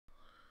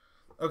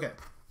Okay.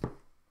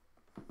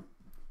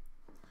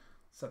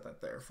 Set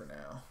that there for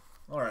now.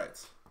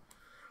 Alright.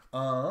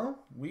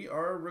 We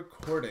are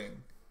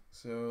recording.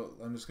 So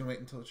I'm just gonna wait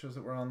until it shows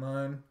that we're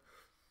online.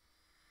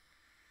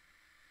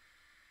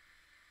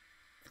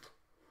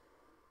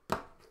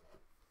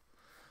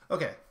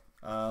 Okay.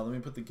 Let me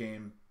put the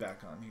game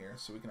back on here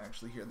so we can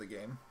actually hear the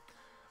game.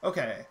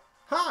 Okay.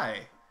 Hi!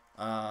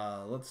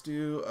 Let's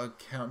do a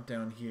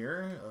countdown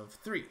here of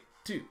 3,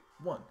 2,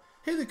 1.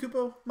 Hey there,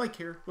 Kupo. Mike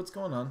here. What's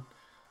going on?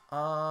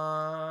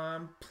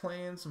 I'm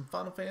playing some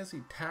Final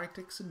Fantasy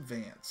Tactics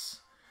Advance.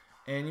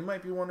 And you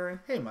might be wondering,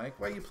 hey Mike,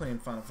 why are you playing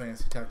Final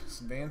Fantasy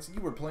Tactics Advance? You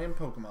were playing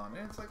Pokemon.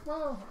 And it's like,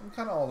 well, I'm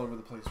kind of all over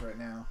the place right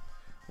now.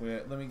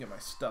 Wait, let me get my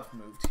stuff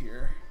moved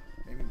here.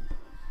 Maybe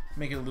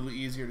make it a little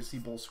easier to see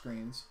both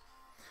screens.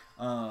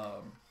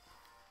 But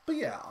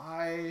yeah,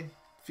 I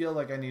feel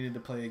like I needed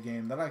to play a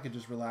game that I could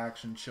just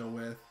relax and chill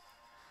with.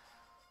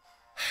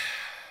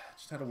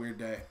 Just had a weird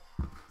day.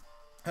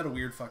 Had a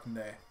weird fucking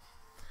day.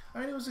 I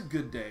mean, it was a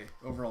good day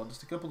overall.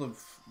 Just a couple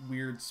of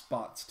weird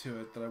spots to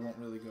it that I won't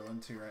really go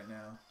into right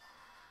now.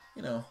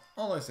 You know,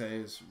 all I say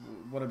is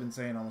what I've been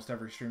saying almost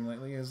every stream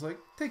lately is, like,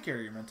 take care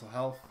of your mental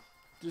health.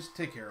 Just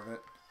take care of it.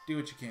 Do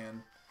what you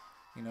can.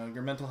 You know,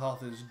 your mental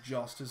health is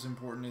just as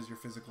important as your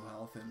physical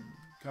health. And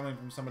coming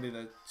from somebody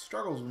that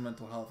struggles with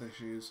mental health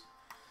issues,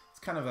 it's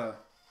kind of a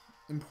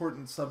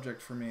important subject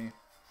for me.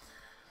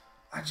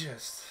 I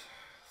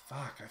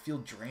feel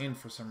drained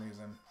for some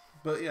reason.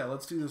 But yeah,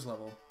 let's do this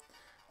level.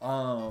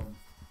 I'm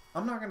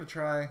not going to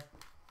try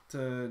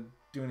to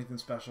do anything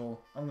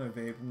special. I'm going to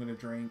vape. I'm going to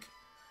drink.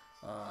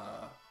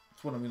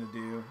 That's what I'm going to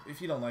do. If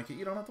you don't like it,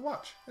 you don't have to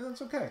watch. And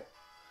that's okay.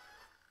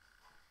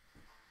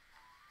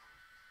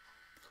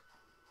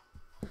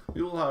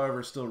 We will,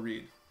 however, still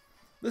read.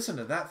 Listen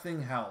to that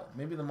thing howl.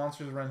 Maybe the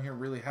monsters around here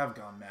really have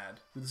gone mad.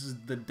 This is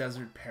the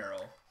Desert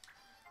Peril.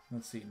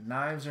 Let's see.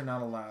 Knives are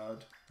not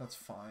allowed. That's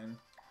fine.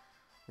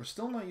 We're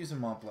still not using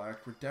Mont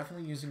Black. We're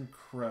definitely using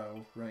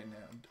Crow right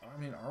now. I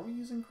mean, are we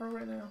using Crow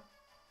right now?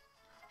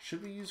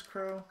 Should we use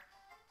Crow?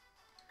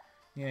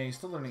 Yeah, he's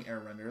still learning Air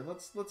Render.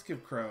 Let's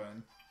give Crow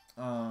in.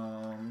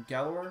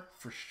 Galor?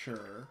 For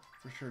sure.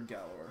 For sure,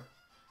 Galor.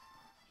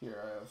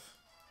 Here,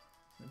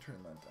 let me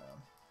turn that down.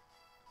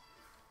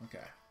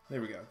 Okay,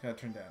 there we go. Got it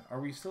turned down. Are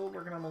we still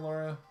working on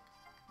Melora?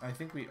 I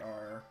think we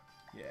are.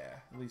 Yeah,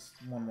 at least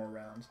one more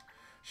round.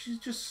 She's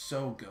just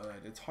so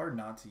good. It's hard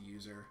not to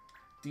use her.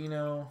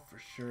 Dino, for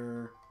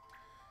sure.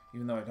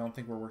 Even though I don't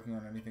think we're working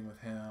on anything with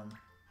him.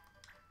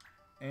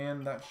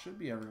 And that should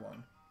be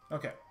everyone.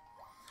 Okay.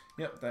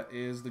 Yep, that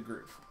is the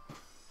group.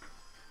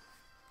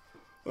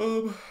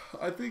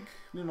 I think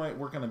we might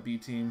work on a B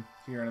team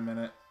here in a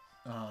minute.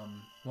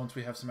 Once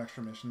we have some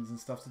extra missions and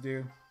stuff to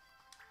do.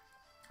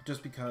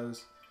 Just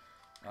because,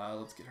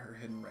 let's get her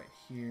hidden right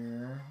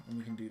here. And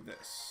we can do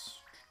this.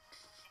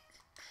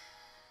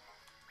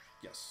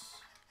 Yes.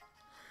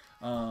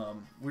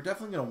 We're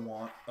definitely going to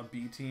want a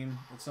B team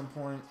at some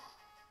point.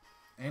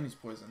 And he's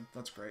poisoned.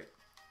 That's great.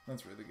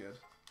 That's really good.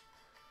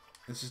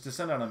 It's just to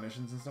send out on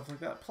missions and stuff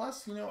like that.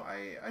 Plus, you know,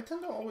 I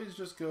tend to always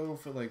just go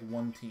for, like,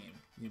 one team,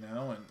 you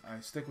know? And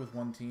I stick with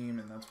one team,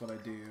 and that's what I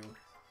do.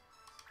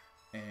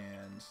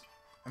 And,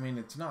 I mean,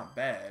 it's not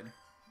bad.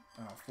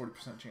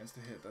 40% chance to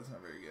hit. That's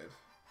not very good.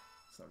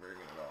 It's not very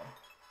good at all.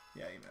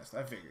 Yeah, you missed.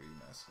 I figured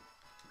you missed.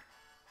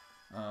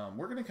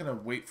 We're going to kind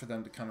of wait for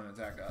them to come and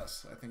attack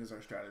us, I think is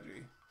our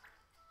strategy.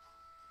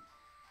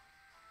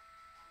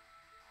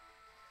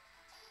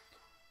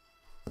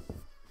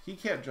 He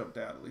can't jump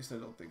down. At least I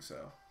don't think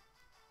so.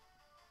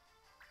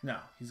 No,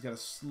 he's got to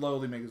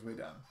slowly make his way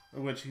down.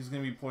 Which he's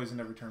going to be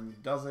poisoned every time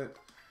he does it.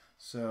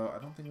 So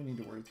I don't think we need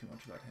to worry too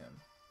much about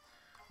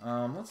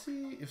him. Let's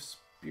see if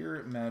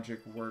Spirit Magic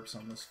works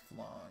on this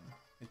flan.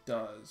 It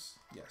does.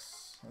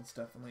 Yes. Let's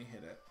definitely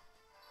hit it.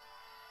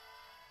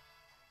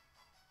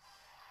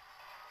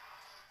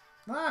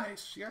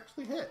 Nice! She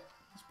actually hit.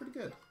 That's pretty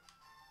good.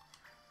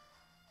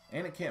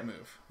 And it can't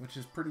move, which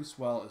is pretty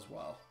swell as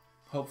well.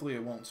 Hopefully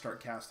it won't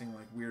start casting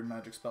like weird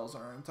magic spells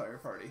on our entire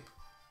party.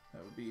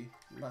 That would be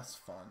less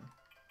fun.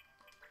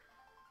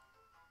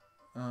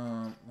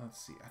 Let's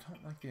see. I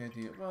don't like the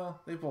idea.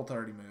 Well, they both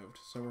already moved,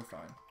 so we're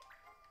fine.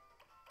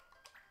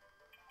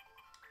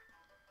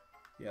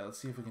 Yeah, let's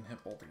see if we can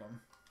hit both of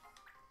them.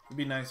 It'd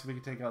be nice if we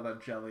could take out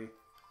that jelly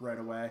right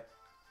away.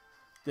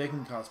 They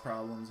can cause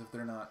problems if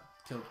they're not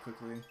killed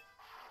quickly.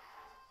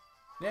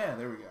 Yeah,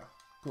 there we go.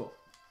 Cool.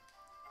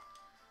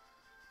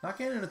 Not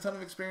getting a ton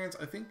of experience.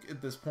 I think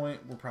at this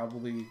point we're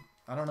probably...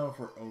 I don't know if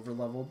we're over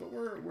leveled, but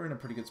we're in a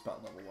pretty good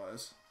spot level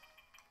wise.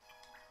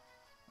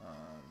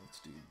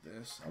 Let's do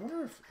this. I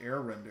wonder if Air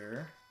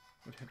Render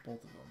would hit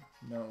both of them.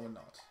 No, it would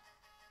not.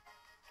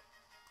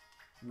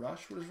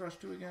 Rush? What does Rush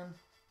do again?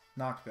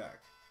 Knockback.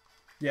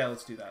 Yeah,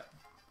 let's do that.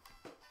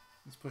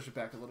 Let's push it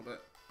back a little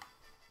bit.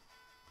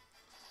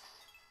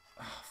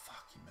 Oh,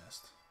 fuck, you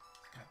missed.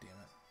 God damn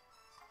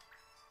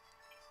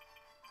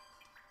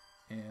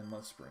it. And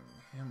let's bring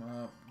him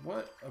up.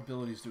 What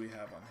abilities do we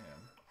have on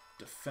him?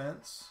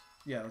 Defense?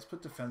 Yeah, let's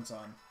put defense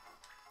on.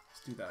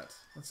 Let's do that.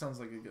 That sounds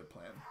like a good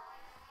plan.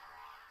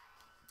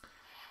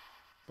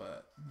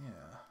 But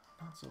yeah,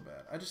 not so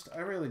bad. I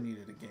really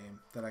needed a game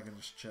that I could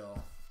just chill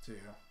to.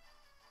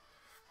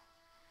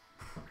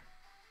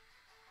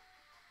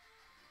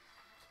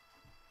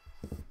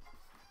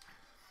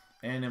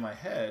 And in my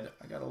head,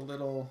 I got a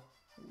little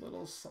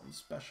something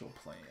special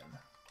playing.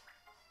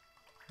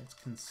 Let's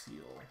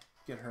conceal.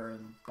 Get her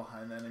in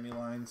behind the enemy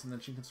lines, and then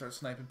she can start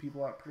sniping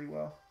people out pretty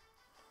well.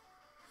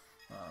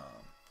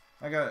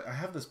 I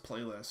have this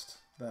playlist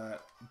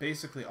that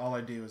basically all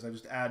I do is I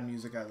just add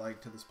music I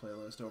like to this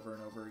playlist over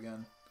and over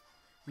again.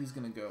 He's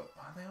gonna go.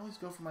 Oh, they always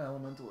go for my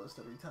elementalist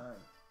every time.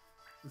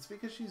 It's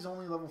because she's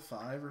only level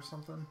 5 or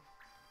something.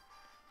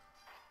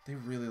 They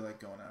really like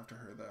going after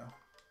her though.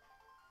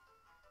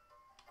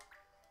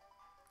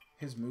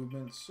 His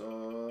movement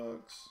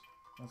sucks.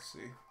 Let's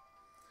see.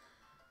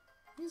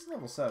 He's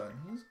level 7.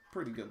 He's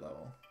pretty good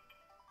level.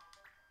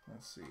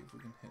 Let's see if we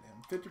can hit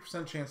him.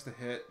 50% chance to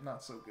hit.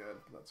 Not so good,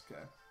 but that's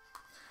okay.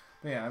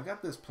 But yeah, I've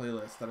got this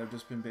playlist that I've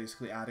just been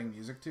basically adding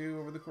music to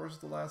over the course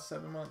of the last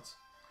 7 months.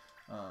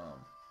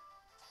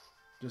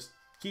 Just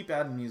keep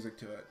adding music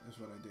to it is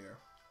what I do.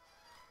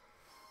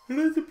 And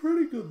it's a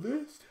pretty good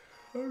list.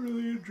 I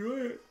really enjoy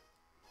it.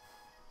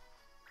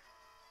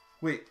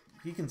 Wait,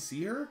 he can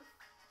see her?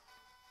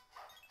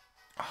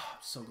 Oh,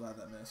 I'm so glad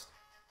that missed.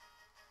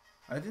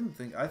 I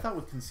thought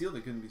with conceal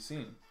they couldn't be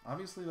seen.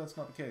 Obviously that's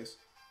not the case.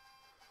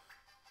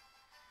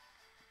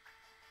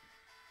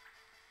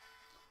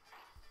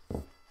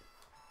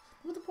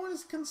 What the point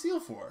is conceal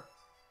for?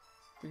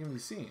 They can be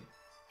seen.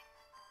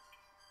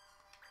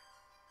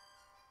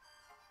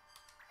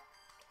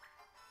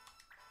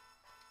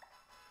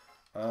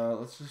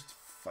 Let's just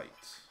fight.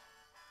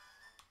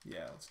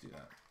 Yeah, let's do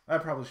that. I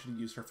probably should have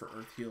used her for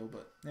Earth Heal,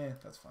 but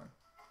that's fine.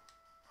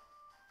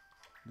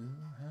 No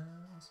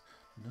house,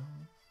 no.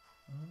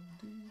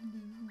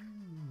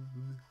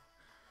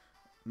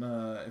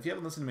 If you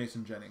haven't listened to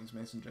Mason Jennings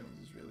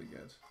is really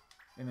good.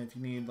 And if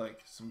you need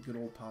like some good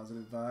old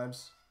positive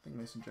vibes, I think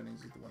Mason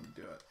Jennings is the one to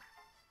do it.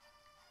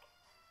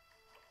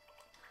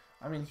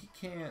 I mean,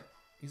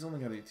 he's only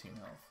got 18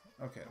 health.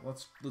 Okay,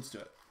 let's do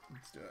it.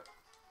 Let's do it.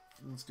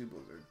 Let's do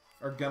Blizzard.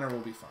 Our Gunner will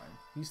be fine.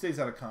 He stays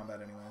out of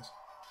combat anyways.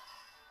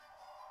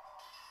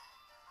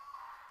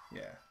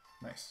 Yeah,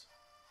 nice.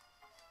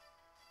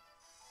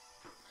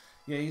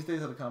 Yeah, he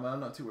stays out of combat. I'm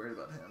not too worried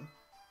about him.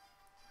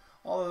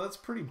 Although that's a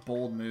pretty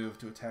bold move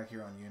to attack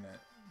your own unit,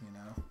 you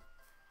know?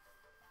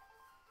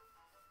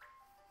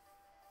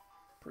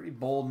 Pretty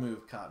bold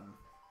move, Cotton.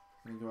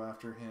 Gonna go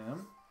after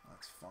him.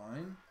 That's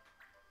fine.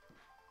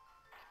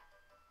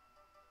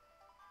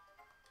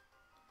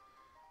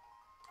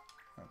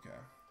 Okay.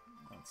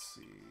 Let's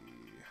see.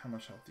 How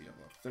much health do you have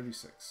left?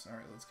 36.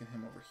 Alright, let's get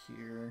him over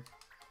here.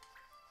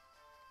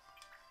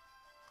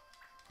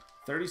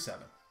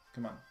 37.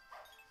 Come on.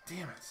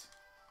 Damn it.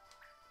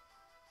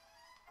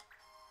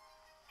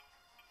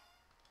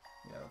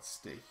 Yeah, let's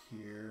stay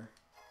here.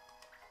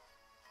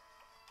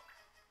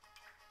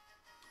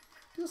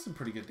 Deals some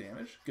pretty good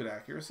damage. Good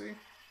accuracy.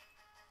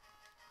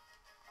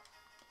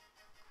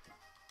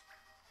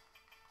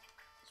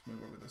 Let's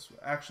move over this way.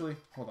 Actually,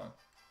 hold on.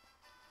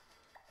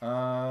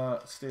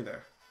 Stay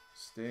there.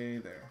 Stay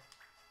there.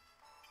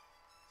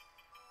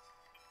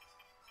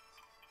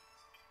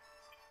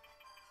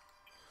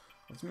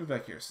 Let's move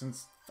back here.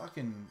 Since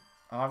fucking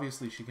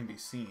obviously she can be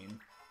seen,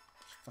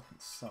 which fucking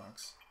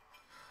sucks.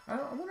 I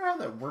wonder how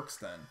that works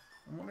then.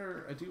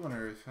 I do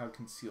wonder if how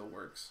conceal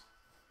works.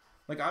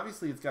 Like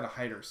obviously it's got to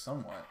hide her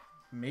somewhat.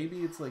 Maybe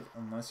it's like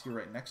unless you're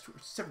right next to her.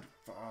 70.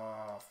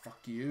 Oh, fuck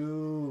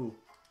you.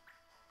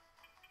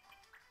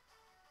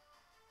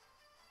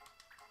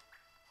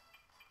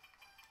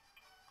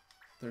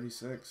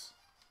 $36.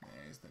 Yeah,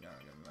 he's not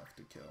good enough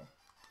to kill.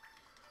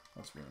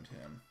 Let's wound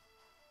him.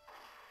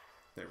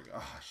 There we go.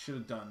 Oh, I should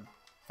have done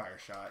fire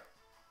shot.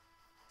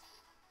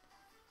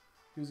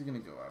 Who's he gonna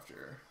go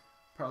after?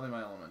 Probably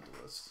my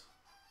elementalist.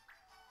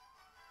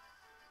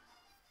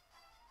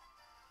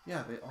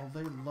 Yeah,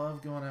 they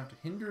love going after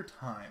hinder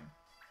time.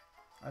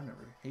 I've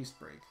never haste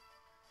break.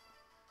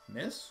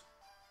 Miss?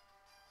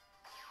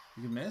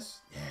 You can miss?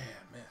 Yeah,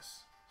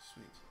 miss.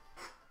 Sweet.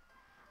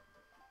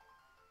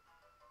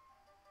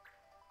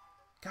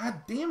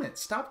 God damn it!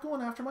 Stop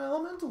going after my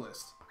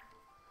elementalist.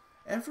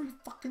 Every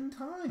fucking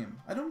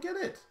time. I don't get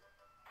it.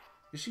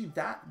 Is she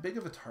that big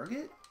of a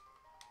target?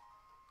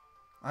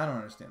 I don't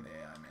understand the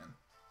AI, man.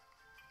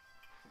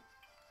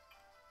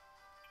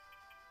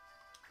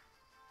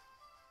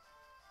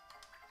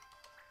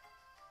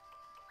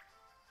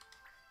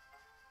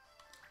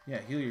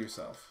 Yeah, heal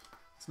yourself.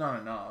 It's not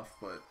enough,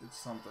 but it's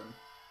something.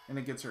 And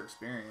it gets her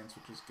experience,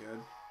 which is good.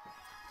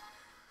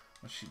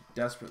 What she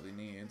desperately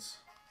needs.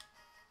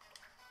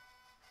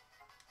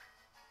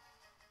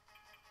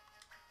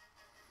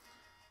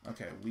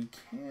 Okay, we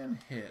can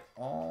hit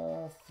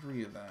all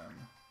 3 of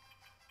them.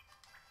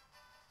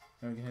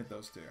 And we can hit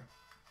those 2.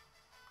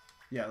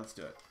 Yeah, let's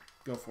do it.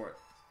 Go for it.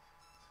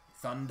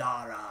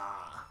 Thundara!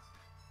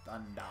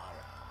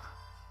 Thundara.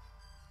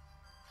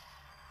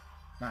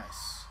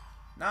 Nice.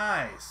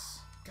 Nice!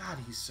 God,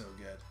 he's so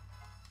good.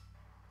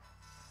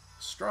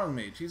 Strong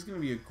Mage. He's going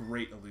to be a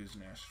great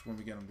illusionist when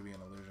we get him to be an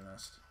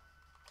illusionist.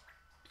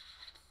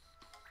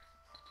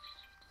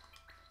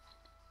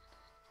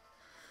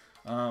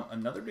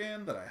 Another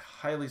band that I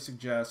highly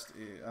suggest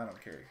is, I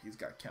don't care if he's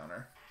got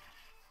counter.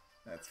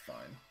 That's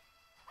fine.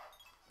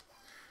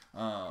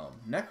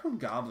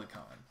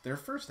 Necrogoblicon. Their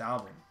first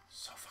album.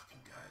 So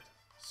fucking good.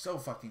 So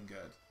fucking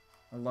good.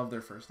 I love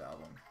their first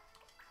album.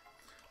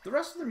 The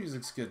rest of their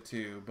music's good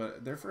too,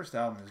 but their first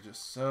album is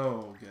just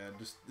so good.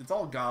 Just it's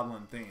all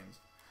goblin themes.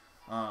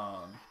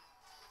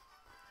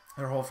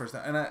 Their whole first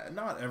album. And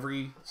not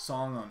every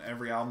song on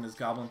every album is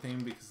goblin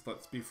themed, because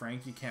let's be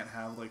frank, you can't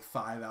have like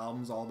 5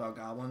 albums all about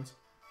goblins.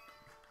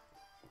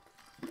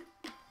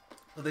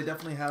 But they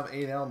definitely have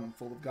 8 albums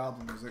full of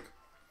goblin music.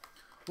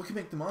 What can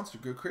make the monster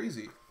go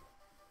crazy?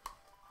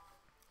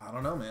 I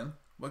don't know, man.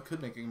 What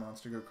could make a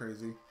monster go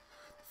crazy?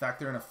 The fact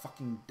they're in a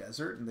fucking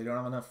desert and they don't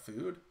have enough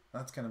food?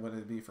 That's kind of what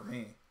it'd be for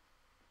me.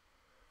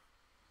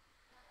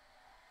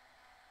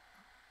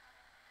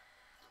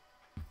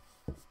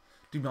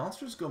 Do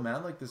monsters go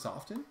mad like this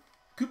often?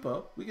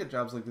 Kupo, we get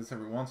jobs like this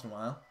every once in a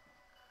while.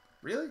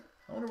 Really?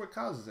 I wonder what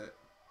causes it.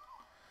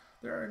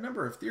 There are a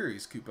number of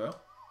theories, Kupo.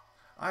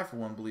 I, for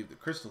one, believe the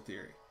crystal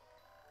theory.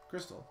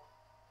 Crystal.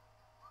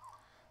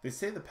 They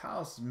say the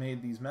palace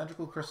made these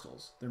magical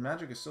crystals. Their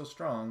magic is so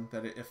strong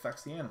that it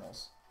affects the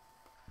animals.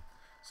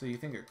 So you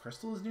think a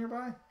crystal is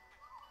nearby?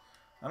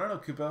 I don't know,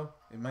 Kupo.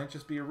 It might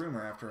just be a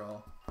rumor after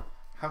all.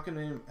 How can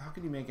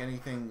you make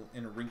anything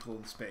in a wrinkle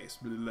in space?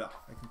 Blah, blah, blah.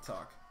 I can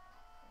talk.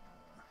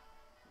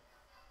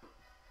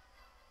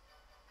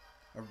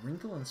 A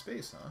wrinkle in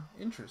space, huh?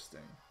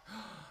 Interesting.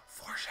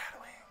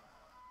 Foreshadowing.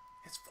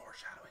 It's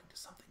foreshadowing to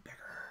something bigger.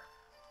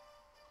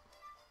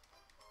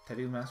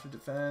 Teddy Master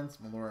Defense,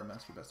 Melora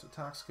Master Besto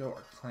Toxico,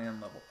 our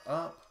clan level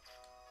up.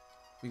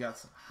 We got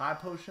some high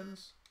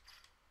potions.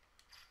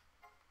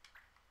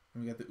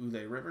 And we got the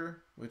Ule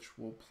River, which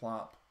will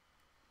plop.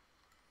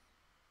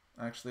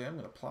 Actually, I'm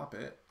going to plop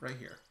it right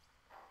here.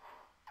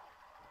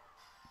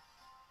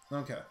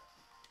 Okay.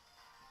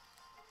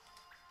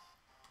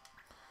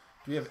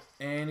 Do we have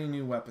any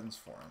new weapons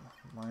for him?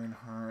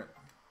 Lionheart.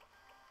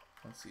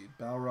 Let's see.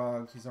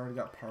 Balrog. He's already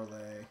got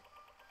Parlay.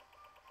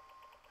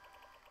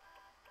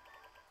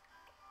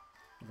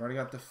 We've already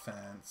got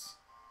Defense.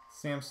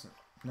 Samson.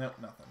 Nope,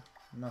 nothing.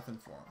 Nothing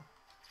for him.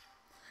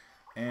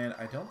 And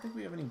I don't think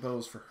we have any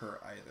bows for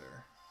her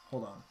either.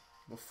 Hold on.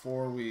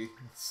 Before we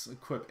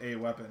equip a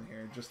weapon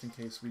here, just in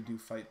case we do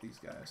fight these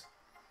guys.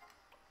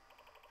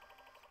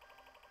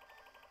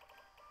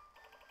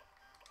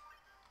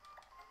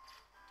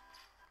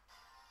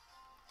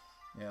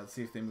 Yeah, let's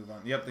see if they move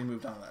on. Yep, they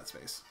moved on to that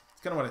space.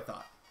 It's kind of what I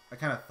thought. I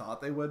kind of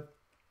thought they would.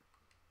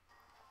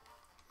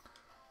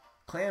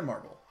 Clan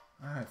Marble.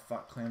 I've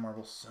fought Clan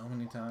Marble so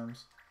many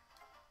times.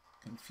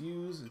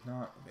 Confuse is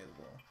not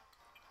available.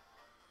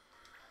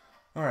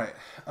 Alright,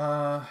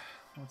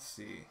 let's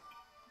see.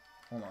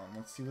 Hold on,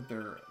 let's see what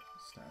their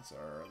stats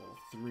are. Level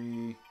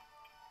 3,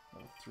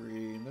 level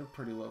 3, they're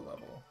pretty low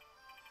level.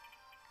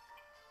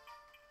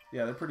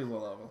 Yeah, they're pretty low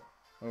level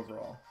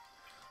overall.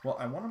 Well,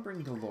 I want to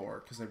bring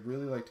Galore, because I'd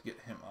really like to get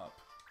him up.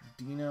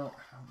 Dino,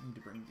 I don't need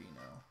to bring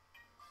Dino.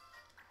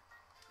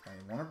 I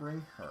want to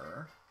bring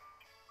her.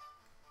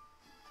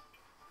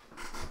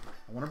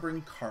 I want to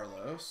bring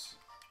Carlos.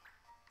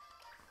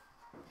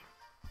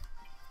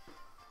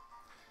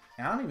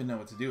 I don't even know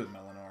what to do with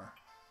Melanor.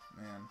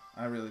 Man,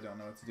 I really don't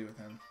know what to do with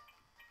him.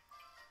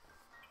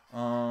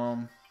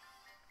 Let's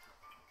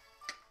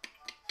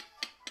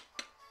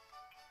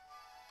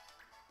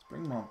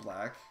bring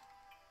Montblanc.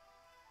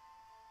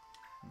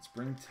 Let's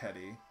bring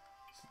Teddy.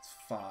 So it's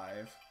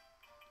 5.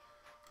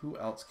 Who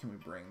else can we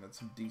bring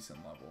that's a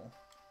decent level?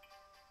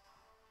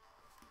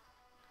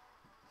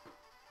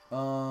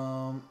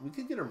 We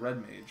could get a red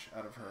mage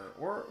out of her,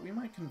 or we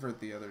might convert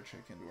the other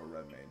chick into a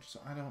red mage, so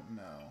I don't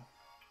know.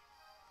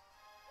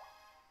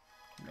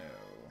 No.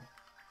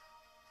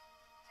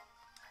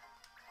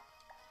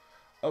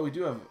 Oh, we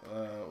do have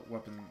a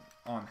weapon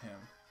on him.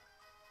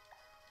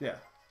 Yeah.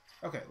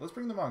 Okay, let's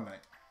bring the Mog Knight.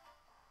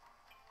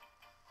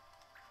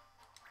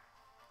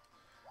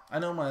 I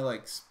know my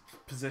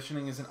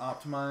positioning isn't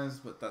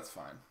optimized, but that's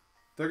fine.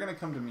 They're gonna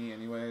come to me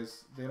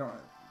anyways. They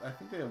don't. I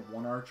think they have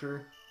 1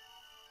 archer.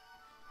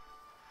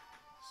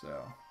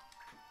 So,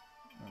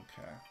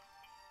 okay.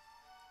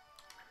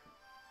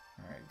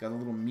 Alright, got a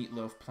little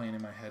meatloaf playing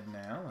in my head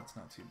now. That's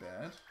not too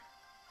bad.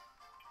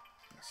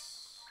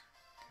 Yes.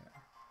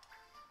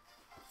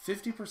 Okay.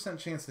 50%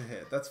 chance to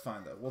hit. That's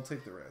fine, though. We'll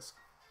take the risk.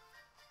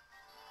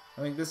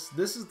 I think this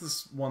is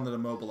this one that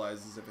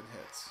immobilizes if it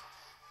hits.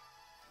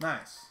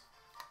 Nice.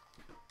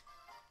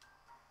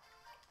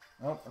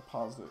 Oh, I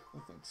paused it, I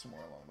think,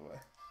 somewhere along the way.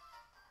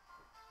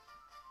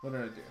 What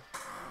did I do?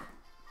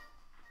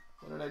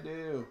 What did I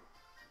do?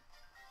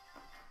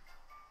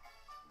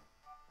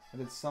 I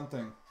did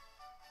something.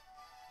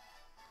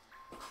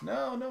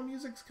 No, no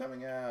music's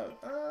coming out.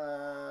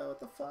 Ah, what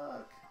the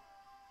fuck?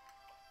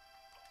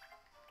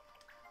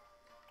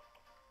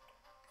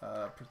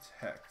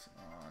 Protect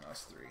on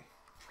us 3.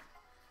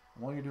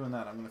 And while you're doing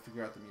that, I'm going to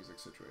figure out the music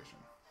situation.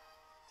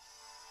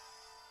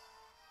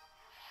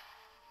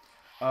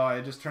 Oh,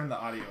 I just turned the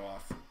audio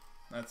off.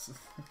 That's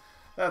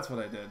that's what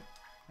I did.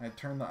 I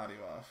turned the audio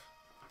off.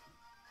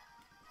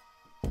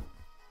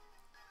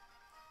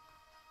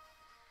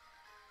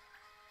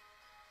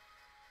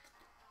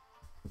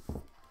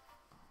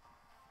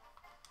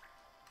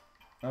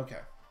 Okay.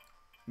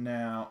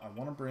 Now, I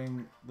want to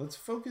bring... Let's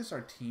focus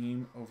our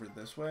team over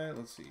this way.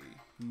 Let's see.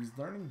 He's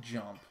learning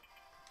jump.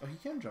 Oh, he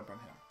can jump on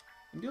him.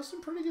 And deal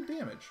some pretty good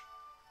damage.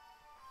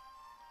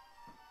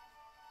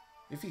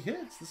 If he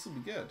hits, this will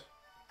be good.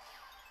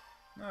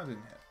 No, it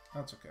didn't hit.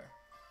 That's okay.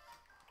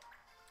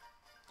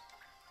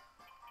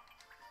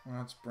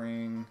 Let's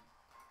bring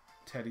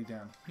Teddy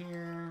down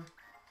here.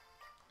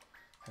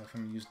 Have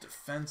him use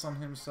defense on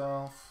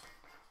himself.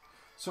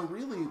 So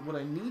really, what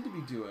I need to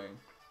be doing...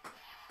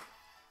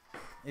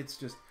 It's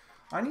just,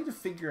 I need to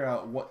figure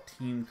out what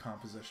team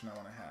composition I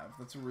want to have.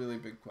 That's a really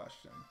big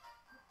question.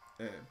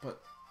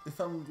 But if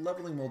I'm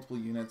leveling multiple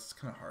units, it's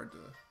kind of hard to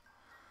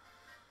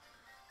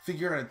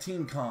figure out a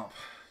team comp,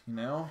 you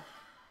know?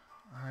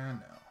 I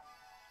know.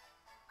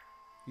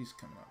 He's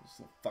coming out, this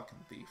little fucking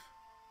thief.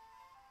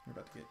 You're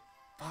about to get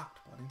fucked,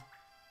 buddy.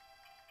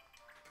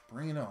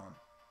 Bring it on.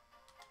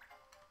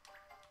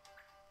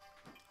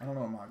 I don't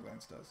know what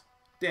Moglance does.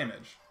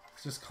 Damage.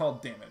 It's just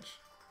called damage.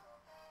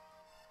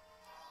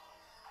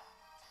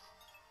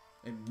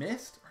 It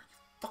missed? Are you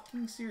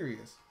fucking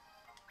serious?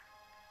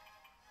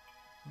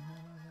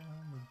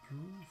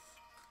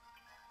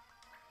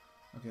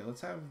 Okay,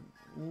 let's have...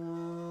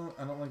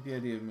 I don't like the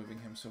idea of moving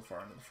him so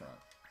far into the front.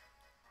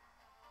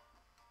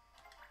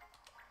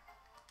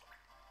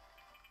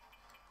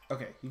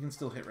 Okay, he can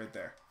still hit right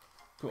there.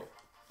 Cool.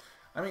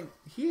 I mean,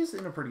 he's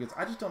in a pretty good...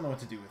 I just don't know what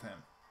to do with him.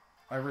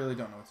 I really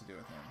don't know what to do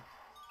with him.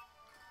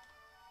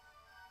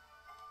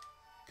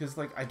 Because,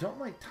 like, I don't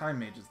like time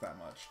mages that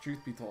much,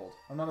 truth be told.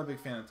 I'm not a big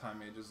fan of time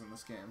mages in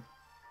this game.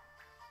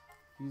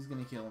 He's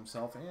going to heal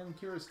himself and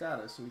cure his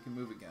status so he can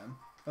move again.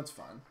 That's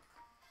fine.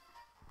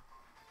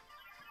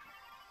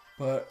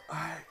 But,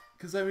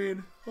 because, I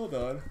mean, hold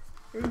on.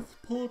 Let's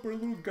pull up our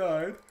little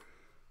guide.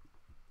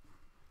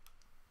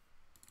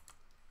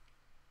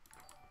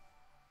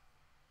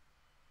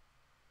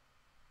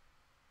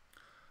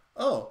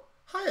 Oh,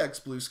 hi,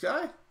 Blue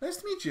Sky. Nice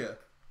to meet you.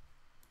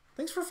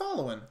 Thanks for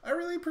following. I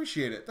really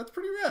appreciate it. That's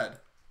pretty rad.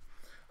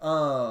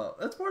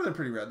 That's more than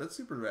pretty rad. That's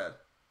super rad.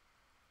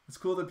 It's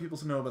cool that people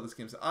know about this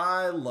game. So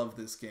I love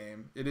this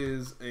game. It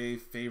is a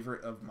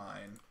favorite of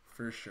mine,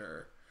 for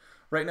sure.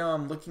 Right now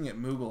I'm looking at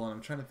Moogle and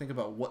I'm trying to think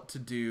about what to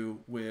do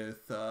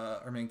with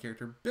our main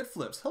character,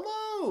 Bitflips.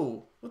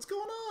 Hello! What's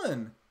going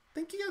on?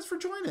 Thank you guys for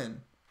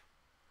joining.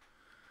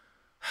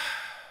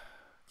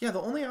 Yeah,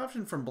 the only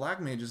option from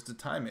Black Mage is to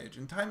Time Mage,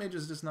 and Time Mage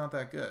is just not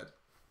that good.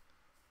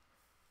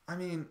 I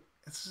mean...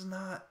 It's just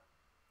not...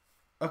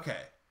 Okay.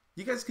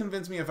 You guys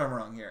convince me if I'm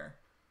wrong here.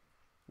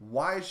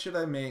 Why should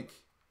I make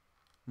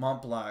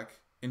Mont Black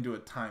into a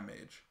Time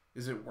Mage?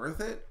 Is it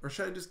worth it? Or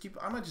should I just keep...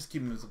 I might just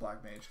keep him as a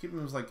Black Mage. Keep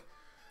him as like...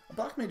 A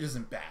Black Mage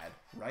isn't bad,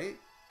 right?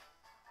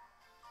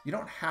 You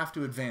don't have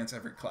to advance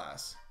every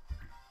class.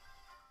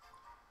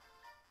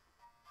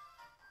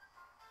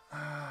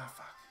 Ah,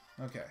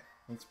 fuck. Okay.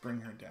 Let's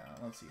bring her down.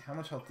 Let's see. How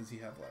much health does he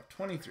have left?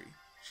 23.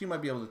 She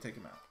might be able to take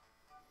him out.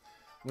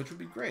 Which would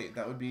be great.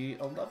 That would be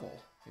a level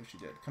if she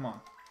did. Come on.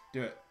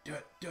 Do it. Do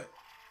it. Do it.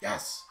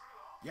 Yes!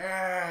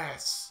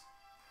 Yes!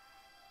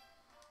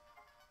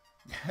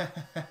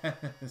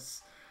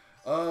 Yes!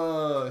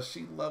 Oh,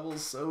 she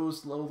levels so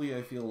slowly,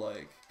 I feel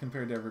like,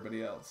 compared to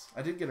everybody else.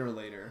 I did get her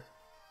later.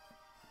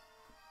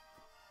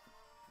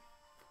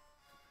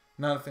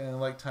 Not a fan. I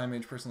like Time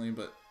Mage personally,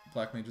 but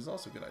Black Mage is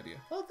also a good idea.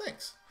 Oh,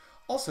 thanks.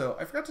 Also,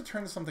 I forgot to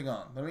turn something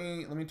on. Let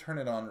me turn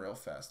it on real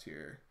fast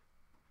here.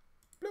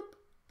 Bloop.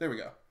 There we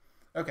go.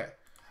 Okay,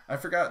 I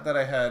forgot that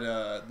I had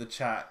the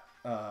chat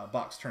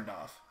box turned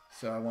off,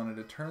 so I wanted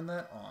to turn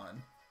that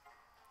on.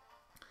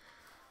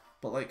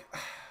 But like,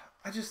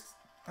 I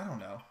don't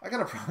know. I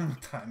got a problem with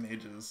Time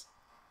Mages.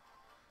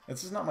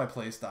 It's just not my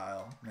play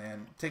style,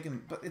 man.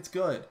 But it's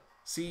good.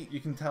 See, you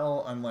can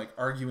tell I'm like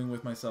arguing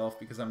with myself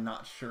because I'm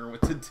not sure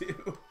what to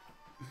do.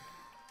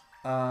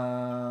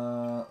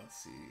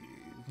 Let's see.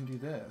 We can do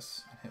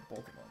this and hit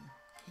both of them.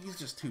 He's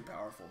just too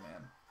powerful,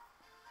 man.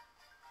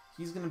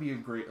 He's going to be a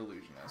great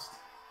illusionist.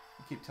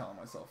 I keep telling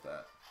myself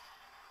that.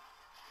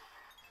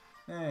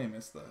 Hey,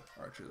 missed the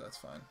archer. That's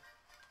fine.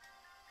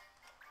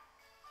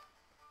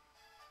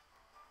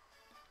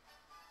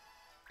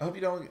 I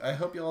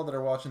hope y'all that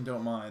are watching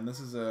don't mind. This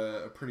is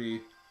a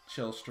pretty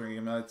chill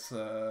stream. I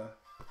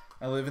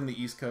live in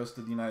the East Coast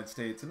of the United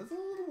States, and it's a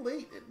little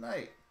late at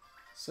night.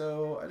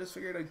 So I just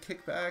figured I'd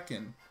kick back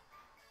and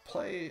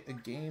play a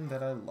game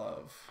that I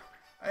love.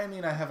 I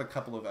mean, I have a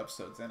couple of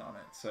episodes in on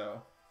it,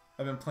 so...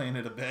 I've been playing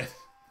it a bit.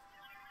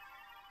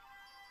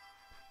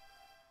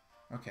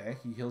 Okay,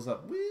 he heals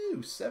up.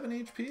 Woo! 7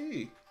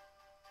 HP!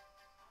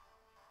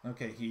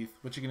 Okay, Heath,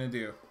 what you gonna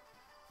do?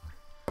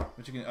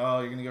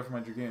 Oh, you're gonna go for my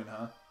Dragoon,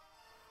 huh?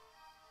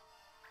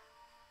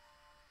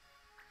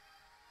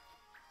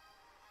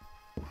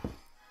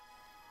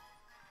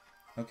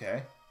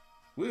 Okay.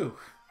 Woo!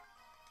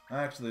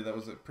 Actually, that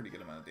was a pretty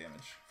good amount of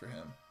damage for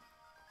him.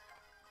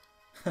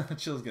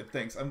 Chill's good.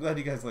 Thanks. I'm glad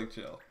you guys like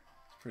chill.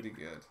 It's pretty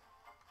good.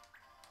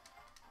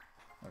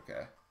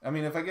 Okay. I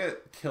mean, if I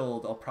get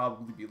killed, I'll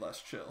probably be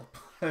less chill.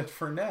 But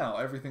for now,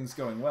 everything's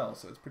going well,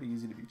 so it's pretty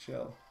easy to be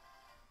chill.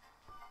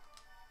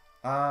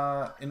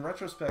 In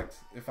retrospect,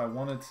 if I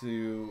wanted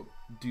to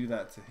do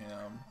that to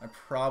him, I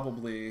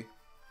probably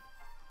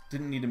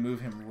didn't need to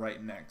move him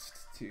right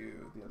next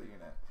to the other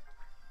unit.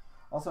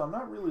 Also, I'm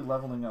not really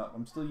leveling up.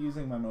 I'm still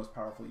using my most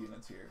powerful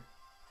units here.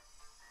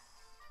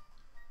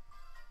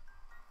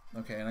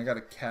 Okay, and I got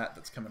a cat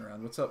that's coming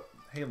around. What's up?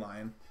 Hey,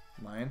 Lion.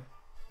 Lion,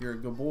 you're a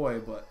good boy,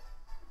 but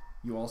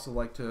you also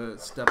like to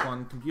step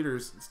on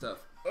computers and stuff.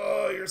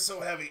 Oh, you're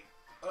so heavy.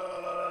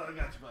 Oh, I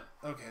got you, bud.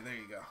 Okay, there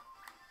you go.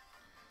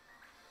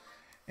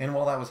 And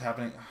while that was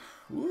happening,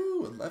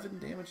 ooh, 11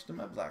 damage to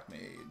my Black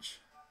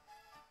Mage.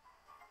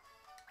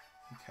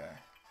 Okay.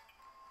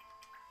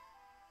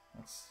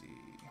 Let's see.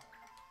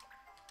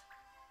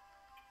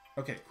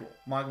 Okay, cool.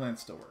 Moglance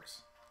still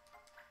works.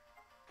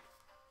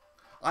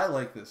 I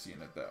like this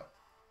unit, though.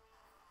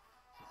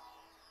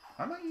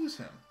 I might use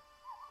him.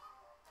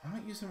 I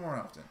might use him more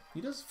often.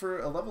 He does, for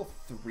a level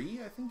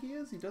 3, I think he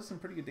is, he does some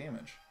pretty good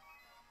damage.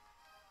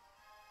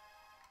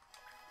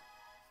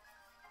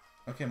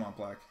 Okay,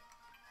 Montblack.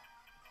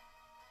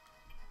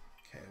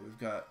 Okay, we've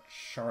got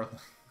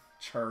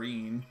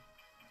Charine.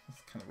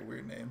 That's kind of a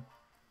weird name.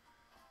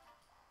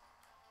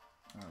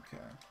 Okay.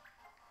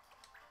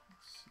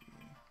 Let's see.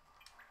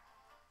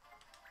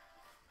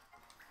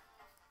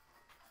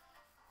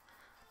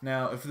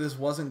 Now, if this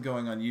wasn't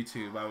going on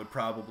YouTube, I would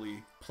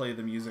probably play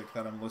the music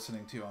that I'm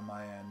listening to on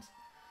my end.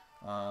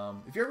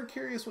 If you're ever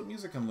curious what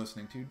music I'm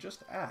listening to,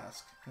 just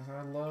ask, because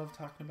I love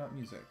talking about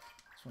music.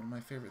 It's one of my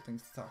favorite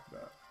things to talk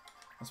about.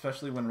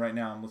 Especially when right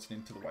now I'm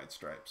listening to the White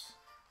Stripes.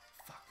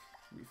 Fuck.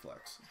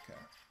 Reflex. Okay.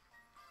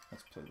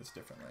 Let's play this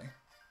differently.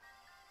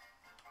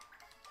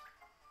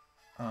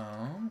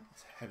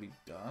 It's heavy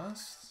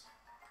dust.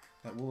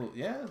 That will,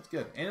 yeah, it's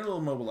good. And a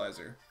little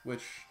immobilizer,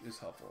 which is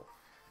helpful.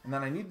 And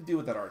then I need to deal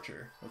with that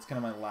archer. That's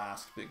kind of my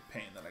last big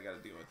pain that I got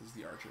to deal with is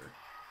the archer.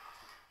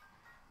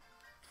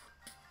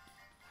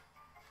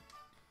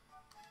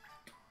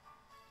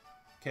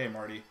 Okay,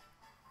 Marty.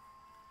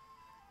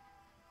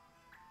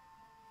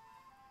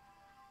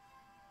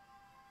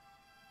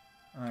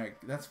 Alright,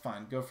 that's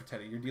fine. Go for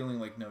Teddy. You're dealing,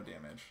 like, no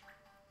damage.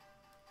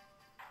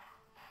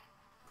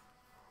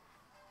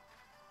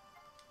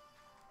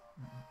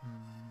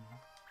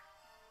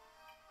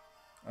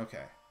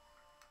 Okay.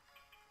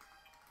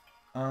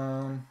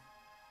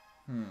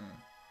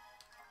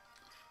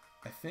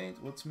 I think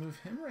let's move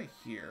him right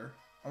here.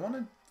 I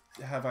want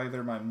to have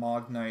either my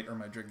Mog Knight or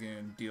my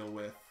Dragoon deal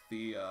with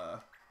the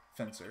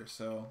Fencer,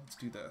 so let's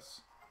do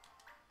this.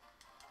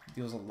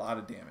 Deals a lot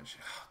of damage.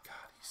 Oh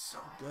god, he's so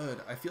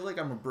good. I feel like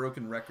I'm a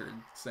broken record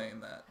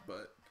saying that,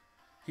 but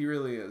he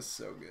really is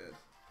so good.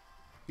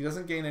 He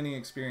doesn't gain any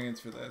experience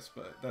for this,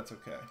 but that's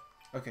okay.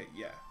 Okay,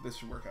 yeah, this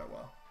should work out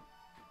well.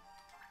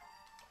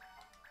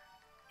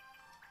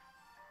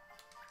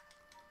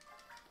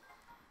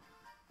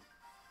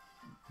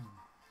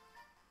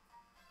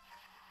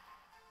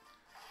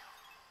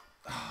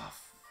 Ah, oh,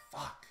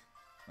 fuck.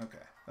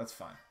 Okay, that's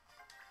fine.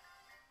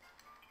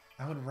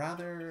 I would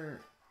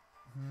rather...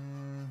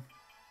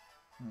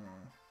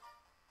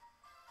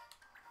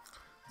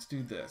 Let's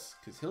do this,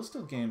 because he'll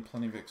still gain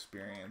plenty of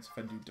experience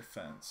if I do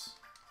defense.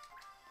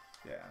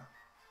 Yeah.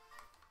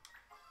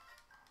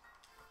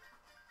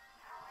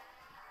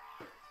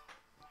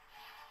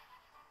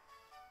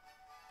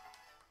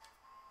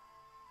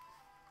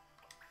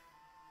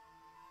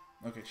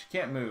 Okay, she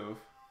can't move.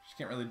 She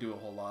can't really do a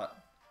whole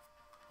lot.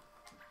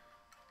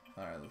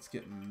 Alright, let's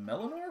get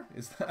Melanor?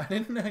 Is that... I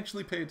didn't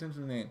actually pay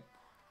attention to the name.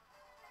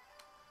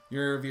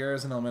 Your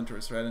Vieira's an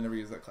Elementarist, right? I never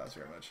used that class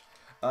very much.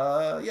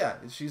 Yeah,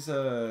 she's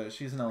an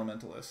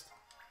Elementalist.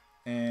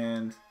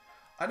 And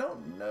I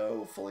don't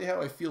know fully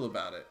how I feel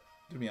about it,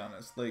 to be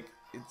honest. Like,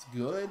 it's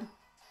good.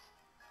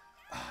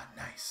 Ah,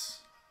 nice.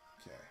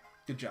 Okay,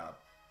 good job.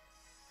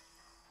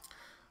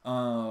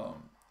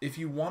 If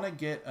you want to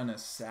get an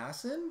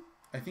Assassin,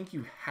 I think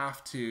you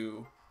have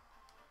to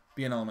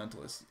be an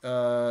Elementalist.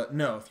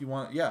 No, if you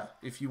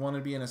want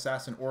to be an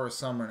Assassin or a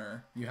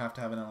Summoner, you have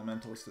to have an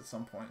Elementalist at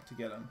some point to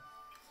get him.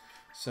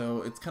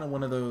 So it's kind of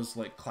one of those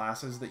like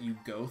classes that you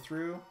go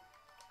through.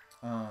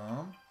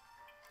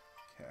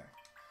 Okay.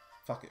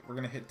 Fuck it. We're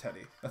going to hit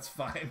Teddy. That's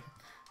fine.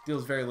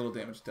 Deals very little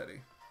damage to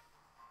Teddy.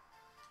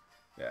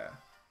 Yeah.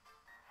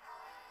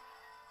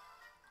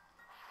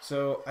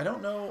 So I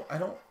don't know. I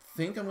don't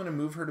think I'm going to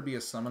move her to be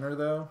a summoner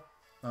though.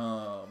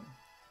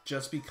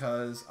 Just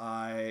because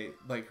her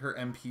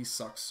MP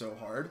sucks so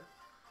hard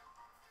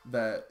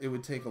that it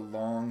would take a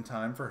long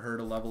time for her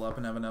to level up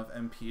and have enough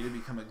MP to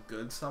become a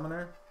good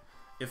summoner.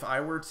 If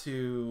I were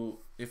to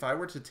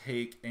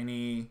take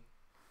any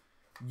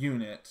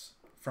unit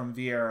from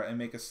Vieira and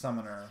make a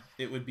summoner,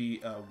 it would be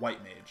a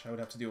white mage. I would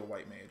have to do a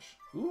white mage.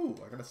 Ooh,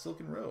 I got a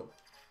silken robe.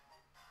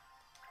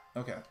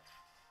 Okay.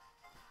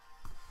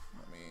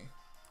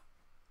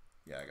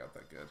 Yeah, I got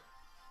that good.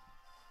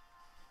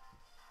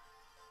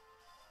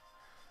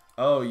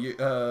 Oh, you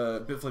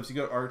Bitflips, you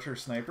go Archer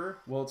Sniper?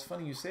 Well, it's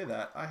funny you say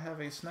that. I have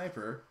a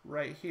sniper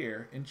right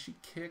here, and she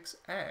kicks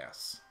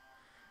ass.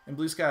 In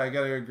Blue Sky, I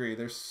gotta agree.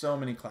 There's so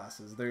many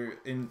classes.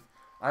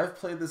 I've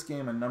played this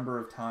game a number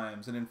of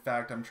times, and in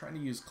fact, I'm trying to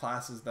use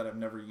classes that I've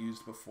never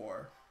used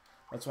before.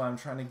 That's why I'm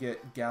trying to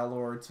get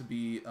Galor to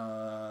be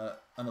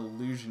an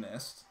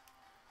illusionist,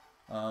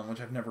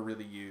 which I've never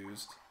really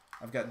used.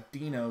 I've got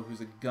Dino,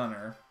 who's a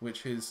gunner,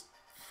 which his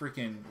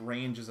freaking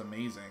range is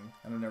amazing,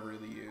 and I've never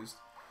really used.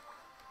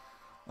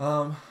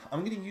 I'm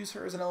gonna use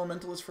her as an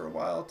elementalist for a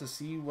while to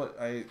see what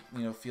I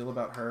feel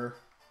about her.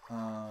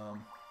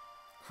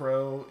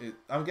 Crow,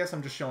 I guess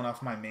I'm just showing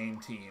off my main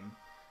team.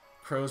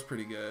 Crow's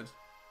pretty good.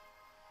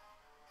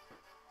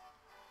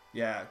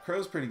 Yeah,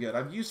 Crow's pretty good.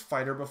 I've used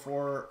Fighter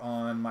before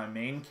on my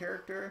main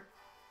character,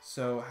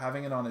 so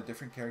having it on a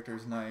different character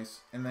is nice.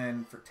 And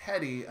then for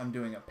Teddy, I'm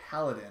doing a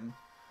Paladin,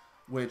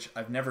 which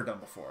I've never done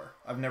before.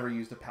 I've never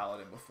used a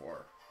Paladin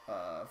before,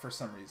 for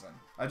some reason.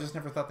 I just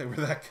never thought they were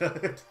that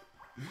good.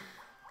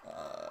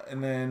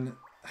 And then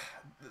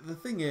the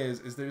thing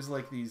is there's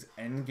like these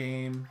end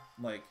game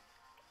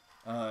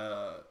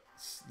oh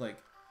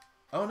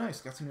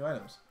nice, got some new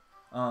items.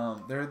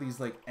 There are these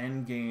like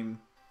end game,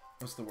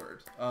 what's the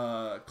word?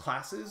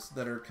 Classes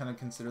that are kind of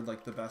considered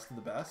like the best of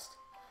the best,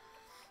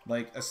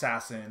 like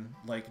assassin,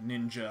 like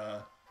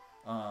ninja,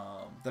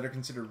 that are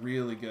considered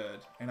really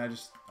good, and I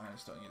just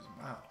don't use them.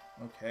 Wow.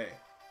 Okay.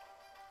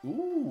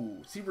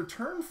 Ooh, see,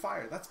 return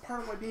fire. That's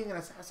part of why being an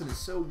assassin is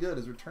so good.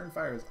 Is return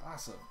fire is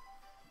awesome.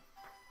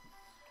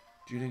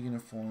 Judah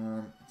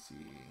uniform. Let's see.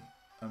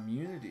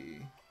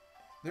 Immunity.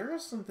 There are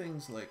some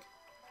things like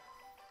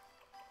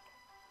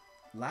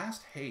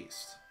last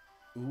haste.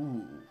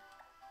 Ooh,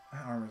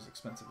 that armor is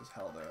expensive as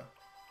hell though.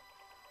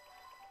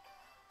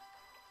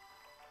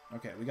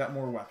 Okay, we got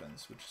more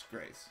weapons, which is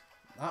great.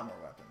 A lot more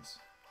weapons.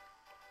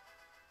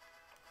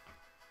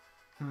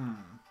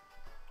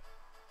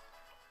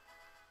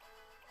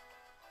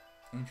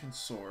 Ancient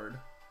sword.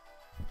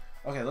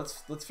 Okay,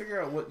 let's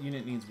figure out what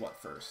unit needs what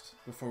first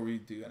before we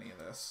do any of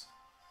this.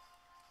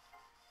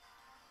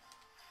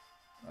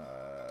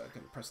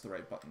 Gotta press the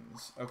right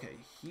buttons. Okay,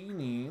 he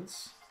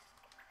needs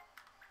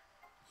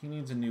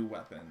a new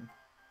weapon,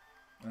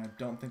 and I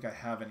don't think I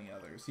have any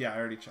others. Yeah, I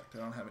already checked. I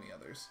don't have any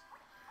others.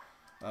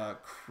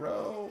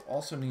 Crow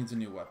also needs a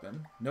new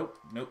weapon. Nope.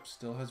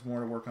 Still has more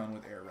to work on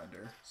with air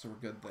render, so we're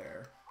good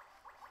there.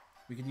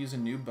 We could use a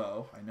new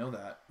bow. I know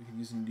that. We could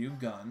use a new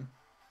gun.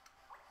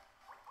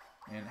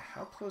 And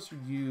how close are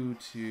you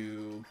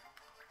to...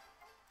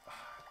 fuck,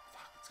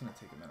 it's gonna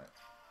take a minute.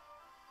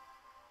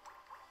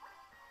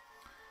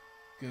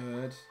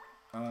 Good.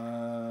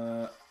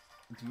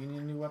 Do you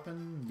need a new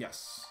weapon?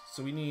 Yes.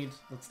 So we need...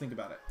 let's think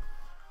about it.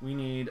 We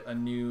need a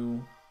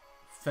new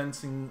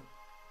fencing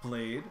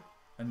blade,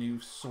 a new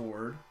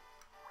sword,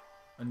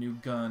 a new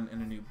gun,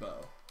 and a new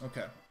bow.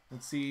 Okay.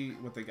 Let's see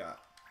what they got.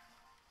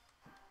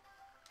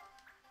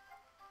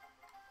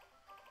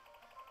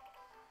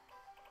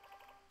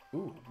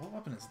 Ooh, what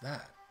weapon is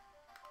that?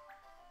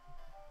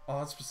 Oh,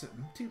 that's specific.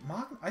 Dude,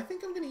 I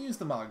think I'm going to use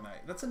the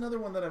Mognite. That's another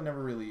one that I've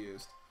never really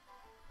used.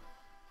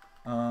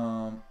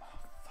 Oh,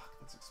 fuck,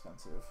 that's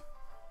expensive.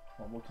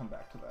 Well, we'll come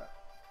back to that.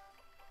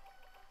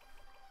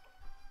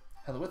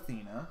 Hello,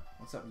 Athena.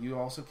 What's up? You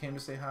also came to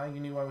say hi? You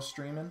knew I was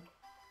streaming?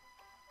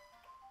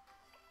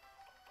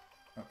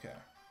 Okay.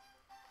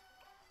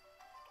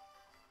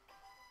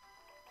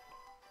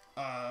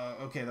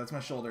 Okay, that's my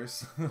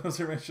shoulders. Those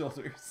are my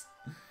shoulders.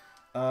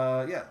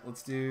 Yeah,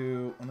 let's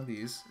do one of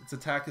these. Its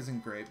attack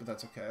isn't great, but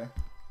that's okay.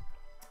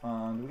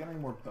 Do we got any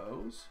more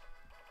bows?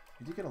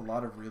 We do get a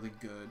lot of really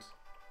good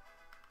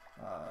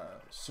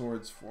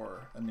swords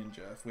for a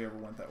ninja, if we ever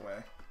went that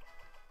way.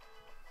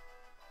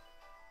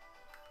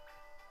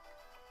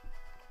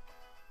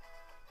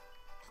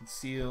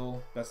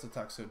 Conceal, best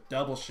attack, so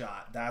double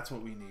shot. That's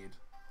what we need.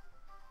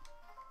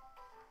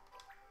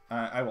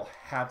 I will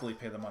happily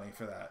pay the money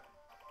for that.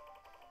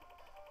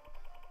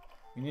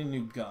 We need a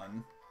new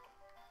gun.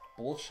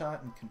 Bolt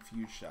shot and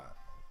confused shot.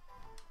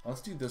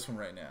 Let's do this one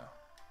right now.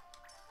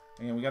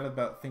 Again, we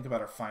gotta think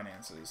about our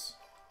finances.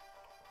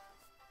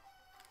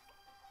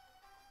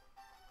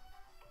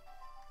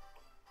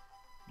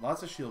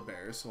 Lots of shield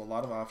bearers, so a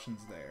lot of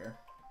options there.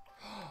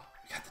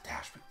 We got the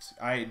dash boots.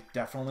 I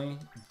definitely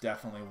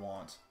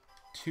want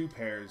 2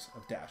 pairs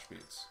of dash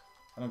boots.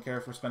 I don't care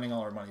if we're spending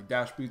all our money.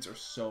 Dash boots are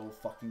so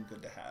fucking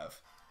good to have.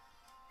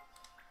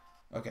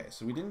 Okay,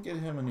 so we didn't get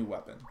him a new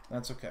weapon.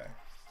 That's okay.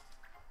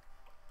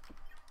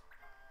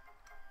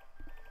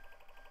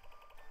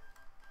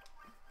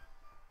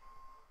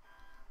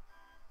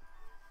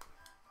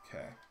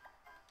 Okay.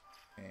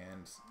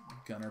 And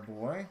Gunner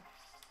Boy.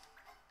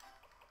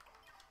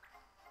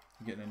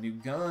 Getting a new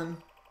gun.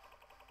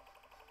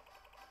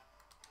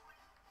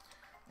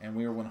 And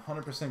we are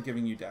 100%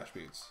 giving you dash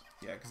boots.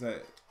 Yeah, because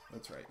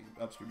that's right.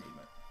 It ups your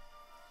movement.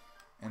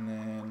 And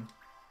then,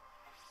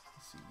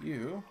 let's see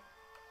you.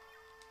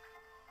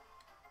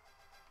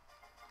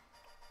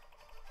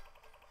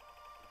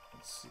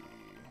 Let's see.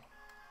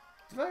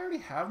 Did I already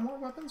have more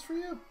weapons for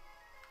you?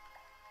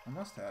 I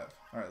must have.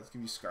 Alright, let's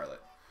give you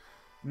Scarlet.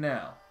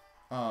 Now,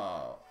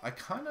 I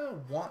kind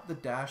of want the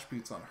dash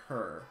boots on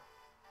her.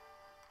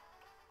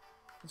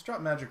 Let's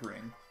drop Magic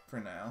Ring for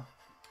now.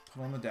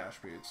 Put on the dash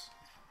boots.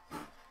 And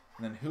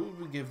then who would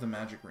we give the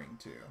Magic Ring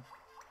to?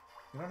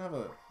 We don't have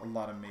a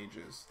lot of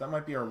mages. That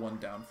might be our one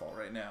downfall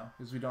right now,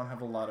 is we don't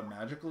have a lot of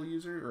magical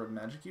users or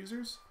magic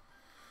users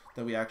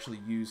that we actually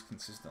use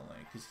consistently.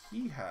 Because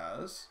he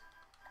has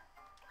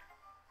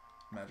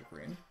Magic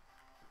Ring.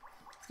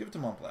 Let's give it to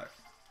Montblanc.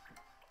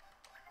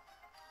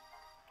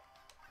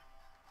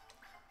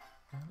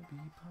 Gonna be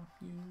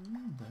popular.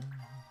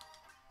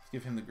 Let's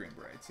give him the green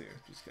beret too.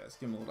 Just guys,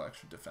 give him a little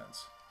extra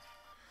defense.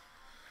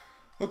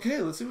 Okay,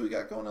 let's see what we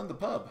got going on in the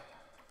pub.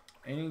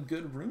 Any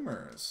good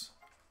rumors?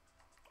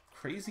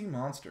 Crazy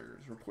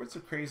monsters. Reports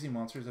of crazy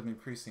monsters have been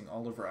increasing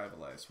all over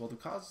Ivalice. While the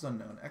cause is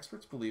unknown,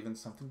 experts believe in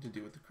something to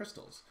do with the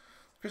crystals.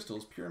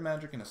 Crystals, pure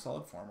magic in a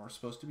solid form, are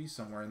supposed to be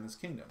somewhere in this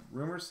kingdom.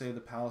 Rumors say the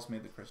palace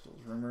made the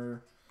crystals.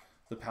 Rumor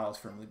the palace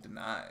firmly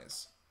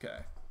denies.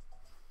 Okay.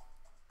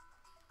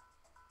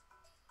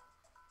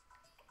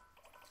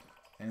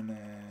 And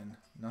then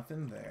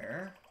nothing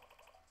there.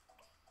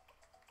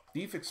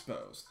 Thief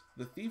exposed.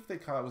 The thief they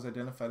caught was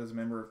identified as a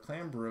member of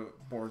Clan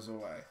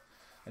Borzoi.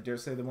 I dare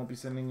say they won't be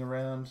sitting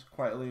around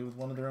quietly with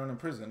one of their own in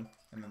prison.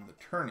 And then the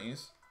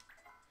tourneys.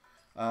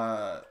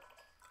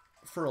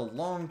 For a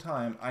long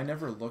time, I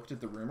never looked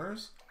at the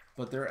rumors,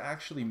 but there are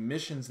actually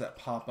missions that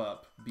pop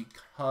up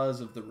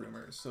because of the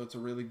rumors. So it's a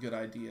really good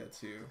idea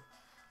to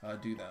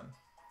do them.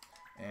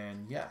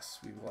 And yes,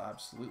 we will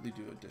absolutely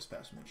do a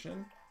dispatch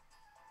mission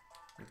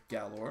with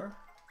Galore.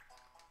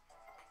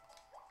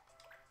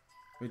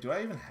 Wait, do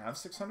I even have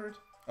 600?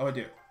 Oh, I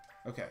do.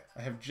 Okay,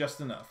 I have just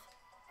enough.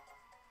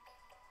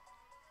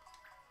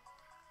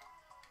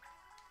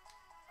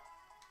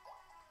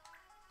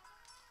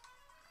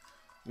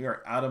 We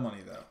are out of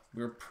money, though.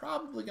 We're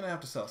probably going to have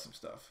to sell some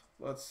stuff.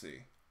 Let's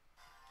see.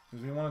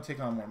 Because we want to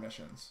take on more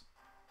missions.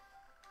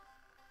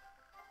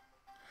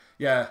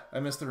 Yeah, I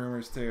missed the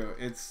rumors, too.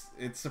 It's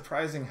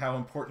surprising how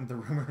important the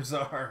rumors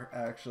are,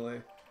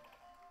 actually.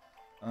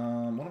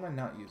 What am I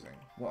not using?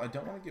 Well, I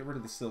don't want to get rid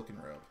of the Silken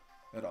Robe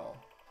at all.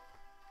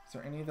 Is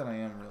there any that I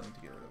am willing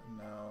to get rid of?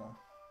 No.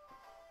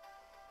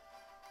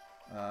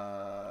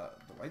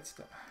 The white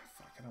stuff.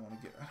 Fuck, I don't want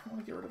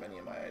to get rid of any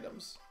of my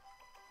items.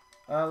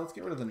 Let's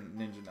get rid of the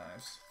ninja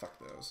knives. Fuck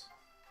those.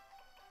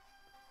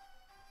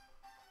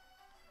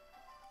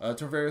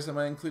 Torvarius, am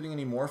I including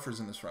any morphers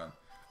in this run?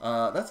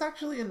 That's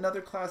actually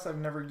another class I've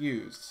never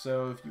used.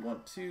 So if you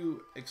want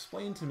to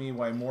explain to me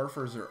why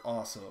morphers are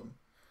awesome,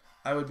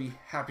 I would be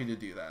happy to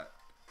do that.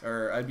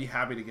 Or I'd be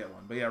happy to get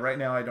one. But yeah, right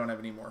now I don't have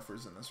any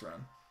morphers in this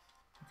run.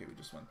 Okay, we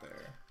just went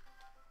there.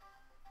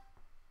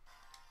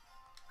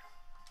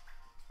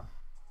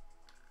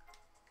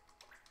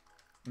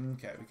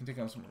 Okay, we can take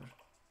on some more.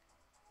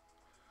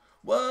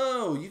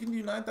 Whoa! You can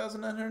do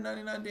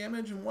 9,999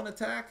 damage in one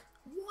attack?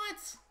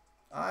 What?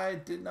 I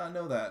did not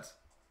know that.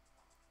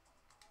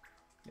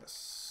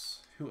 Yes.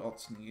 Who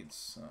else needs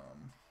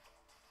some?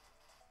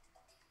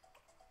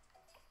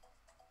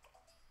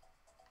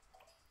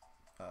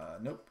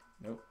 Nope.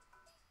 Nope.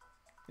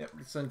 Yep,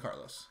 let's send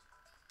Carlos.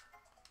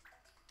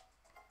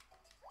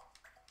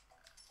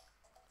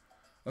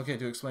 Okay,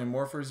 to explain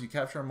morphers, you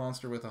capture a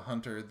monster with a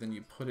hunter, then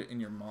you put it in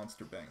your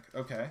monster bank.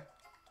 Okay.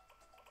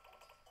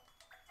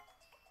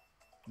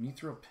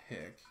 Mithril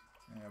pick.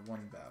 I have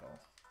one battle.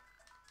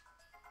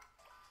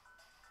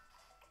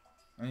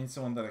 I need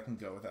someone that I can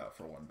go without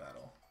for one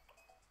battle.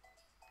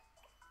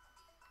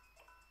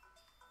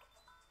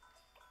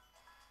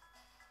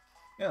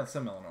 Yeah, let's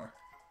send Melanor.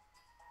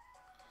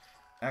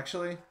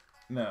 Actually,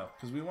 no,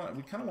 because we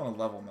kind of want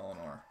to level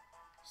Melanor.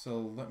 So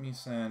let me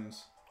send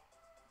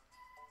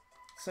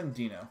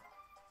Dino.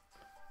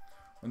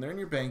 When they're in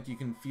your bank, you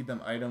can feed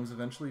them items.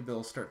 Eventually,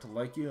 they'll start to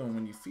like you, and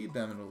when you feed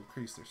them, it'll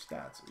increase their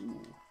stats. Ooh.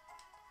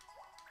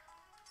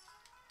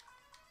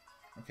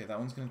 Okay, that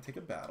one's going to take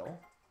a battle.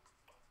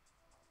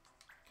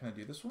 Can I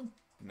do this one?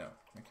 No,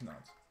 I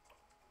cannot.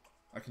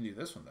 I can do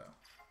this one, though.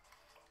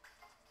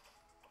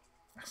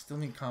 I still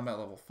need combat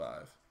level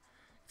 5.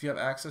 If you have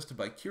access to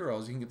buy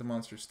cure-alls, you can get the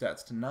monster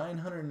stats to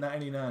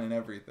 999 and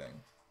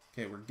everything.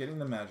 Okay, we're getting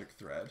the magic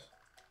thread.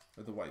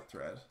 Or the white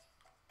thread.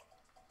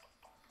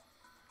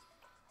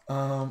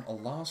 A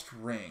lost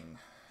ring.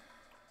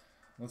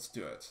 Let's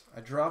do it. I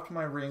dropped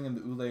my ring in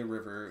the Ule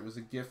River. It was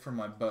a gift from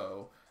my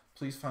beau.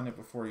 Please find it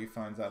before he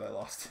finds out I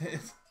lost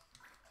it.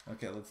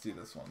 Okay, let's do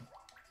this one.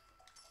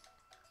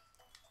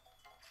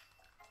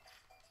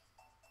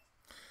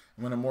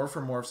 When a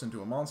morpher morphs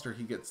into a monster,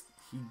 he gets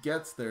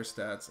their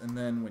stats, and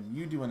then when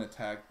you do an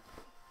attack,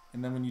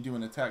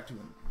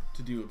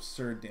 to do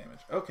absurd damage.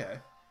 Okay.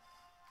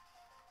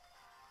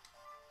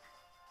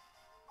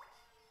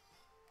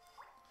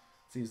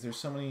 See, is there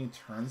so many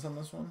turns on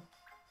this one?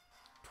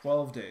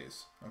 12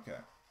 days. Okay.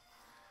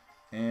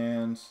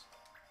 And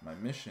my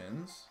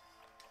missions.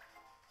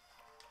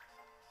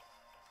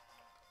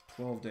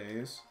 12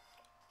 days.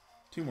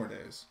 2 more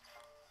days.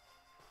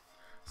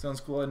 Sounds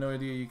cool. I had no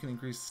idea you can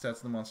increase the stats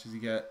of the monsters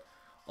you get.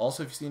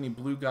 Also, if you see any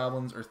blue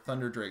goblins or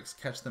thunder drakes,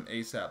 catch them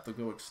ASAP. They'll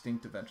go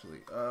extinct eventually.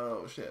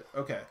 Oh, shit.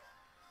 Okay.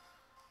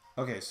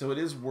 Okay, so it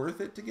is worth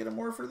it to get a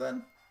morpher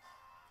then?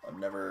 I've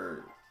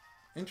never...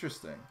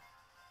 Interesting.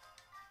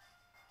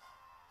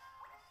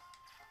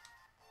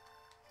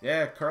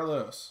 Yeah,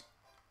 Carlos.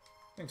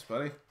 Thanks,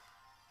 buddy.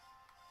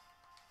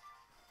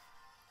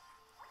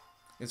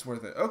 It's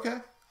worth it. Okay.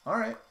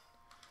 Alright.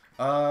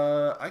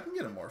 I can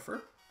get a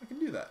morpher. I can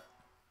do that.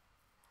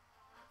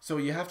 So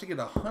you have to get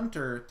a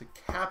hunter to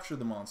capture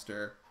the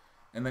monster,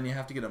 and then you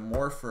have to get a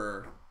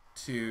morpher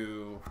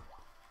to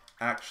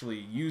actually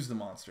use the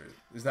monster.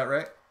 Is that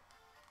right?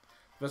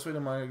 The best way to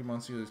mine a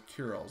monster is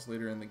cure-alls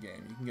later in the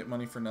game. You can get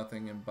money for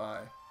nothing and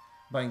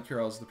buying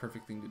cure-alls is the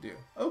perfect thing to do.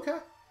 Okay.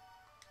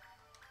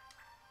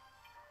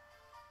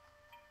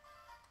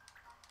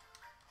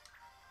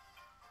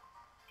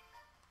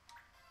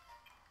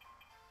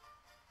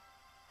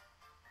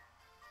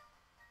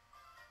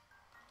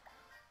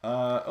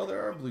 Oh,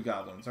 there are blue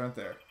goblins, aren't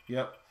there?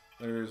 Yep,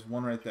 there's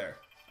one right there.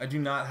 I do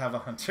not have a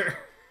hunter.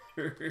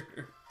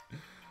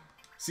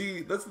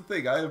 See, that's the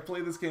thing. I have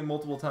played this game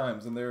multiple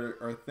times, and there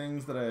are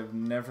things that I have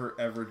never,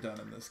 ever done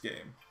in this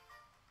game.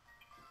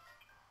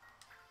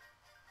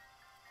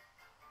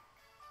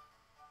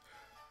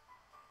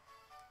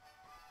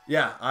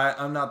 Yeah,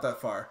 I'm not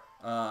that far.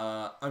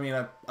 I mean,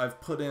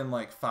 I've put in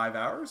like 5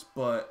 hours,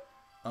 but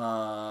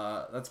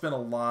that's been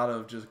a lot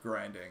of just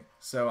grinding.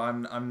 So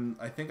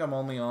I think I'm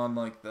only on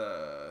like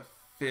the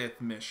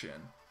 5th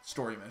mission,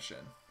 story mission,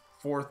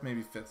 4th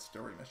maybe 5th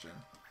story mission.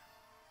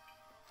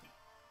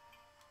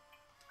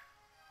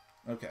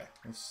 Okay,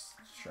 let's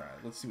try.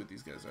 Let's see what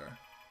these guys are.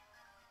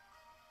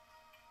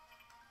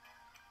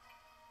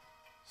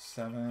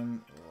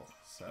 7. Ugh,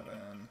 7.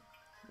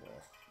 Ugh.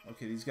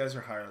 Okay, these guys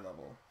are higher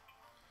level.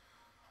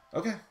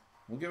 Okay,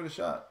 we'll give it a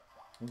shot.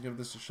 We'll give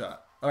this a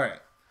shot. All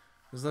right.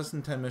 There's less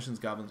than 10 missions,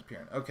 goblins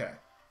appearing. Okay.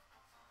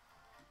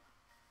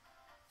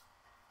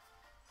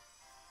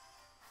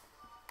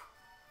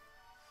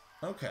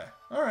 Okay.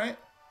 All right.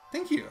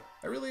 Thank you.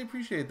 I really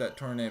appreciate that,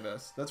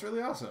 Tornavis. That's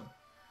really awesome.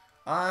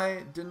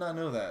 I did not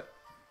know that.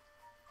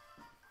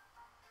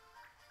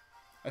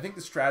 I think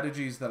the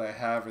strategies that I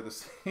have are the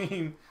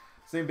same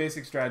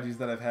basic strategies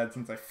that I've had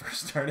since I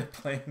first started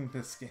playing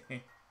this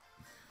game.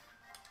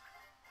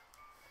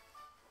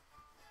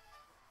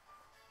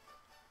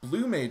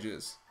 Blue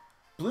mages.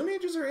 Blue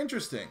mages are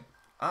interesting.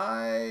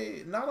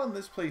 Not on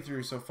this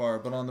playthrough so far,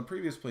 but on the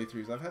previous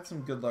playthroughs, I've had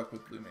some good luck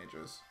with blue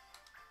mages.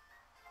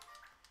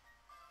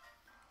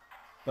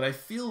 But I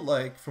feel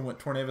like, from what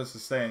Tornavis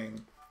is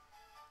saying,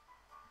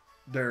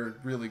 they're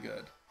really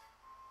good.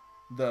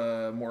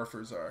 The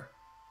morphers are.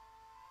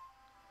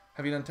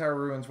 Have you done Tower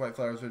Ruins, White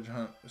Flowers, Ridge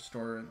Hunt,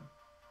 Restore, and...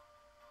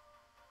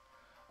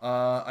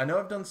 I know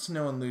I've done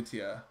Snow and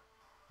Lutia,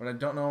 but I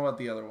don't know about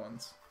the other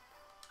ones.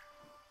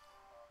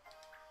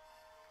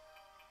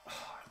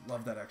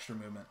 Love that extra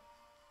movement.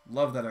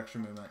 Love that extra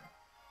movement.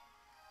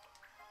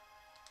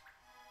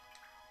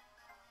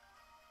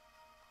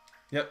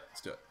 Yep,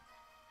 let's do it.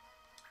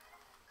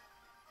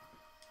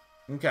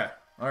 Okay,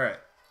 alright.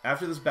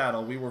 After this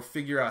battle, we will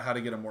figure out how to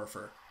get a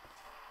morpher.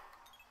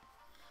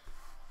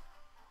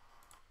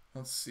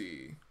 Let's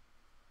see.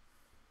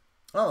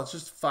 Oh, it's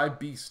just 5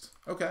 beast.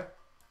 Okay.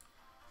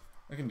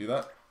 I can do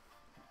that.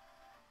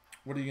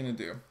 What are you going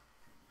to do?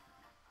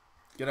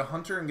 Get a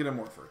hunter and get a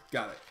morpher.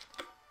 Got it.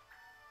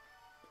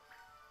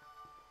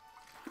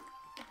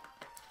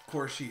 Of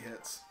course she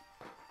hits.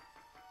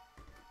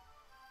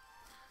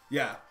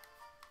 Yeah.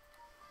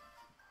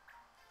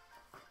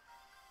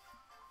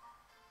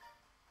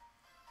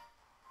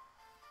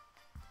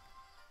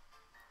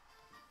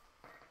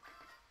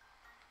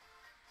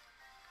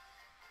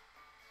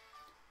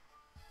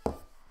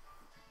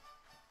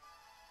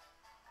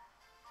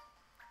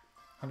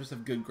 Hunters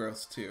have good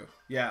growths too.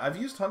 Yeah, I've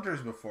used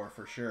hunters before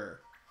for sure.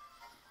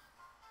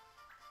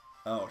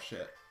 Oh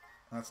shit.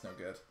 That's no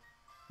good.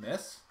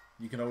 Miss?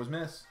 You can always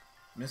miss.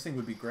 Missing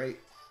would be great.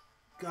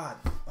 God.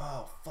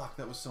 Oh fuck,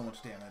 that was so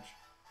much damage.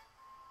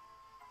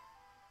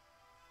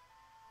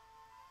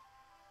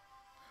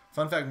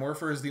 Fun fact,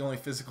 Morpher is the only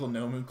physical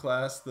Nomu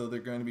class, though they're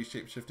going to be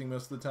shape-shifting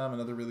most of the time.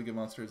 Another really good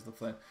monster is the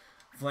Flan.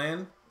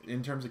 Flan,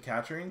 in terms of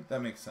capturing,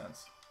 that makes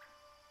sense.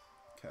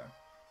 Okay.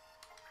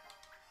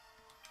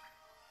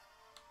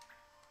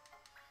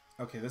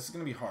 Okay, this is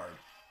going to be hard.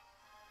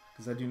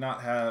 Because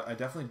I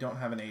definitely don't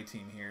have an A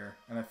team here,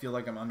 and I feel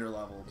like I'm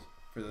underleveled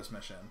for this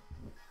mission.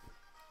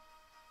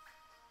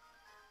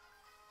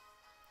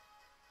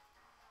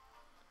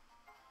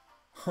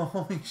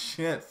 Holy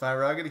shit,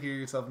 Fyraga to hear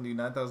yourself and do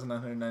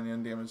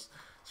 9,999 damage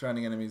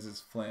surrounding enemies is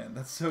Flan.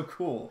 That's so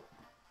cool.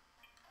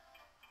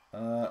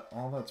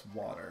 All that's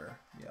water.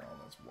 Yeah, all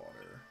that's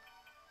water.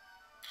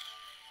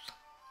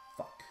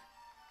 Fuck.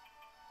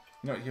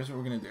 You know what, here's what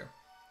we're going to do.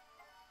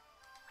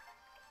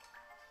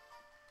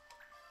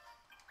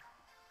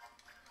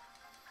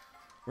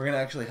 We're going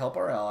to actually help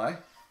our ally.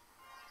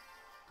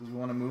 Because we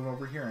want to move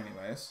over here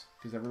anyways.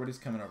 Because everybody's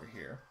coming over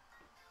here.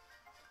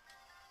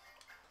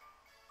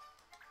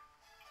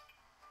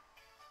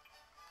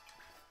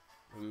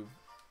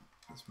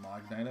 This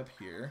Mog Knight up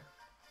here.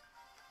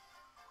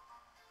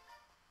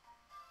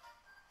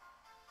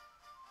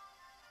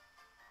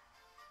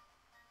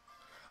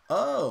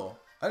 Oh,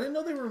 I didn't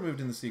know they were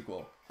removed in the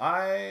sequel.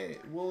 I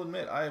will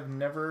admit, I have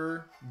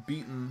never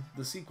beaten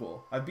the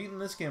sequel. I've beaten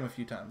this game a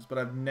few times, but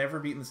I've never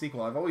beaten the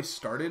sequel. I've always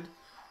started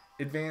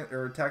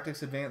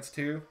Tactics Advance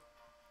 2,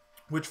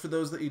 which for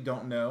those that you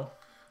don't know,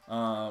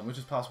 which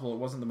is possible, it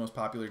wasn't the most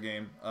popular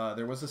game.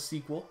 There was a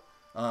sequel.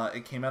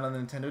 It came out on the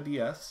Nintendo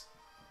DS,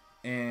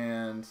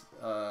 and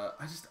I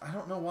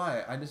don't know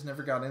why. I just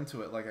never got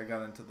into it like I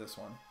got into this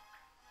one.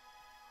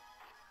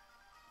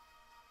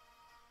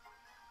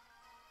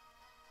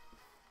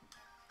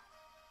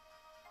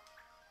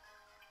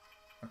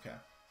 Okay.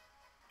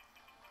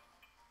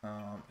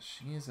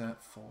 She is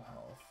at full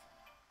health.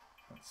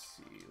 Let's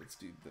see. Let's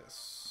do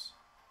this.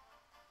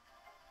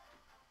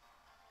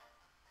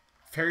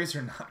 Fairies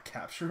are not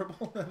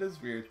capturable? That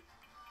is weird.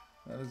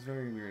 That is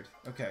very weird.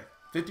 Okay.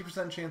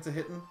 50% chance of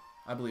hitting?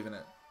 I believe in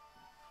it.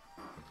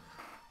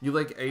 You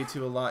like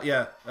A2 a lot?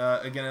 Yeah.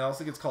 Again, it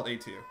also gets called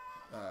A2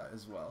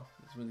 as well.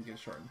 It's when it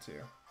gets shortened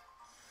too.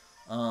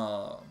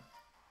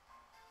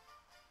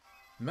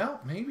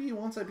 Well, maybe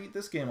once I beat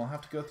this game, I'll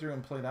have to go through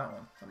and play that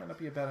one. That might not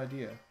be a bad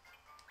idea.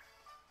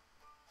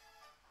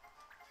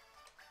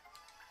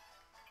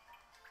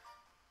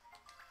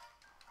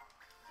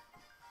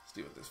 Let's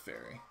deal with this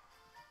fairy.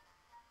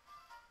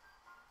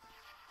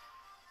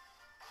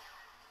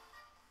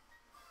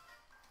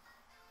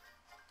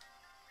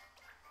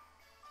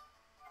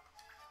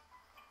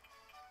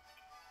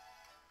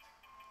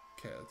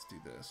 Okay, let's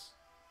do this.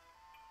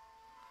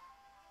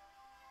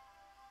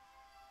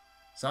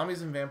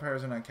 Zombies and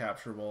vampires are not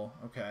capturable.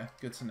 Okay,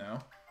 good to know.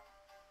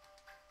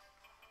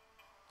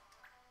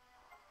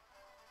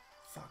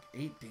 Fuck,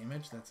 8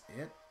 damage? That's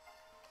it?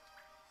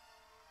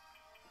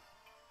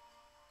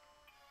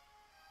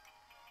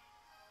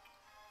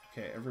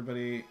 Okay,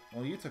 everybody...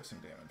 Well, you took some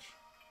damage.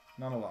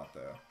 Not a lot,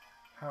 though.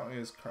 How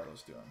is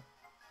Carlos doing?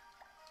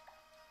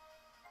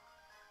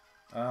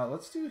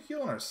 Let's do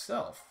heal on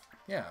ourselves.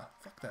 Yeah,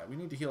 fuck that. We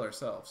need to heal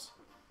ourselves.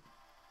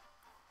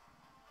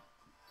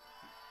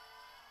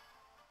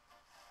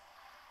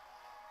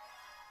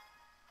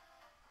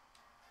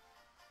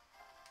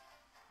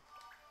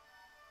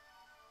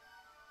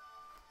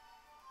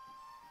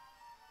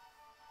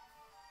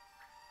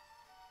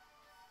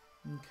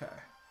 Okay.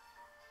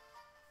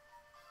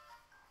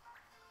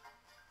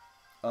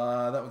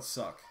 That would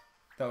suck.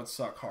 That would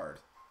suck hard.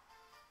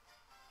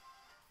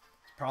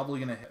 It's probably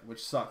gonna hit,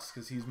 which sucks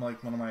because he's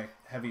like one of my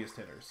heaviest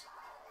hitters.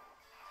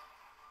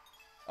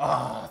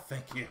 Ah, oh,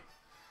 thank you.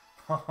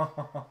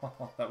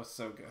 That was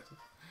so good.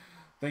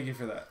 Thank you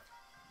for that.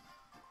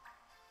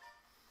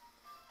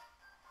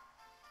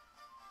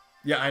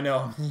 Yeah, I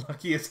know. I'm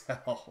lucky as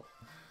hell.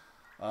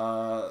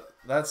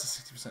 That's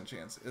a 60%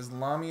 chance.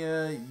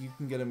 Islamia, you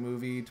can get a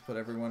movie to put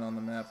everyone on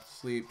the map to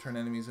sleep, turn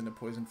enemies into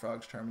poison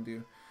frogs,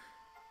 Charmander.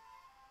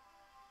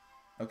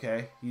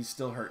 Okay, he's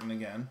still hurting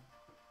again.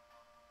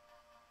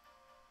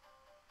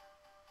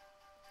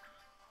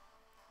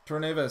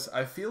 Tornavis,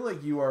 I feel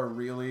like you are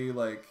really,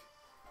 like,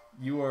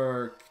 you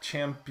are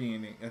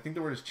championing. I think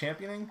the word is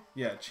championing?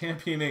 Yeah,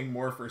 championing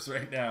Morphers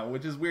right now,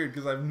 which is weird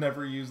because I've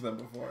never used them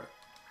before.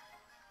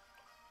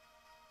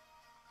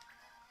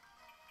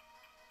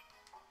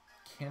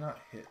 Cannot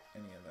hit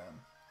any of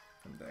them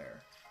from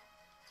there.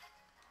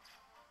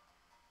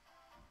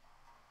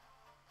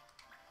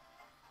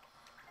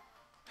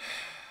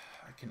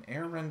 I can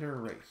air render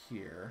right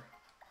here.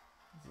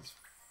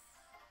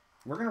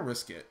 We're gonna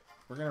risk it.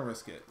 We're gonna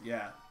risk it.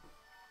 Yeah.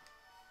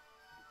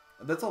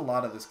 That's a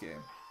lot of this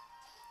game.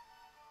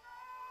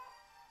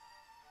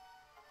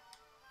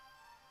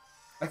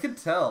 I can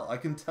tell. I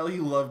can tell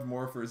you loved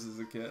Morphers as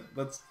a kid.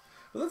 That's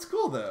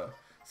cool though.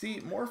 See,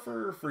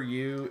 Morpher for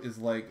you is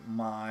like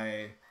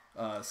my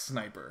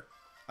sniper.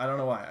 I don't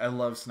know why. I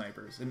love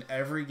snipers. In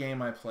every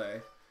game I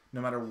play,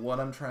 no matter what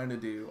I'm trying to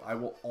do, I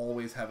will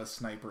always have a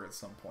sniper at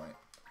some point.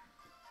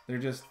 They're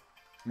just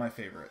my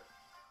favorite.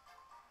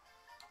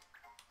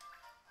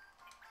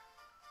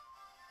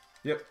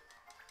 Yep.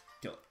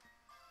 Kill it.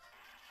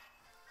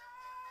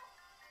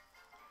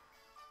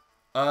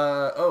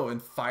 Oh,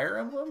 and Fire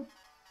Emblem?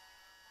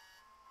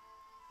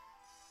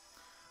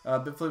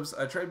 Bitflips,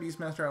 I tried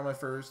Beastmaster on my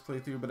first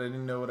playthrough, but I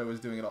didn't know what I was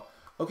doing at all.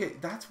 Okay,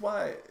 that's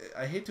why,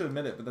 I hate to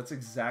admit it, but that's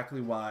exactly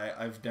why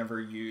I've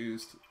never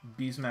used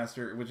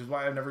Beastmaster, which is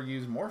why I've never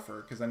used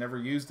Morpher, because I never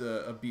used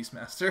a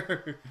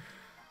Beastmaster.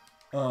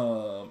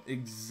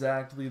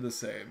 Exactly the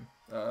same.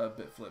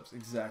 Bitflips,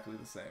 exactly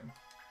the same.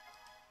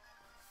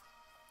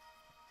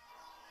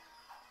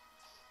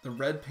 The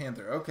Red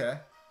Panther, okay.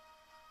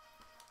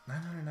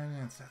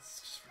 999 cents, that's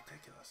just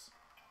ridiculous.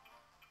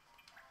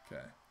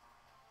 Okay.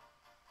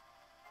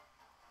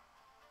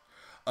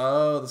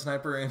 Oh, the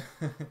sniper in...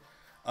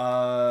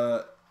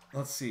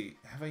 let's see.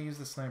 Have I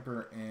used the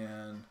sniper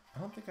in... I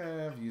don't think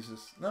I have used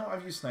this... No,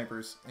 I've used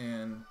snipers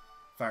in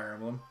Fire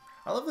Emblem.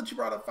 I love that you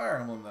brought up Fire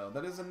Emblem, though.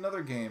 That is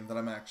another game that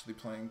I'm actually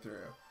playing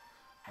through.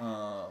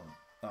 Oh,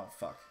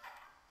 fuck.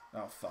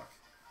 Oh, fuck.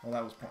 Well,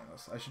 that was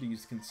pointless. I should have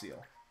used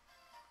Conceal.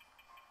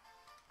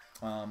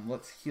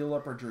 Let's heal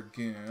up our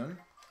Dragoon.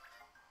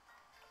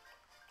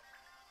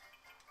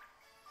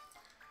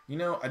 You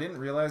know, I didn't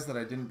realize that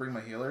I didn't bring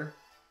my healer.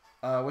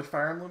 Which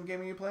Fire Emblem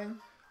game are you playing?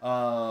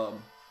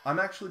 I'm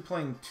actually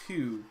playing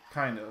 2,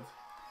 kind of.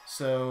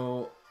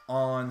 So,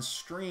 on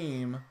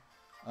stream,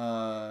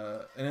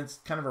 and it's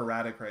kind of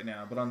erratic right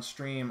now, but on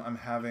stream, I'm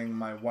having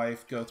my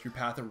wife go through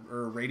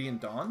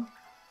Radiant Dawn,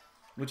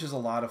 which is a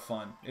lot of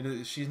fun.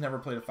 She's never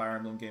played a Fire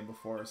Emblem game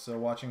before, so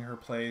watching her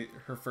play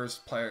her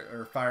first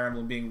Fire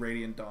Emblem being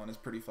Radiant Dawn is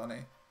pretty funny.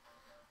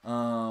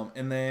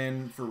 And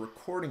then for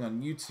recording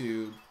on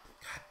YouTube,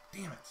 god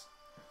damn it.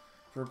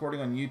 For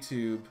recording on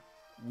YouTube,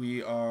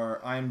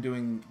 I'm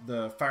doing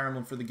the Fire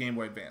Emblem for the Game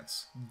Boy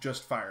Advance.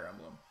 Just Fire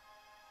Emblem.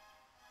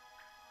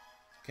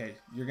 Okay,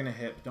 you're gonna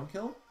hit, but don't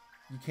kill him?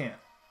 You can't.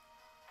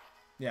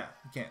 Yeah,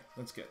 you can't.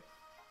 That's good.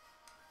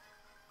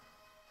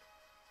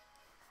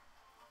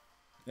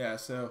 Yeah,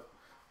 so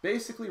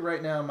basically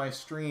right now my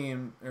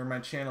stream, or my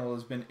channel,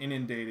 has been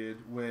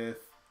inundated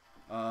with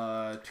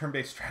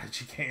turn-based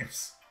strategy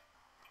games.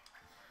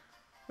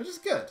 Which is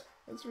good.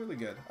 That's really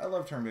good. I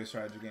love turn-based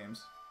strategy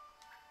games.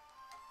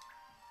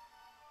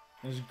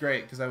 It was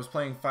great, because I was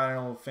playing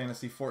Final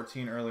Fantasy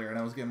XIV earlier, and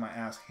I was getting my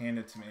ass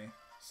handed to me.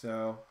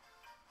 So...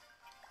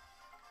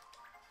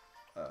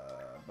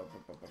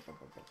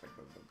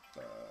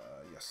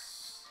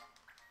 yes.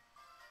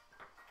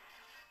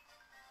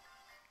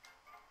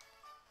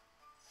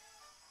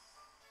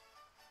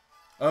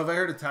 Oh, have I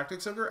heard of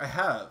Tactics Ogre? I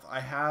have. I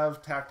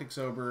have Tactics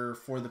Ogre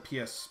for the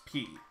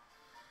PSP.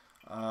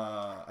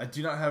 I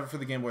do not have it for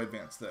the Game Boy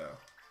Advance, though.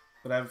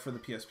 But I have it for the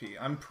PSP.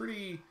 I'm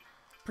pretty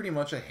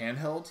much a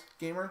handheld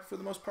gamer for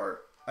the most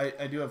part.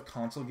 I do have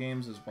console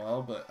games as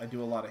well, but I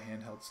do a lot of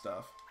handheld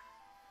stuff.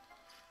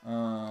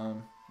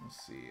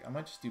 Let's see. I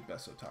might just do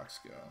Beso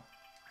Toxico.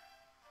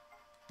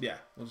 Yeah,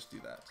 we'll just do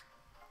that.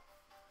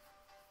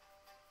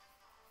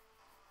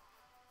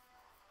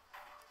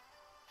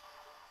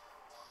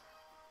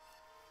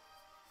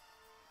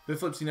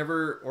 Bitflips, you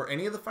never... Or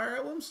any of the Fire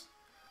Emblems?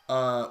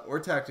 Or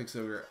Tactics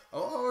Ogre.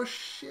 Oh,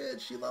 shit.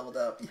 She leveled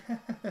up.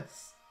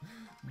 Yes.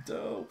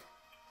 Dope.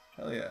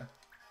 Hell yeah.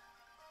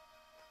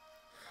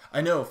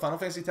 I know. Final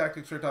Fantasy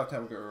Tactics ripped off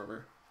Taboo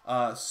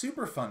Over.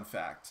 Super fun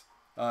fact.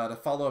 To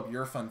follow up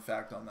your fun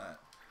fact on that.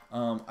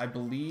 I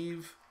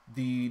believe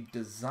the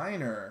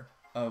designer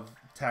of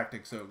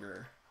Tactics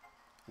Ogre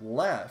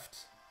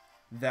left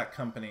that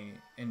company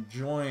and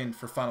joined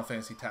for Final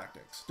Fantasy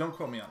Tactics. Don't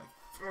quote me on it.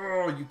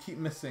 Oh, you keep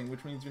missing,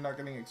 which means you're not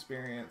getting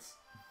experience.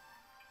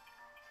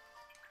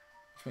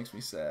 Which makes me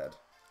sad.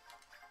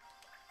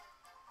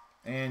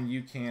 And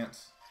you can't...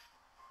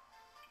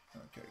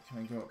 Okay, can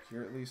I go up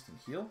here at least and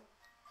heal?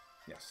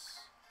 Yes.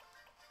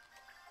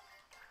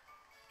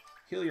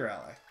 Heal your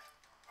ally.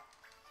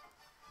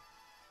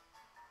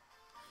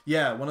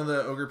 Yeah, one of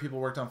the ogre people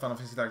worked on Final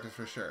Fantasy Tactics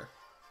for sure.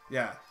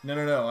 Yeah,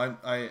 no.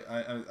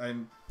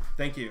 I'm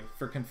thank you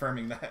for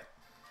confirming that.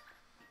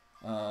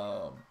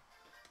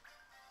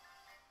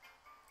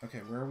 Okay,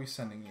 where are we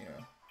sending you?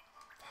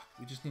 Fuck,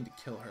 we just need to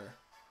kill her.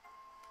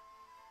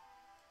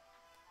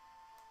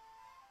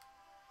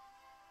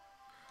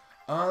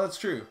 That's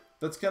true.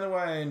 That's kind of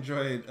why I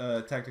enjoyed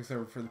Tactics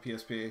Over for the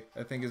PSP.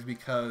 I think is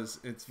because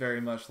it's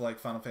very much like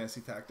Final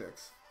Fantasy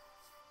Tactics.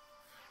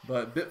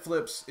 But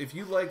Bitflips, if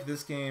you like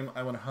this game,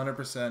 I would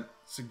 100%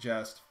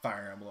 suggest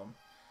Fire Emblem.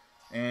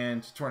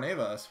 And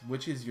Tornavas,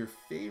 which is your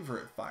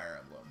favorite Fire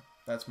Emblem?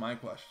 That's my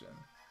question.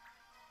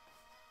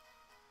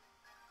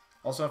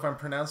 Also, if I'm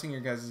pronouncing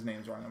your guys'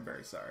 names wrong, I'm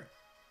very sorry.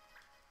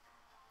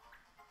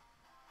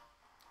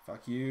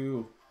 Fuck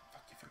you.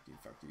 Fuck you, fuck you,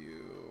 fuck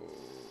you.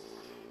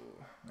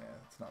 Yeah,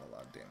 that's not a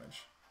lot of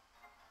damage.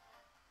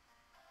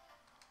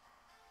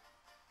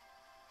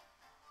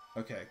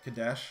 Okay,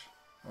 Kadesh.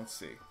 Let's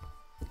see.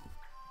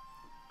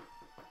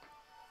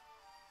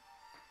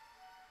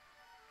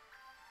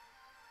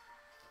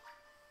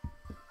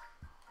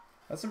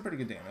 That's some pretty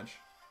good damage.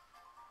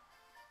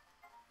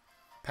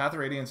 Path of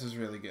Radiance is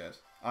really good.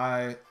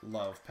 I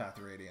love Path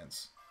of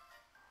Radiance.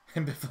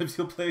 And Bitflips,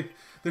 you'll play...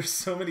 There's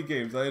so many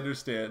games, I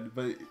understand,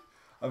 but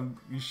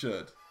you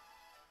should.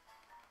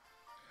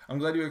 I'm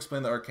glad you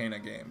explained the Arcana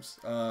games.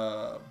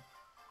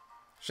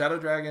 Shadow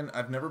Dragon,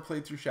 I've never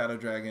played through Shadow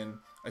Dragon.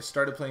 I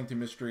started playing through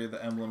Mystery of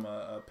the Emblem,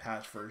 a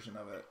patch version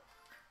of it.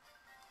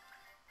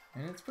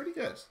 And it's pretty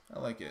good. I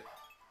like it.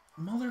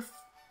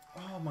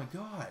 Oh my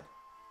god.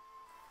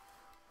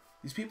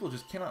 These people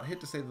just cannot hit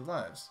to save their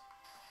lives.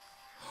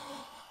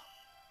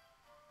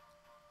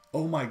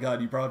 Oh my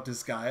god, you brought up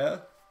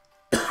Disgaea?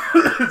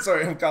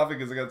 Sorry, I'm coughing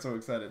because I got so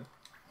excited.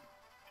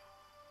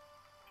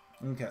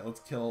 Okay, let's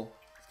kill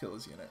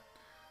this unit.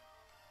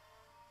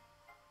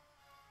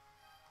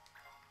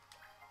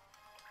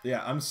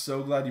 Yeah, I'm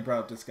so glad you brought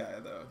up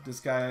Disgaea, though.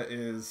 Disgaea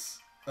is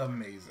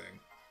amazing.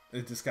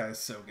 Disgaea is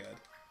so good.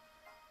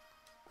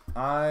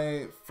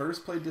 I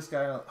first played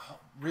Disgaea... Oh,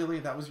 really?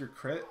 That was your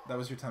crit? That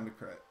was your time to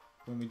crit.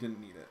 When we didn't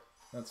need it.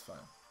 That's fine.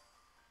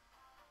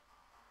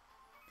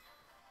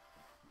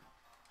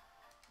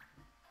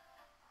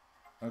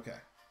 Okay.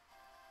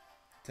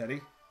 Teddy?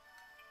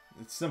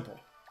 It's simple.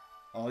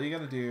 All you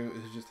gotta do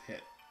is just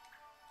hit.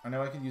 I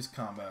know I could use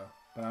combo,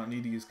 but I don't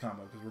need to use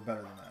combo because we're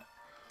better than that.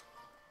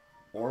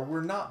 Or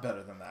we're not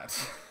better than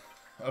that.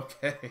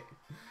 Okay.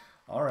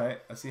 Alright,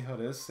 I see how it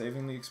is.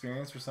 Saving the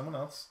experience for someone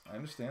else. I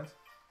understand.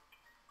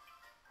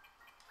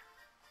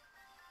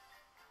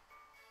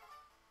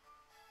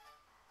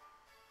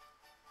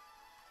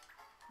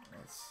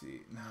 Let's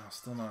see. No,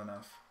 still not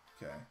enough.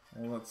 Okay.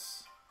 Well,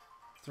 let's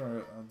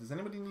throw... does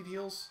anybody need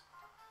heals?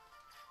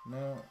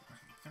 No.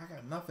 I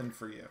got nothing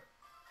for you.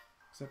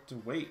 Except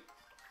to wait.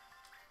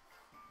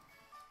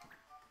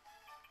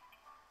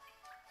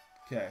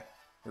 Okay.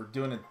 We're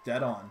doing it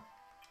dead on.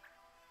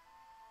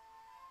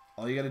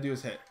 All you gotta do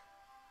is hit.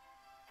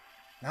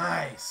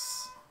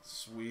 Nice!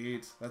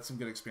 Sweet. That's some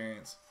good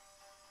experience.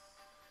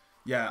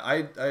 Yeah,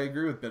 I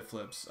agree with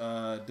Bitflips.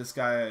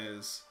 Disgaea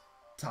is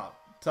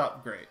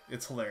top great.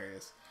 It's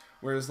hilarious.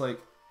 Whereas,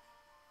 like...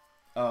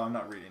 Oh, I'm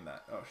not reading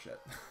that. Oh, shit.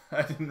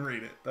 I didn't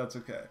read it. That's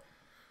okay.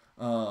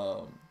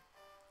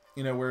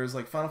 You know, whereas,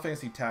 like, Final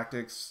Fantasy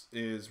Tactics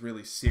is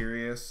really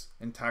serious,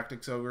 and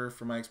Tactics Ogre,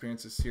 from my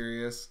experience, is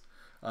serious.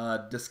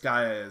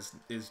 Disgaea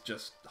is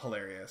just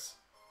hilarious.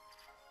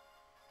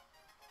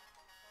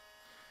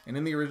 And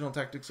in the original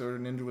Tactics Ogre,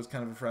 Ninja was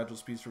kind of a fragile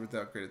speedster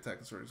without great attack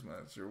and swords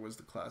master was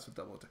the class with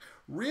double attack.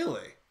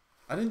 Really?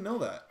 I didn't know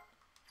that.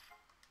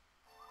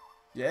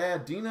 Yeah,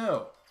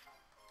 Dino.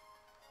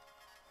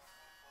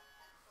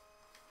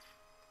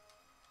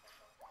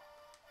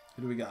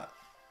 Who do we got?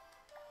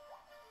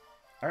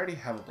 I already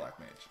have a Black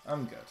Mage.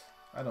 I'm good.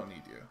 I don't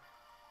need you.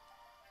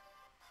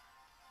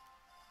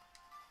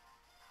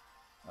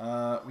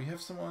 We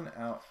have someone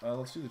out.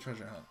 Let's do the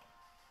treasure hunt.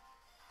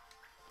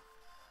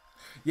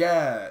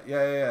 Yeah.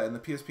 And the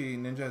PSP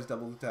Ninja has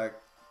double attack.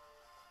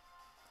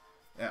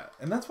 Yeah,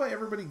 and that's why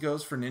everybody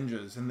goes for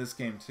ninjas in this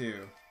game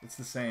too. It's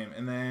the same.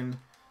 And then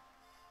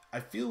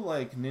I feel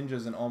like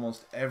ninjas in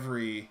almost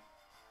every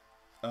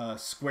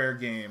Square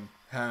game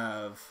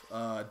have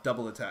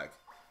double attack.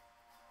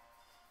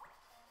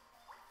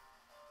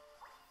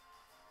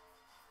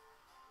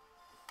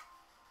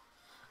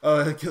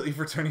 Oh, they kill you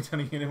for turning down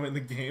a unit when the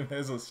game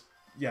has a...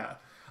 Yeah,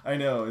 I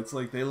know. It's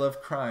like they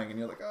love crying, and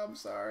you're like, oh, I'm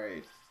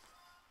sorry.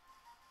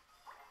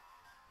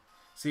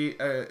 See,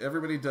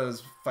 everybody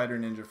does Fighter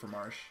Ninja for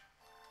Marsh.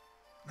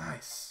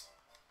 Nice.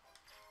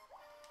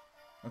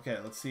 Okay,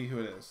 let's see who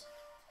it is.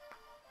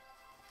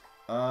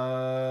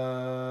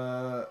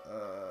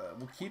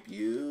 We'll keep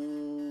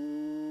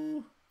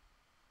you...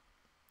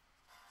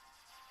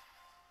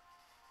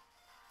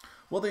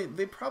 Well,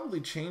 they probably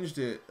changed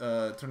it,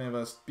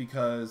 Tornavos,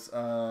 because,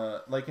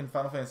 like in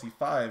Final Fantasy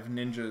V,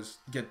 ninjas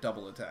get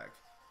double attack.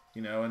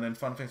 You know, and then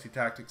Final Fantasy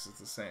Tactics is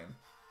the same.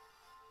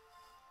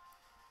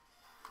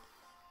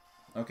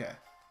 Okay,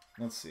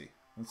 let's see.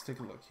 Let's take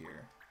a look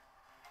here.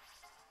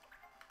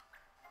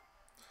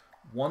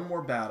 One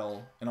more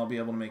battle, and I'll be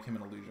able to make him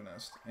an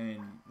illusionist. And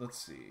let's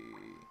see.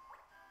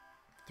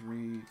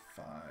 3,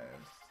 5.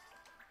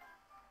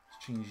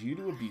 Let's change you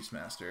to a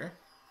Beastmaster.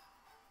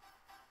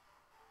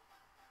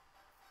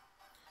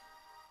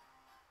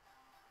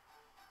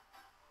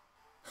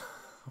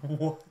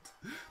 What?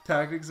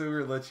 Tactics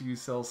Ogre lets you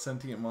sell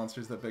sentient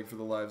monsters that beg for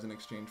the lives in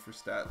exchange for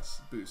stats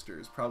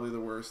boosters. Probably the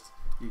worst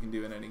you can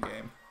do in any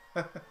game.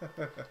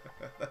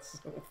 That's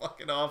so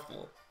fucking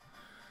awful.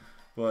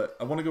 But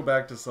I want to go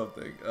back to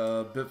something.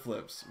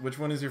 Bitflips, which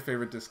one is your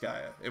favorite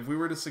Disgaea? If we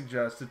were to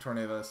suggest to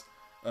Tornavos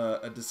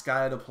a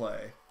Disgaea to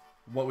play,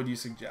 what would you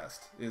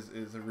suggest?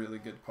 Is a really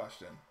good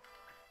question.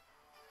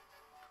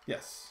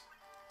 Yes.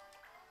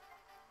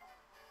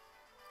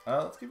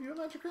 Let's give you a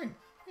magic ring.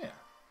 Yeah.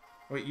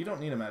 Wait, you don't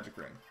need a magic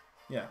ring.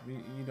 Yeah,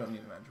 you don't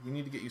need a magic. We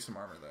need to get you some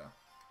armor, though.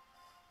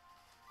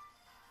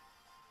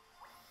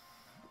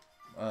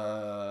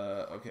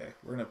 Okay,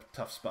 we're in a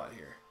tough spot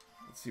here.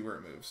 Let's see where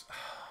it moves.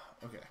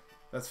 Okay,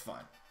 that's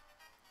fine.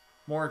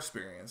 More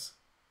experience.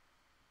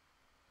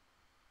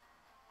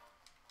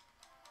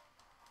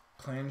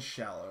 Clan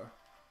Shallow.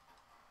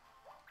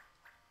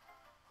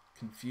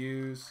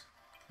 Confuse.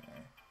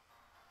 Okay.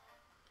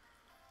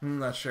 I'm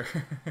not sure.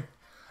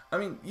 I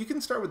mean, you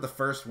can start with the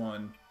first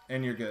one.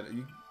 And you're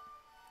good.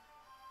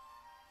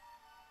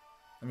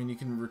 I mean, you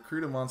can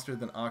recruit a monster,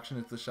 then auction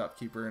it to the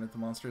shopkeeper, and if the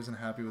monster isn't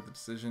happy with the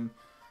decision,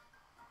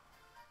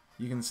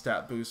 you can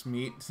stat boost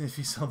meat if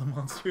you sell the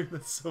monster.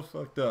 That's so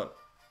fucked up.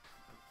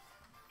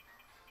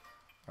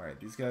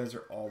 Alright, these guys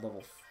are all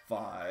level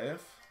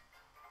 5.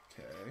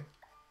 Okay.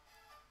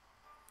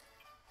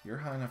 You're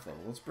high enough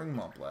level. Let's bring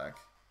Mont Black.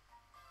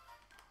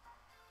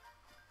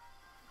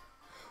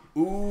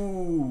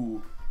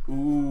 Ooh!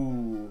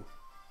 Ooh!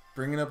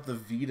 Bringing up the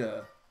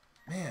Vita.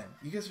 Man,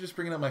 you guys are just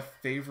bringing up my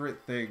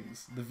favorite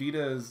things. The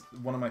Vita is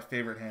one of my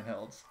favorite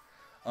handhelds.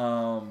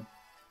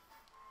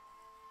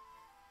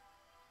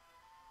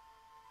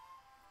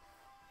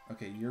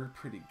 Okay, you're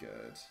pretty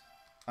good.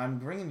 I'm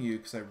bringing you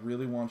because I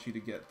really want you to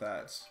get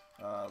that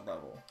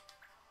level.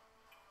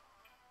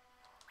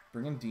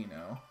 Bring in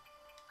Dino.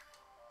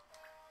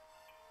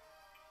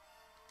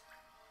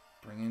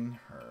 Bring in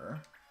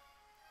her.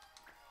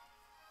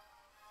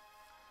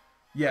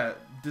 Yeah,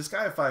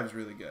 Disgaea 5 is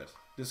really good.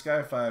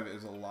 Disgaea 5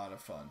 is a lot of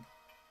fun.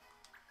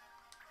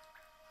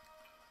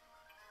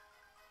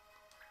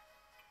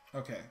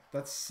 Okay,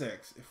 that's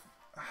 6.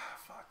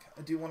 Fuck.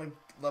 I do want to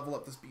level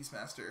up this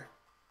Beastmaster.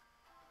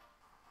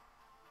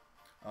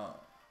 No,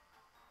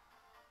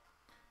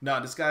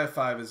 Disgaea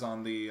 5 is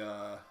on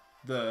the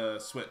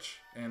Switch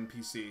and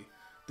PC.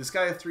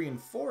 Disgaea 3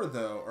 and 4,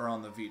 though, are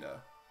on the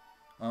Vita.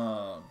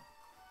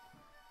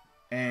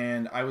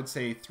 And I would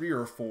say 3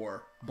 or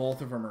 4.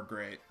 Both of them are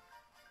great.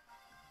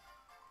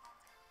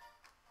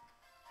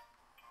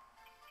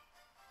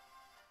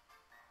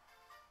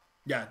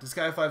 Yeah,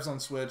 Disgaea 5's on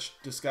Switch.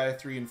 Disgaea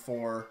 3 and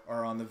 4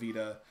 are on the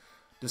Vita.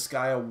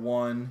 Disgaea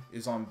 1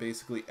 is on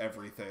basically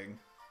everything.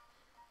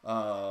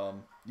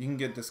 You can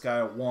get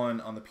Disgaea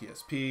 1 on the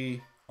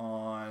PSP,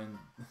 on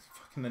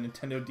fucking the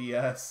Nintendo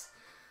DS,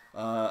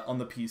 on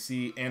the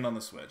PC, and on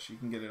the Switch. You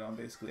can get it on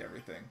basically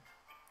everything.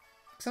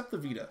 Except the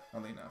Vita,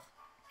 oddly enough.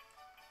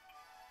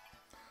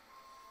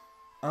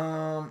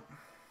 I'll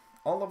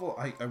level...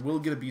 I will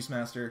get a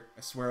Beastmaster.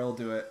 I swear I'll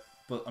do it.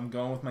 But I'm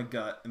going with my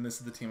gut, and this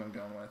is the team I'm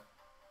going with.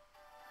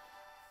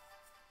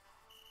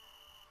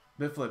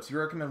 Bitflips, you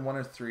recommend 1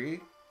 or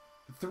 3?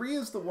 3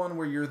 is the one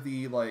where you're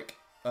the, like,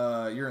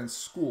 you're in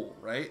school,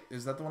 right?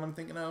 Is that the one I'm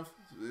thinking of?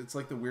 It's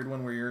like the weird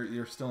one where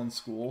you're still in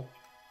school.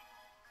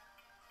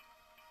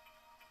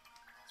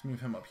 Let's move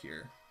him up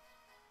here.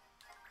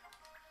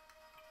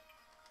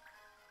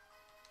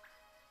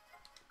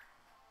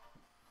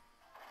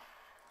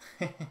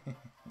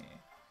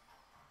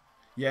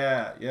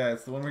 Yeah,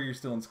 it's the one where you're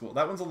still in school.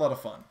 That one's a lot of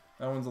fun.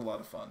 That one's a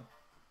lot of fun.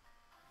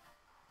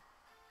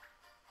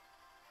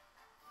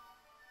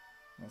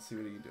 Let's see,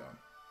 what are you doing?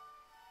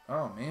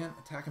 Oh, man.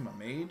 Attacking my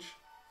mage?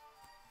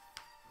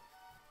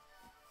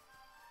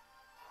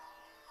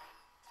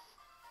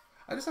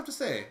 I just have to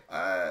say,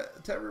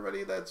 to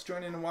everybody that's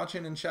joining and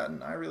watching and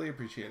chatting, I really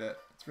appreciate it.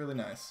 It's really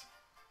nice.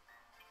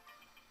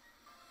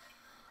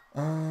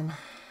 Let's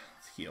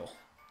heal.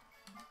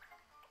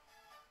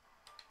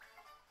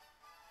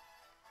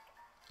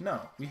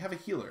 No, we have a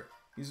healer.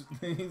 He's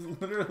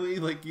literally,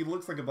 like, he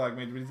looks like a black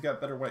mage, but he's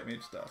got better white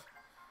mage stuff.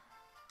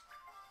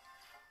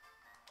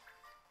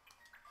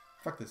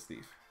 Fuck this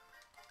thief.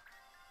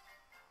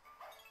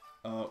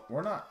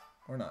 We're not.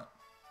 We're not.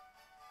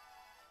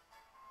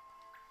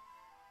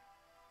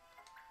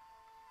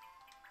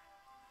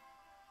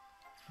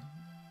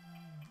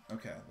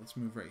 Okay, let's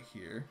move right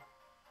here.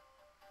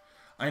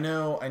 I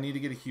know I need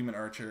to get a human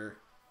archer.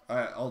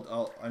 I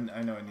know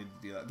I need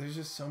to do that. There's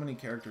just so many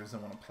characters I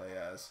want to play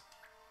as.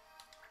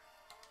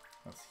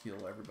 Let's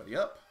heal everybody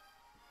up.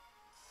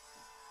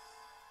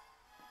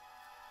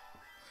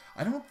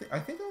 I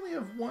think I only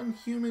have 1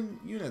 human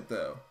unit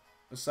though,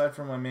 aside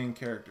from my main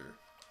character.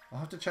 I'll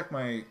have to check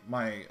my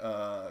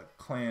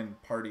clan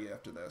party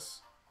after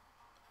this.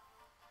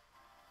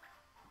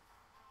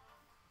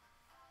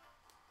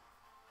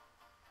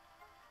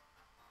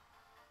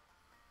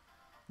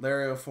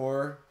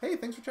 Lario4, hey,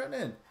 thanks for chatting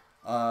in.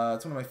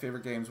 It's one of my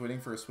favorite games, waiting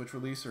for a Switch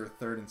release or a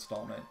 3rd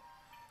installment.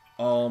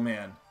 Oh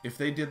man, if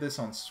they did this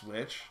on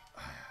Switch,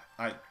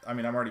 I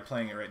mean I'm already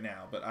playing it right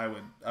now, but I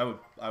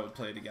would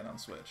play it again on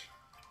Switch.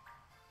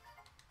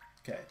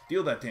 Okay,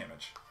 deal that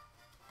damage.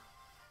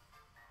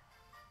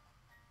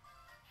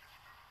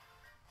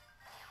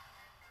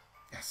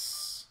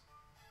 Yes.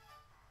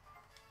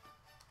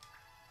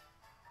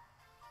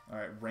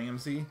 Alright,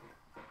 Ramsey.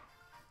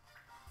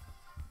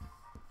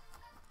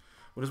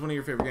 What is one of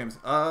your favorite games?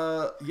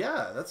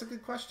 Yeah, that's a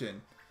good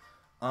question.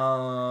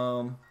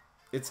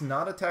 It's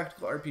not a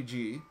tactical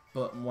RPG,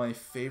 but my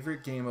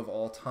favorite game of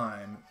all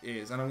time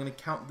is, and I'm going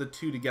to count the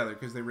 2 together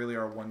because they really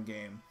are one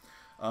game,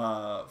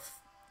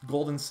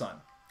 Golden Sun.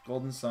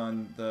 Golden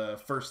Sun,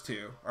 the first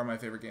 2, are my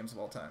favorite games of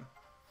all time.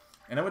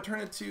 And I would turn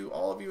it to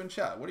all of you in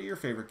chat. What are your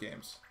favorite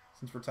games?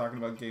 Since we're talking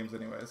about games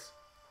anyways.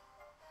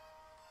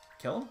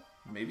 Kill him?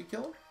 Maybe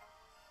kill him?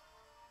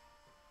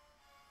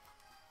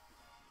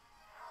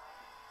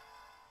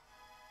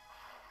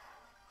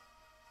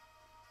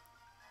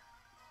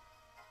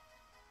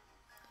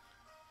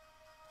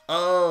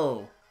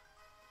 Oh!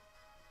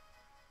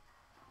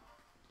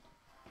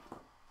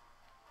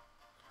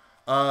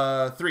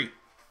 3.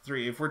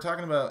 3. If we're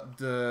talking about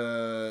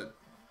the...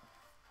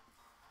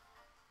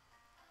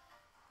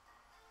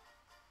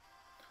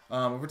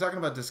 if we're talking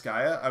about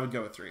Disgaea, I would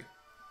go with 3.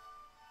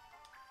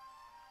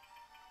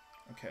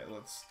 Okay,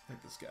 let's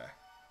hit this guy.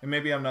 And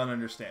maybe I'm not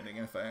understanding,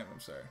 and if I am, I'm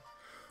sorry.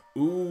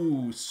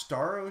 Ooh,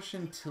 Star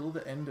Ocean till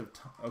the end of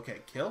time. Okay,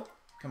 kill?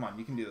 Come on,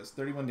 you can do this.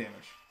 31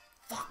 damage.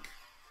 Fuck!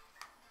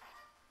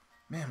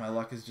 Man, my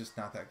luck is just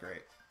not that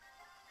great.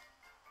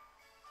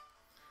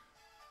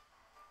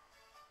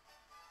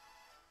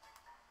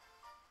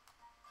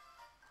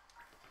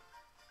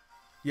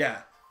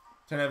 Yeah.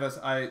 10 of us,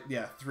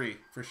 yeah, 3,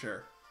 for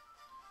sure.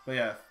 But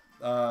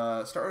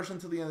yeah, Star Ocean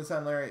till the end of the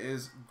Time Layer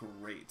is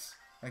great.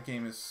 That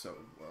game is so,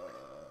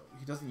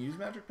 he doesn't use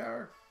magic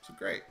power? So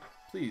great.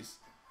 Please.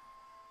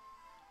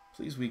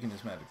 Please weaken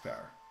his magic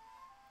power.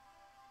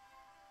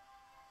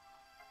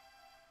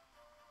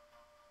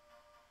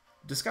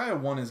 Disgaea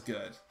 1 is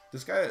good.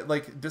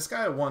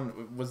 Disgaea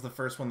 1 was the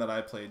first one that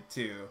I played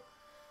too.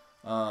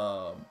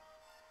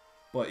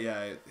 But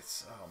yeah,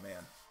 it's, oh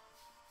man.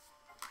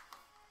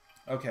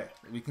 Okay,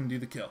 we can do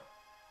the kill.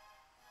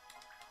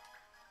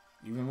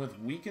 Even with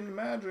weakened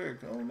magic,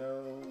 oh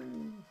no.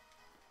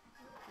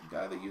 The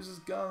guy that uses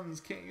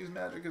guns can't use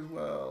magic as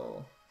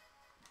well.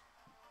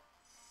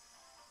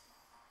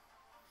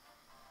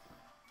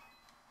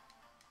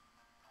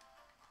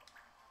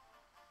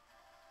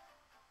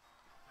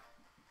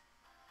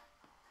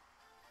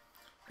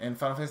 And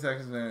Final Fantasy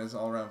Tactics Advance is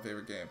all-around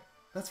favorite game.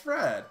 That's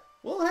rad.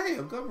 Well, hey,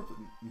 I'm glad we're...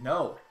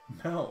 No,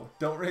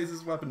 don't raise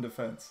his weapon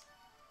defense.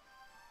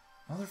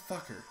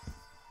 Motherfucker.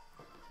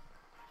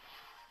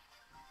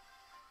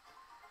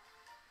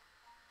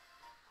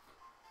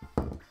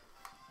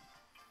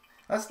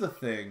 That's the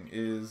thing,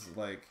 is,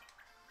 like...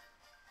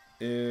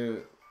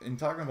 in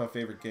talking about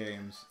favorite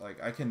games,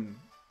 like, I can...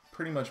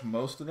 Pretty much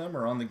most of them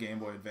are on the Game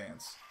Boy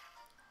Advance.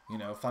 You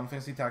know, Final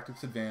Fantasy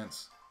Tactics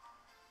Advance...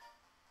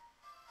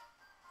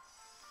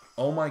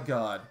 Oh my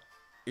god.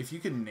 If you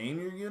could name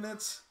your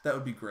units, that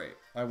would be great.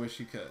 I wish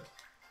you could.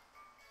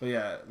 But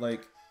yeah,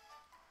 like...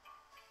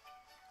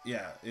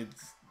 Yeah,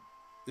 it's...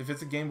 If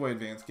it's a Game Boy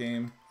Advance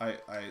game, I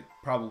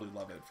probably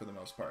love it for the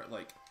most part.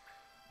 Like,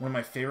 one of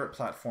my favorite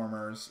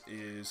platformers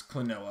is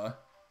Klonoa.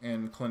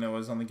 And Klonoa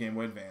is on the Game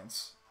Boy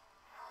Advance.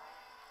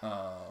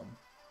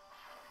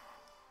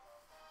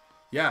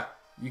 Yeah,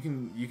 you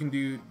can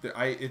do...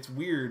 It's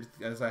weird,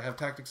 as I have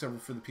Tactics over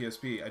for the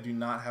PSP. I do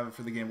not have it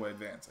for the Game Boy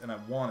Advance, and I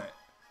want it.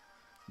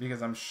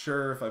 Because I'm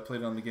sure if I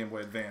played it on the Game Boy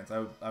Advance, I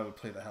would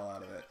play the hell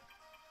out of it.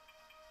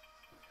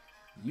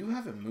 You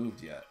haven't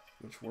moved yet,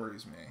 which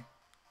worries me.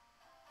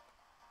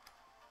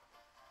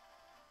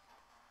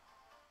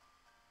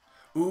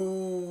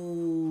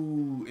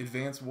 Ooh,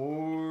 Advance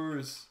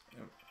Wars.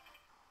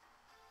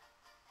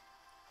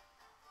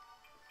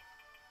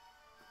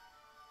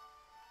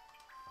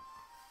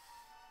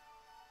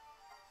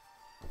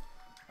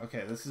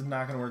 Okay, this is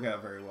not going to work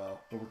out very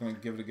well, but we're going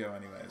to give it a go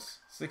anyways.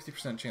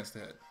 60% chance to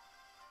hit.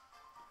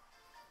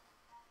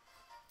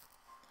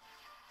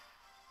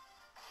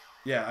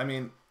 Yeah, I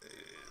mean,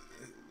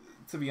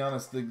 to be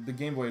honest, the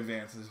Game Boy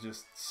Advance is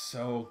just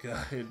so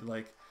good.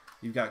 Like,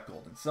 you've got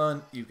Golden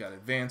Sun, you've got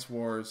Advance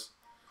Wars.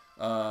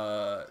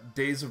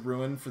 Days of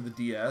Ruin for the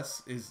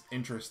DS is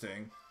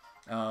interesting,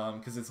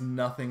 because it's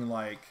nothing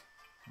like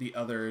the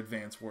other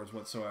Advance Wars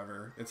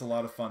whatsoever. It's a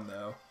lot of fun,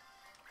 though.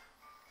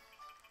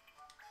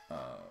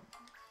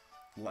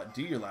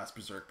 Do your last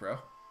Berserk, bro.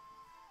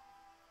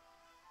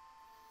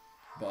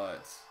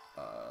 But...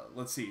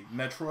 let's see.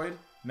 Metroid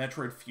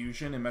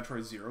Fusion, and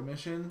Metroid Zero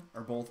Mission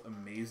are both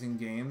amazing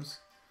games.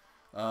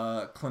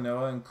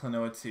 Klonoa and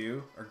Klonoa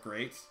 2 are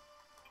great.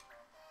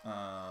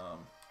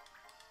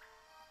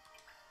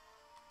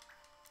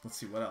 Let's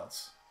see, what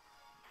else?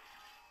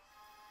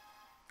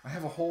 I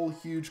have a whole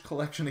huge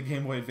collection of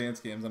Game Boy Advance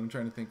games. I'm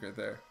trying to think right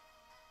there.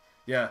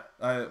 Yeah,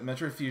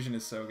 Metroid Fusion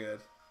is so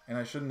good. And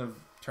I shouldn't have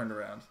turned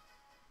around.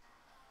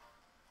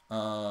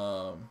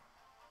 Oh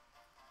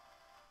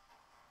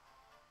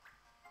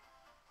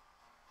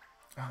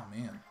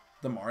man,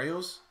 the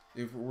Marios.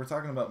 If we're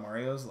talking about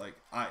Marios, like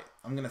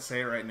I'm gonna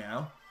say it right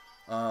now.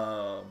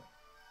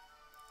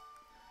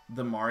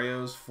 The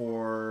Marios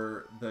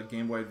for the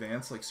Game Boy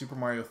Advance, like Super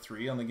Mario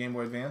 3 on the Game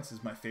Boy Advance,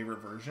 is my favorite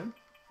version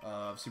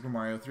of Super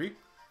Mario 3.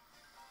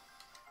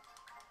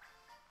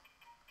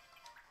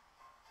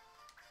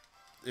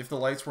 If the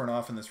lights weren't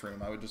off in this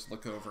room, I would just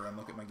look over and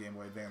look at my Game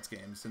Boy Advance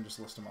games and just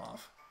list them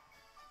off.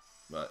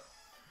 But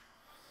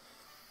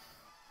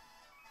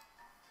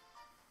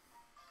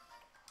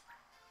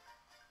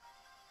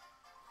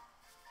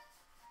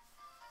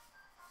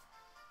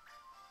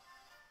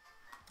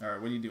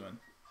alright, what are you doing?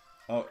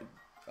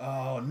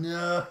 Oh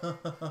no!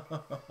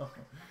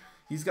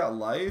 He's got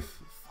life?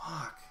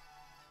 Fuck.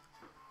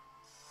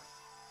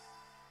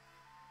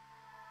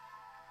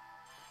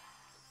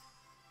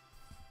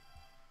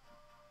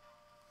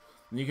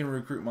 And you can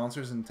recruit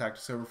monsters in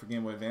Tactics Over for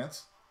Game Boy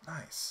Advance?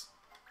 Nice.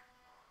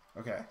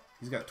 Okay,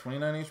 he's got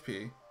 29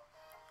 HP.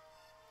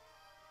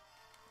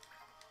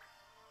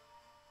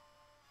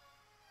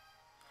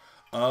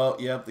 Oh,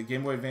 yep, the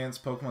Game Boy Advance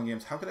Pokemon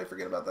games. How could I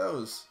forget about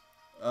those?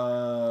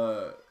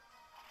 I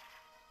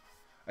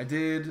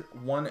did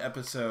one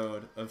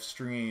episode of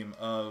stream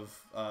of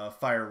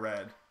Fire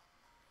Red,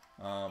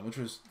 which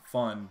was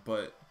fun,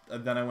 but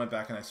then I went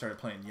back and I started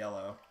playing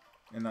Yellow,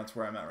 and that's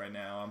where I'm at right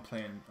now. I'm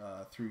playing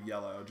through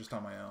Yellow just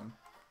on my own.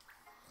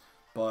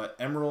 But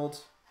Emerald,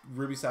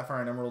 Ruby,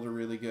 Sapphire, and Emerald are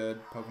really good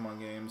Pokemon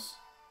games.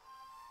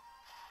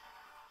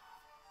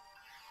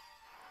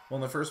 Well,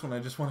 in the first one, I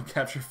just want to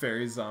capture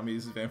fairies,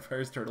 zombies,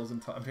 vampires, turtles,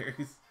 and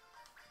tomberries.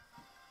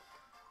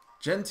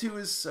 Gen 2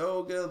 is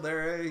so good,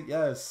 Larry.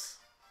 Yes.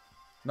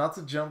 Not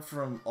to jump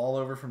from all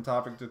over from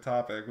topic to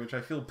topic, which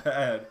I feel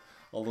bad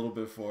a little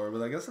bit for,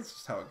 but I guess that's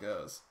just how it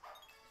goes.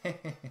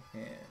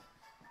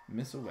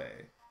 Miss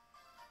away.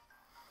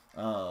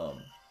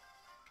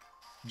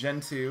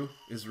 Gen 2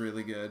 is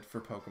really good for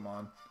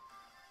Pokemon.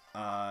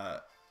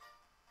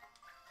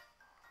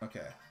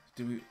 Okay.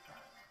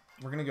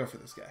 We're going to go for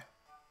this guy.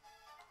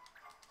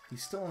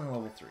 He's still only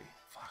level 3.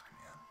 Fuck,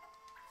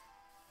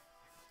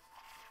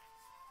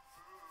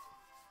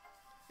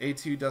 man.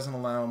 A2 doesn't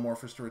allow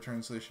Morphers to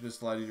return, so they should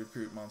just allow you to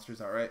recruit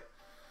monsters outright.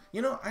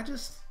 You know,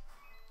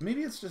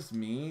 maybe it's just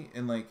me,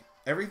 and, like,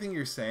 everything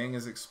you're saying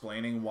is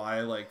explaining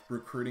why, like,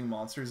 recruiting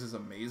monsters is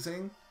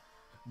amazing,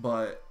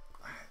 but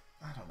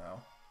I don't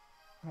know.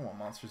 I don't want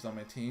monsters on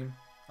my team.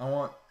 I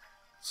want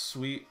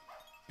sweet,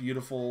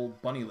 beautiful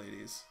bunny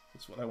ladies.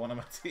 That's what I want on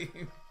my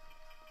team.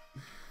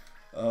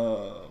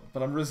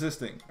 But I'm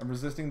resisting. I'm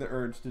resisting the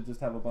urge to just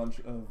have a bunch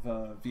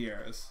of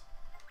Vieras.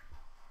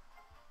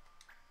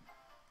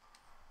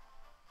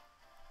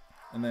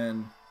 And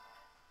then...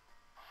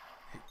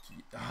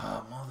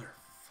 motherfucker.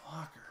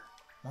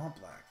 Mall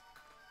Black.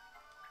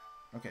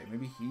 Okay,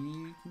 maybe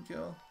he can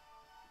kill.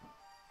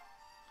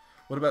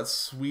 What about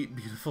sweet,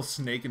 beautiful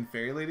snake and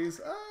fairy ladies?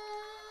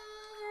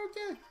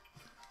 Okay.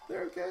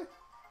 They're okay.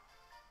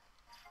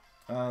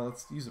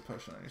 Let's use a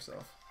potion on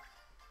yourself.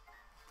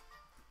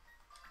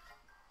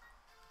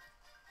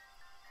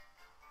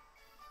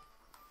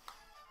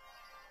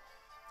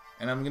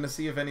 And I'm going to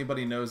see if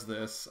anybody knows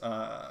this,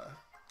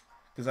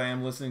 because I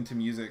am listening to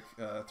music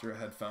through a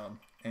headphone.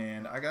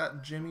 And I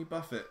got Jimmy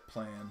Buffett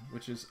playing,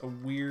 which is a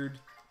weird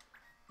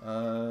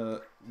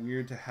to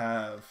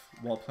have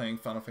while playing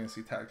Final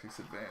Fantasy Tactics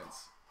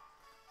Advance.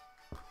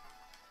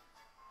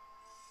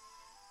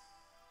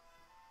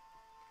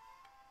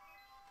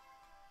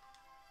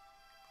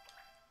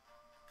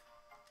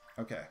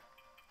 Okay.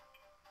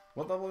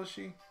 What level is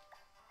she?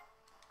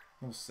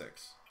 Level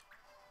 6.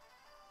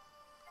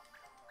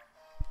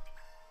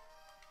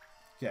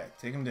 Okay,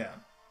 take him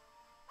down.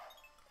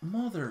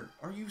 Mother,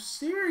 are you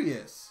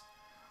serious?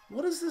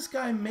 What is this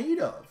guy made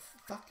of?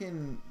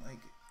 Fucking, like,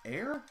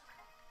 air?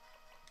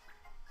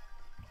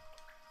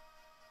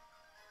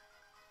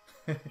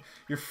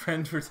 Your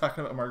friend, we're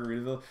talking about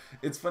Margaritaville.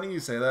 It's funny you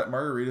say that.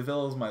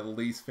 Margaritaville is my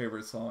least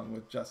favorite song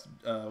with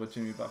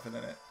Jimmy Buffett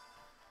in it.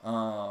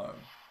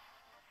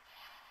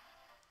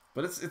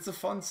 But it's a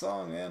fun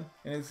song, man,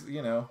 and it's,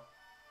 you know,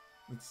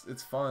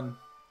 it's fun.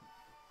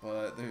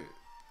 But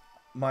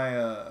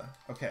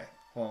okay,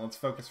 hold on, let's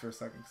focus for a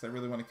second because I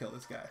really want to kill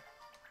this guy.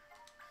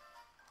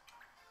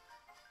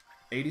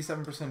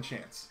 87%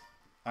 chance.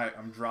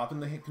 I'm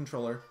dropping the hit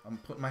controller. I'm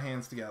putting my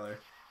hands together.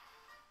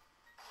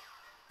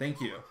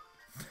 Thank you.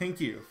 Thank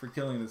you for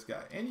killing this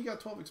guy. And you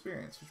got 12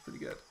 experience, which is pretty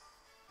good.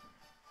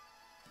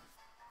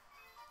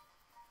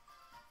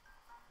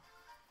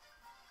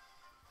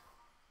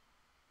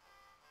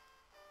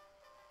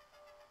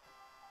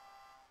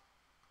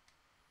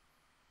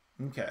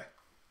 Okay.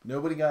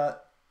 Nobody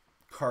got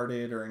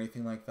carded or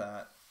anything like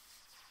that.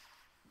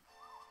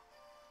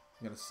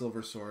 I got a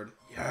silver sword.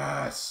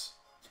 Yes!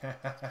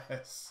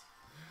 Yes!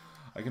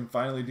 I can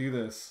finally do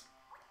this.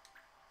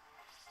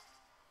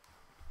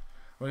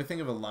 What do you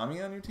think of a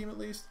Lamia on your team at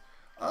least?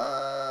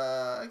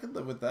 I could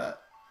live with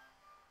that.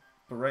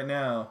 But right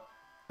now,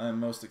 I'm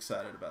most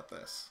excited about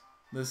this.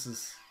 This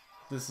is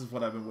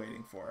what I've been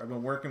waiting for. I've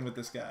been working with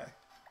this guy.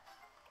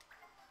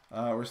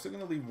 We're still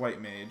going to leave White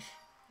Mage.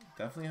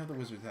 Definitely have the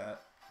Wizard's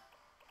Hat.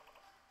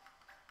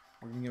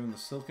 We're going to give him the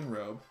Silken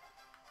Robe.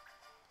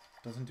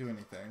 Doesn't do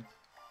anything.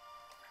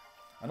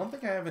 I don't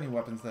think I have any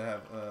weapons that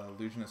have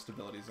illusionist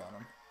abilities on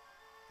them.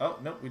 Oh,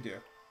 nope, we do.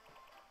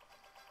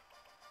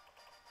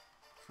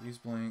 Freeze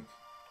Blank.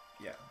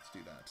 Yeah, let's do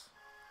that.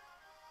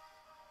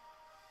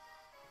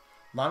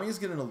 Lamia's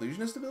get an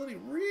illusionist ability?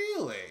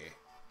 Really?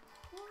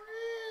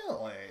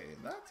 Really?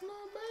 That's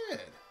not bad.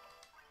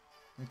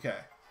 Okay.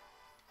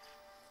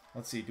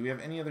 Let's see, do we have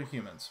any other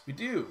humans? We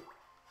do!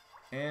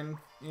 And,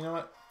 you know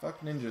what?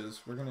 Fuck ninjas.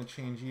 We're gonna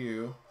change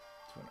you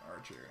to an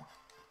archer.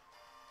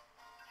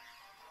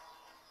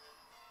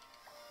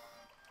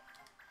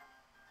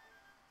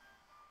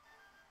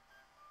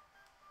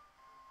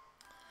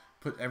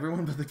 Put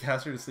everyone but the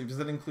caster to sleep. Does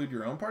that include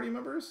your own party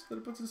members that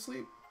it puts to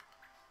sleep?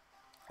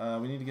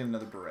 We need to get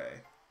another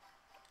beret.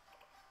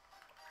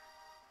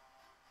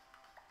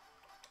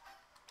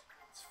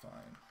 It's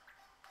fine.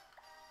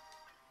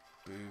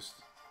 Boost.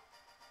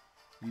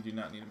 You do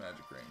not need a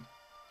magic ring.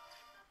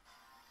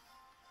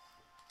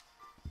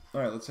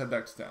 Alright, let's head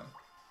back to town.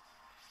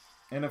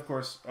 And of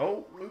course...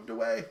 Oh, moved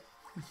away!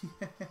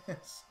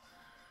 Yes!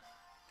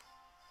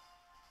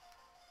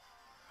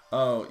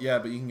 Oh, yeah,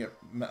 but you can get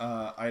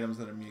items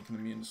that are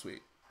immune to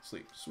sleep.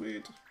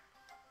 Sweet.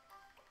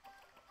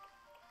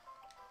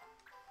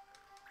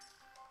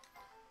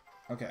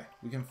 Okay,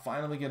 we can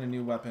finally get a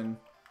new weapon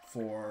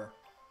for...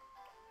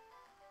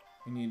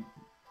 We need...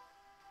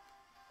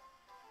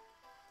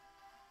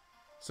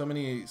 So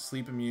many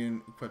sleep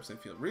immune equips, I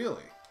feel.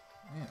 Really?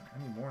 Man, I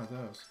need more of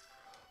those.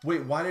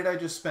 Wait, why did I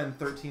just spend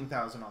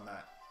 13,000 on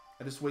that?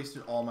 I just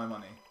wasted all my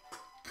money.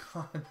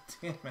 God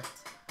damn it.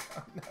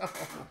 Oh,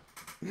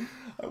 no.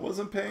 I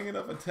wasn't paying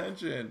enough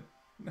attention.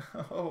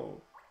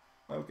 No.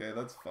 Okay,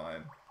 that's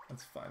fine.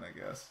 That's fine, I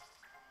guess.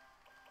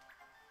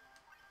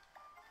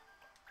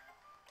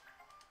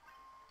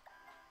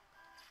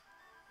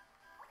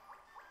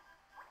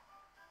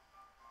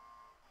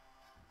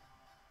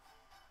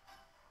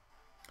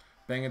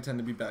 Banga tend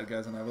to be bad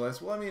guys on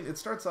Everlast. Well, I mean, it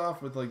starts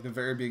off with like the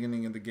very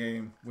beginning of the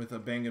game with a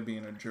Banga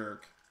being a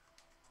jerk.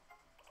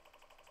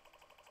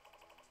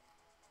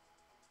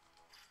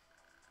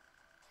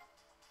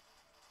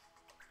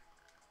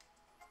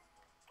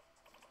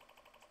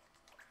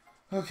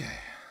 Okay,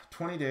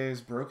 20 days,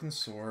 broken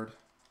sword.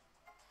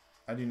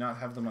 I do not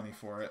have the money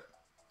for it.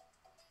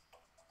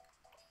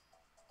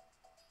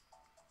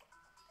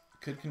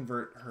 Could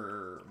convert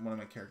one of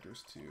my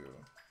characters to...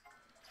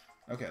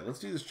 Okay, let's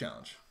do this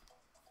challenge.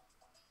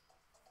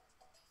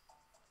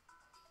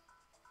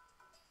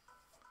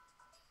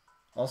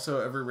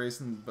 Also, every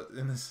race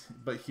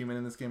but human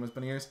in this game has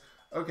bunny ears.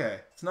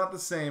 Okay, it's not the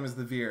same as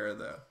the Vieira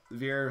though.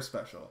 The Vieira is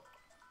special.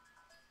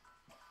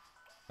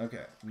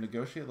 Okay,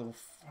 negotiate level.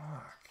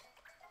 Fuck.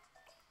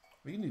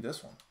 We can do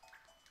this one.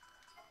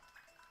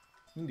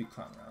 We can do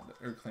clan roundup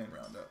or clan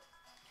roundup.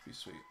 Should be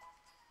sweet.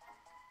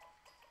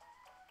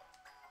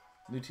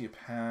 Lutia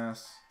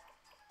pass.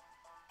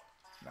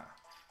 Nah.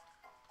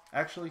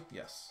 Actually,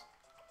 yes.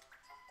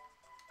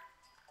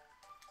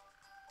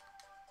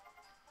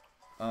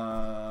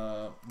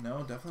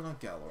 No, definitely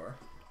not Galor.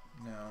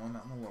 No,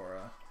 not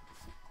Melora.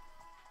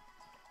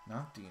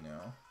 Not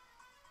Dino.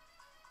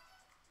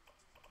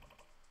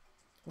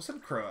 We'll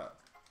send Crow out.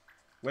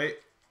 Wait.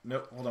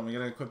 Nope, hold on. We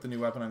gotta equip the new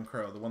weapon on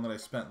Crow. The one that I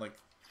spent, like...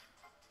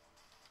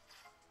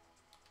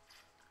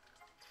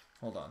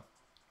 Hold on.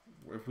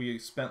 If we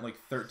spent, like,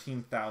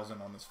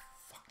 13,000 on this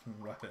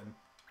fucking weapon...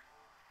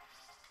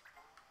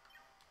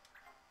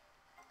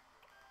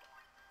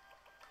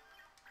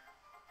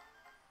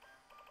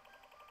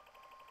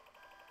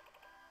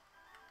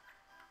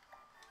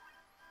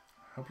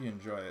 Hope you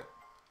enjoy it.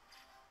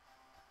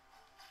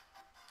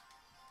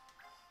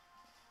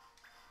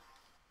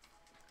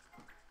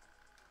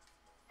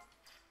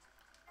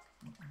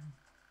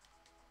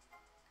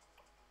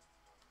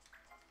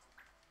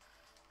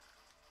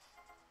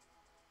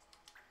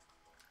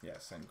 Yeah,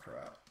 send Crow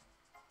out.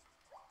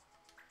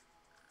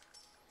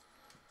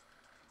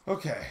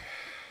 Okay.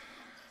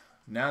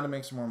 Now to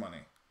make some more money.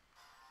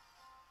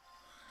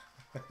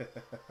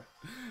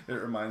 It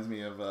reminds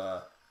me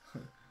of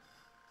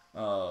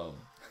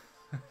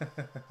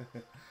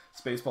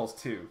Spaceballs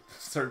 2.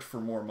 Search for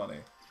more money.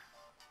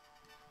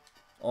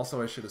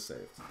 Also, I should have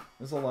saved.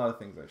 There's a lot of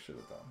things I should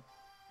have done.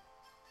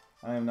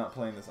 I am not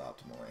playing this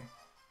optimally.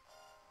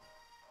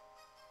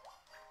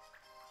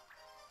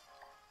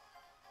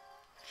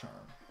 Charm.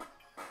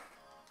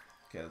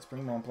 Okay, let's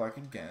bring Montblanc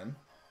again.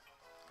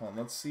 Hold on,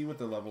 let's see what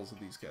the levels of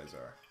these guys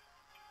are.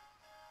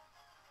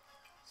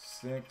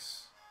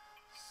 6,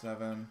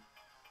 7,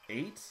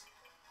 8,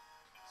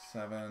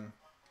 7,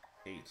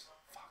 8.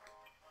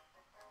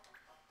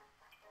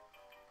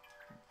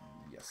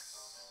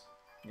 Yes.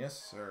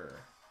 Yes, sir.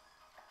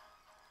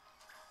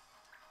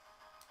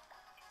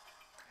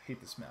 I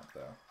hate this map,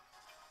 though.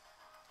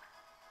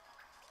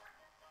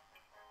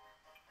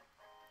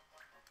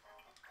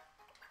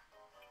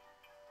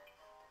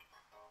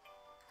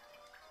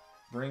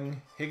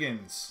 Bring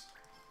Higgins.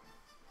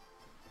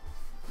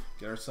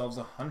 Get ourselves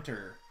a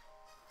hunter.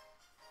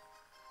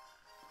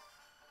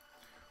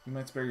 We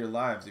might spare your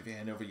lives if you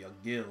hand over your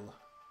gill.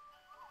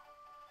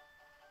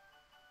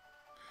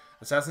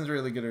 Assassin's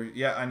really good.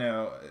 Yeah, I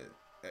know.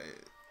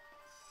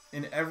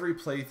 In every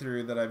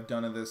playthrough that I've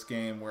done of this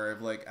game where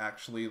I've, like,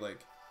 actually, like,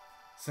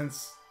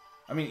 since...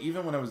 I mean,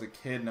 even when I was a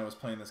kid and I was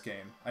playing this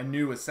game, I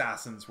knew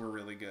Assassins were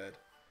really good.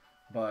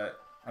 But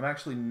I'm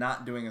actually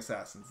not doing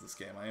Assassins this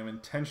game. I am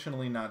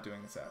intentionally not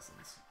doing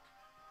Assassins.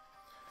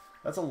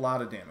 That's a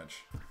lot of damage.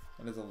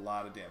 That is a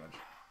lot of damage.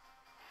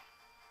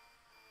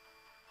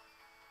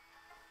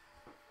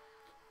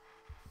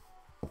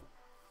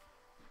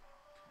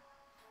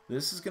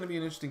 This is going to be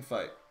an interesting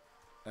fight,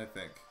 I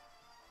think.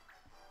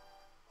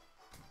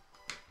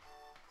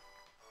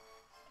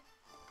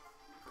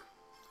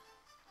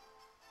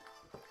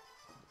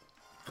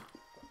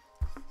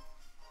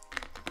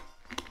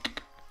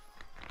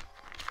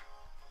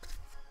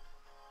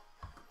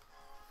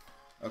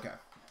 Okay.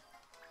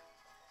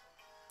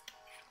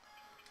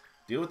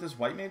 Deal with this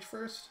white mage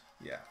first?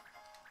 Yeah.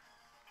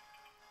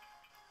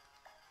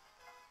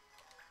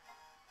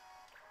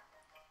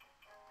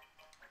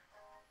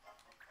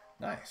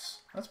 Nice.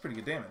 That's pretty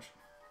good damage.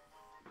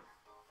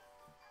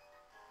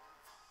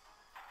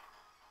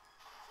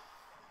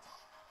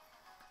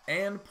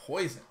 And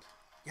poisoned.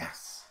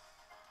 Yes.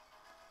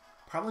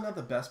 Probably not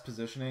the best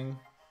positioning.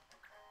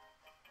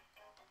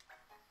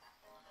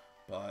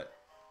 But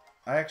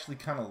I actually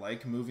kind of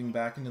like moving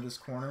back into this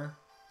corner.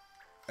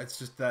 It's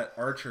just that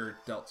Archer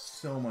dealt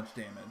so much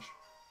damage.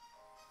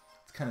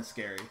 It's kind of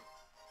scary.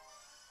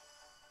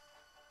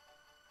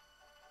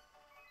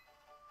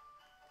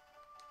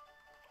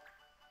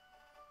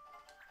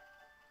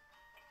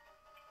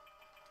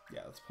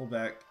 Yeah, let's pull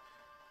back.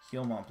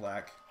 Heal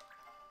Montblanc.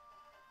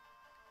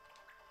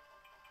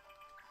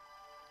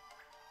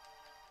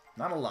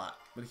 Not a lot,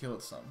 but heal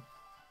it some.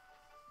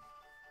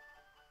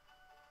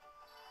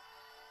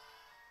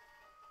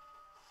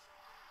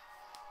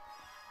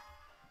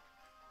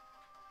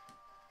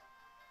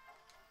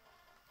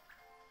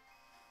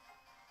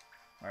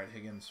 Alright,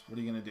 Higgins. What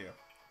are you going to do?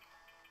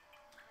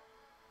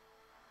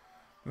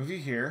 Move you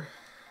here.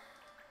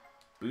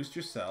 Boost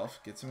yourself.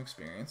 Get some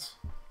experience.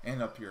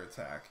 And up your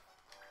attack.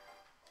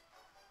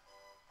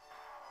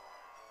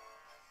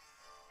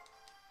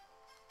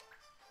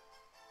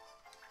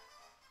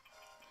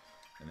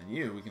 And then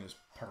you, we can just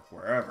park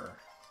wherever.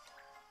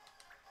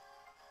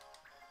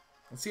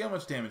 Let's see how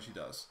much damage he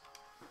does.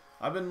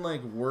 I've been,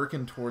 like,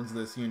 working towards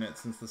this unit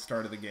since the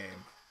start of the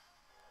game.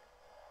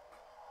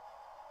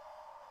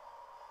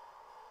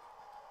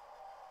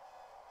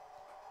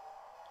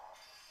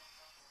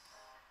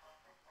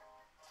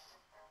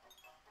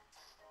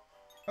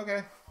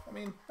 Okay, I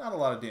mean, not a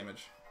lot of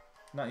damage.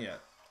 Not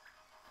yet.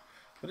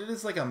 But it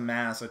is like a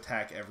mass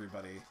attack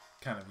everybody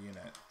kind of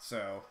unit.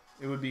 So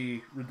it would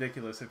be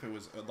ridiculous if it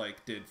was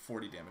like did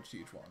 40 damage to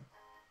each one.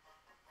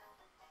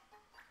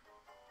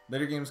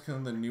 Later games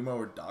come the Numo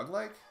or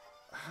dog-like?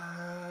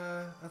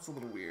 That's a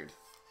little weird.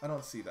 I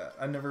don't see that.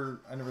 I never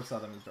saw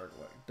them as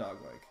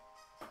dog-like.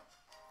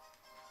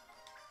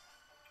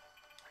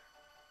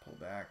 Pull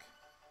back.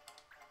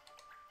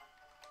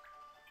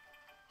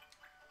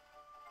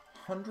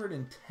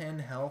 110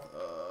 health.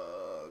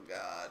 Oh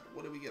god,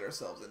 what did we get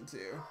ourselves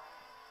into?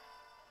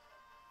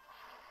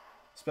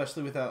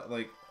 Especially without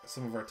like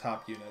some of our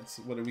top units.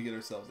 What did we get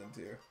ourselves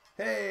into?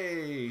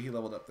 Hey, he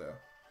leveled up though.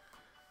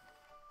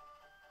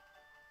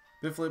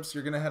 Biflips,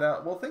 you're gonna head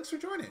out. Well, thanks for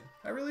joining.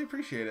 I really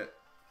appreciate it.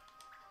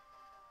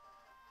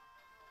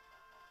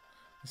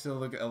 You still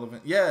look at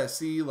elephant. Yeah,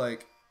 see,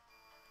 like,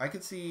 I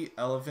could see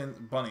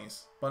elephant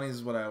bunnies. Bunnies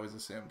is what I always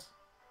assumed.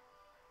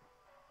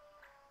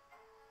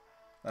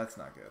 That's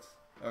not good.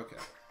 Okay.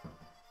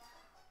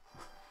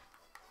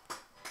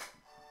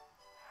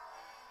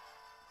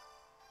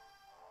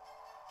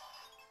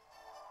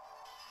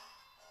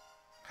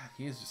 God,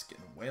 he is just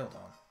getting wailed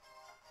on.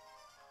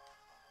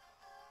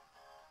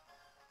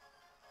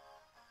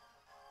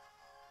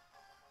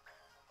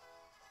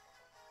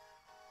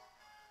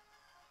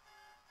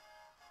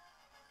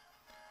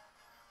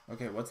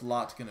 Okay, what's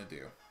Lot gonna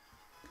do?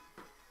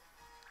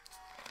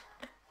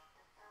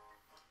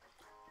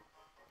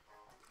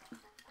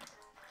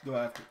 Go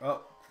after.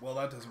 Oh, well,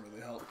 that doesn't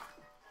really help.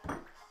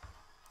 Doesn't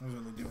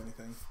really do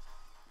anything.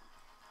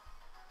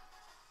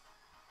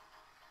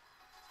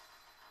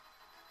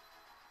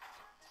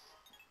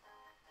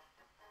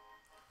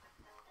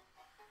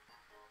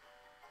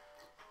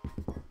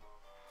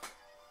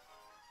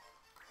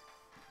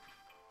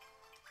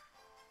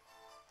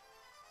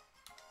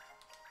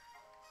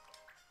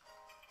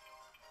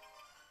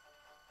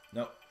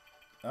 Nope.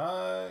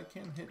 I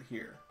can hit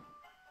here.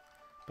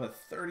 But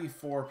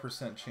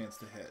 34% chance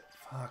to hit.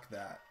 Fuck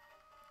that.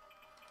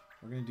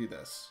 We're going to do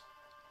this.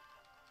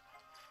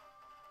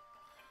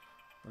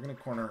 We're going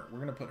to corner. We're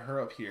going to put her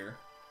up here.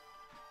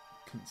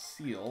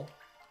 Conceal.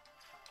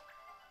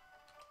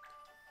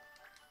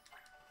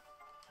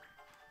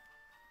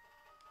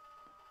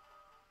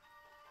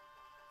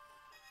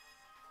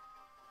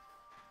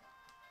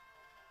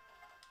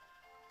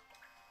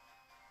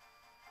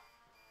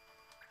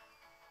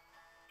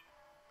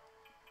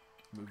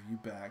 Move you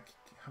back.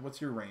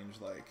 What's your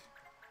range like?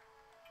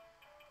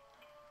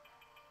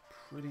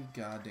 Pretty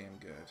goddamn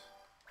good.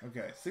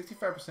 Okay,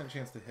 65%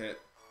 chance to hit.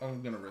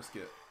 I'm gonna risk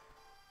it.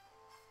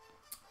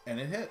 And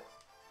it hit.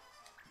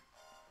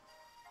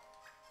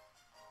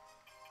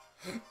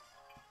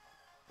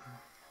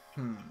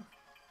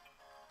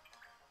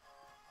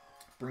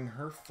 Bring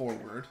her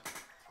forward.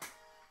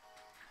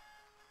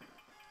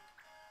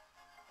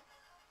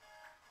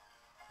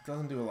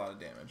 Doesn't do a lot of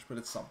damage, but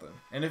it's something.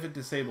 And if it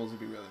disables, it'd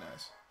be really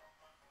nice.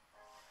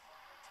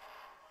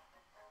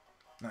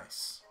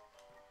 Nice.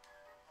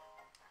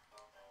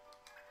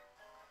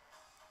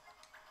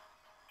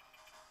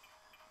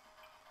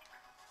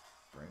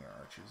 Bring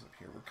our archers up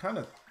here. We're kind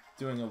of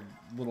doing a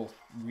little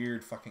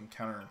weird fucking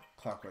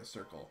counterclockwise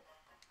circle.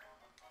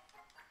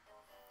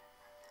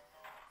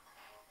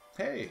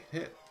 Hey,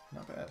 hit.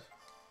 Not bad.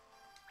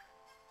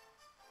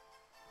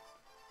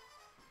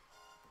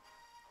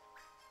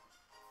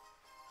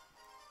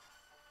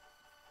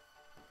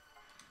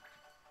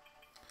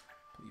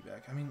 Put you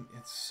back. I mean,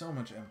 it's so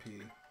much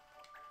MP.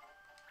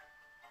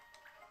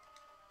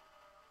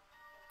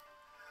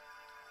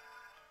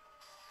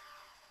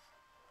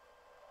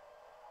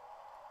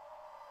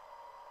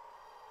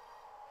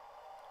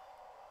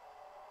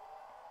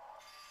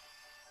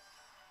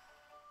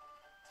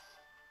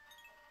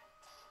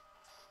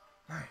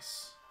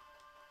 Nice.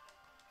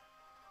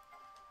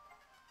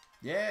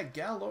 Yeah,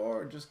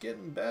 Galore, just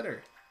getting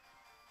better.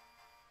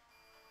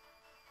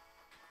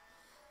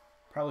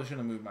 Probably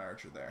shouldn't have moved my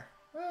archer there.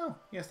 Well,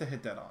 he has to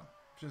hit that on,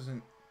 which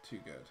isn't too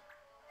good.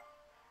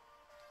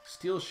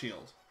 Steel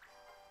shield.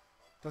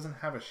 Doesn't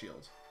have a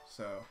shield,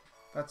 so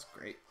that's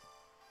great.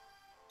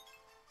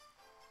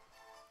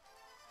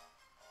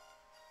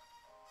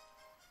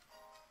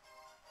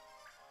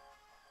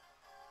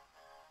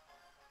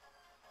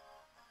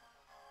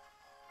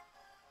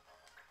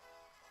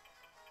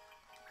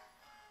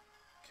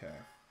 Okay.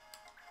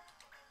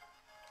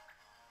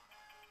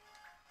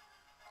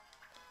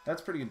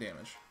 That's pretty good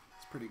damage.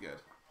 It's pretty good.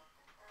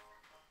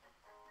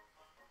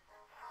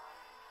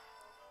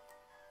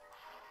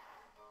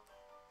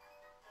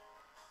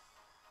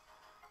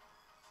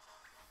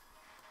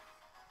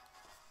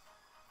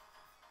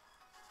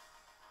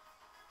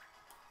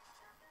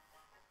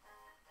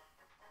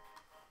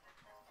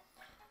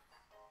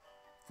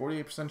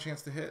 48%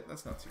 chance to hit.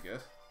 That's not too good.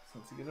 That's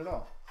not too good at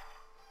all.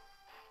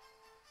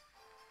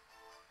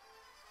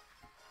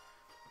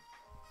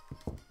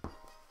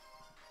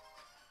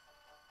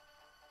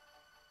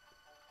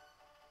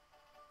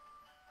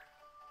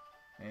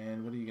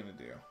 And what are you going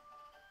to do?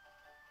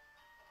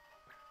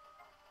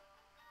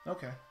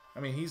 Okay. I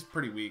mean, he's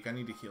pretty weak. I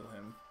need to heal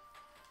him.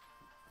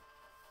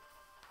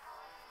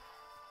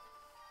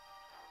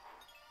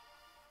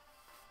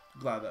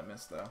 Glad that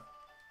missed, though.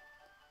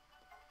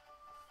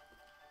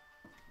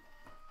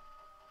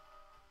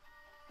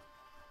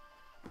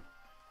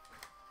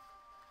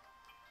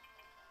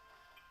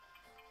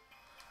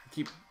 I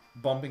keep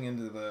bumping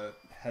into the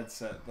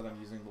headset that I'm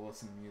using to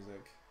listen to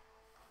music.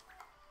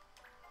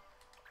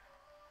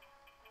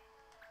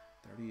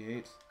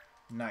 38.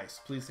 Nice.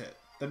 Please hit.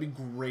 That'd be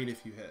great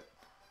if you hit.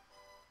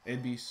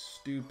 It'd be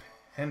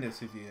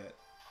stupendous if you hit.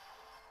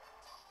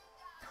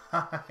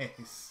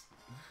 Nice.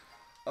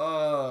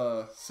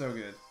 So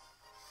good.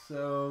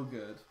 So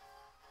good.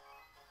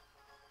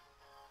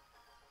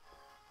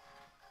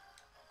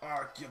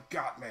 Ah, you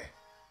got me.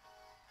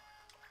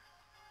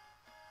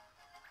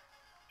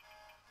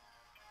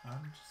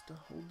 I'm just a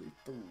holy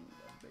fool,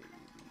 baby.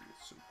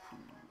 It's so cool.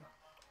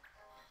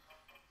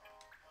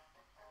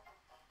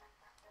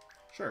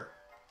 Sure.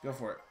 Go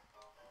for it.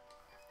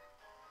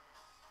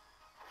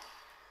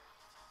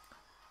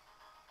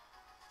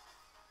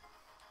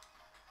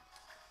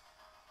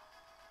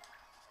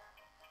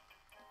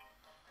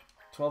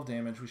 $12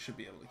 damage. We should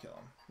be able to kill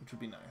him, which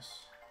would be nice.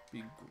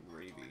 Be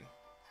gravy.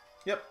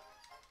 Yep.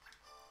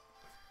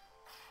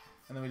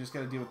 And then we just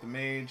got to deal with the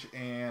mage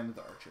and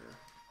the archer.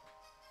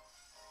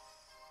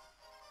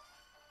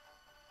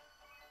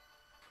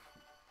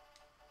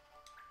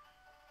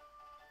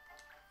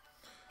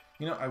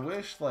 You know, I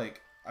wish I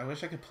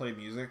could play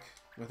music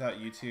without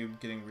YouTube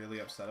getting really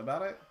upset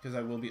about it, because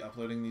I will be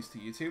uploading these to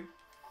YouTube.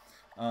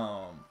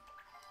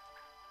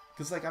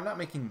 Because, like, I'm not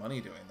making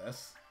money doing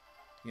this,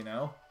 you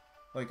know?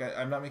 Like,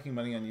 I'm not making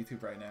money on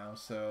YouTube right now,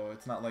 so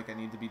it's not like I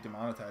need to be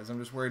demonetized. I'm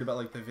just worried about,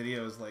 like, the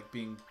videos, like,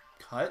 being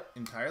cut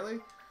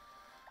entirely.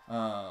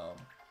 Let's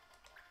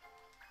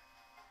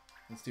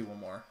do one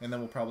more, and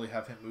then we'll probably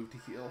have him move to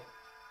heal.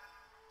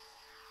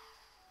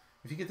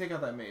 If you could take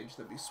out that mage,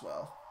 that'd be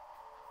swell.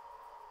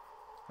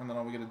 And then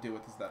all we gotta deal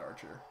with is that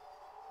archer.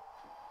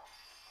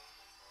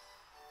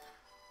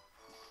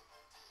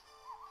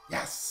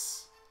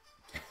 Yes!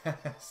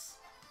 Yes!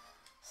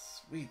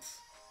 Sweet.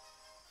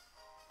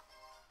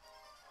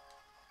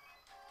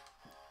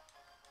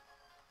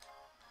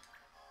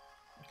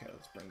 Okay,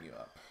 let's bring you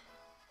up.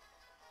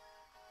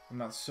 I'm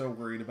not so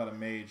worried about a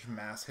mage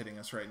mass hitting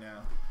us right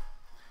now.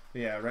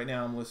 But yeah, right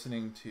now I'm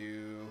listening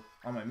to,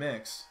 on my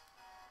mix,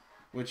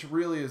 which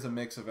really is a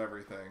mix of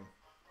everything.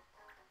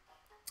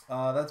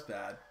 That's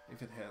bad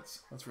if it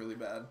hits. That's really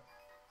bad.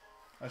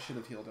 I should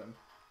have healed him.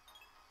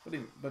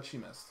 But she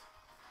missed.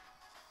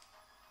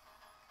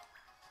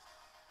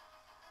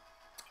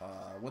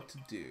 What to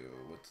do?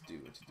 What to do?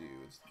 What to do?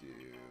 What to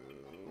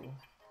do?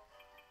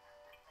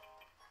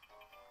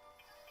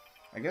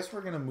 I guess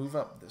we're gonna move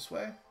up this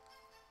way.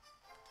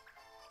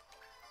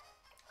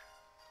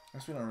 I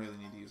guess we don't really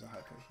need to use a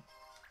high potion.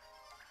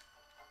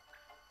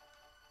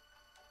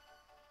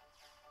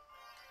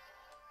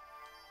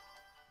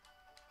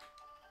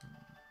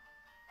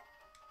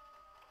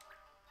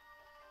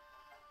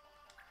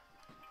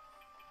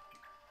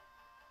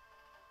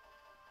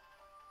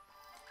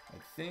 I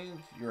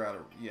think you're out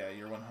of, yeah,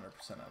 you're 100% out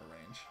of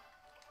range.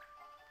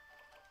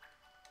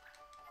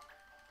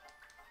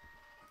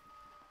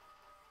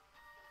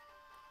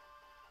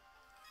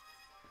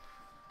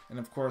 And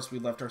of course we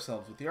left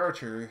ourselves with the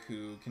archer,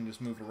 who can just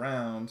move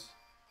around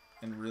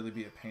and really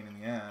be a pain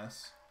in the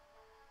ass.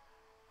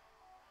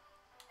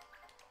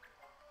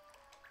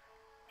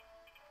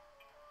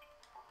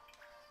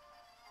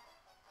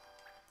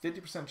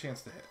 %50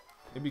 chance to hit.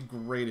 It'd be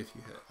great if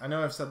you hit. I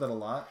know I've said that a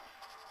lot,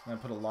 and I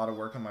put a lot of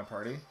work on my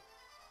party.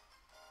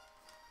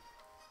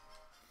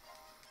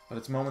 But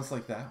it's moments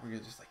like that where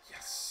you're just like,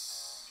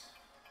 yes.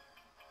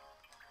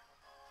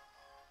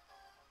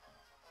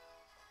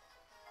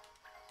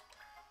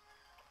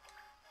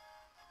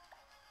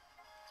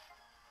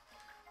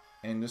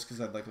 And just because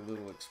I'd like a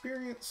little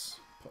experience,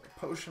 put a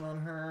potion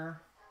on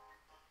her.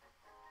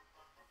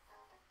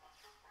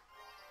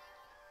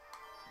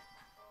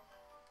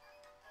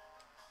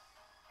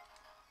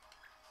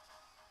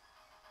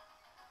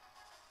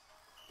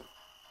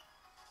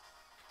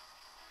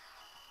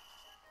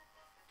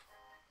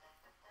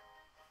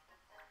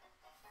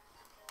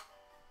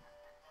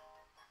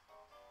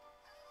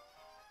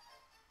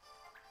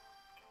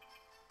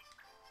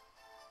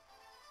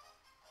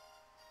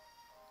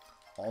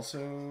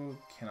 Also,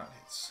 cannot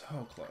hit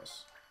so close.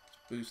 Let's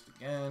boost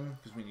again,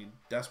 because we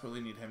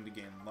desperately need him to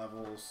gain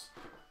levels.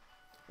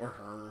 Or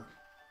her.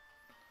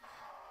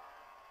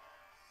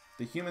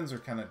 The humans are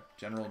kind of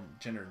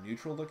gender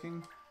neutral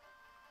looking.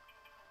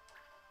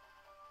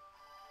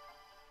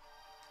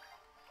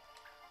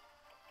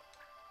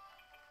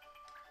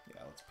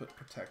 Yeah, let's put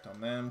protect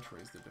on them to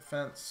raise their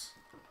defense.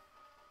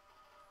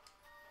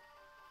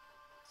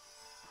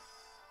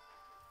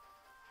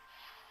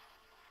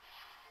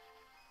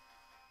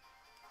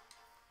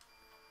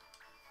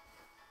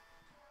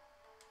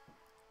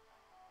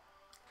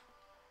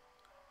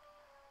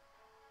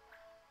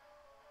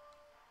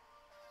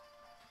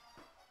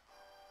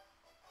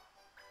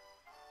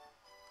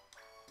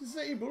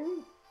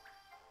 Disable.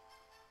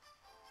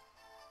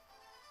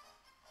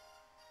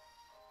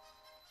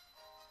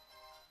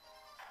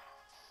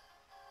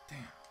 Damn.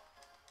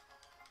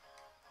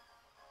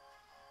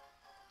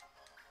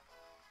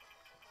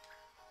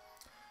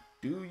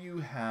 Do you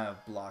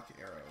have block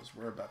arrows?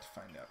 We're about to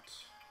find out.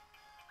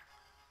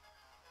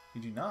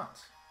 You do not.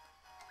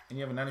 And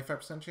you have a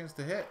 95% chance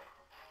to hit.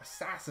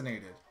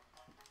 Assassinated.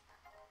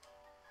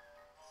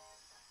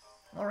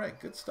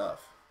 Alright, good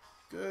stuff.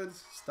 Good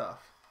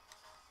stuff.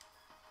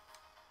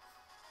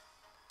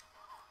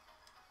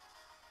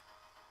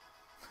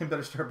 I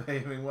better start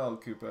behaving well,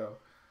 Kupo.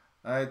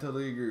 I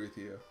totally agree with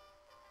you.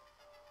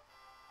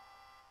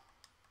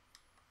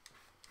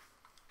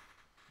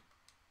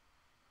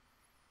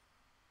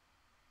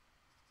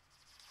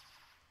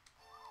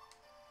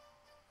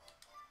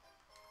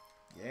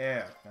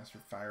 Yeah, Master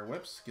Fire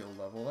Whip, skill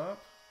leveled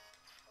up.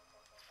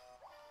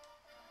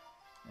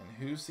 And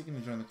who's seeking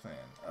to join the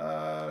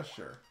clan?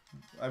 Sure.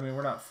 I mean,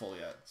 we're not full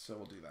yet, so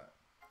we'll do that.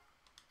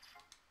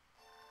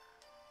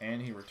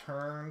 And he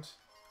returned.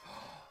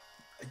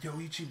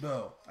 Yoichi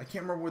bow. I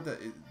can't remember what that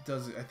it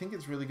does. I think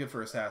it's really good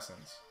for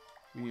assassins.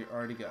 We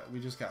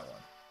just got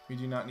one. We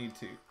do not need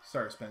two.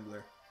 Sorry,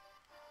 Spengler.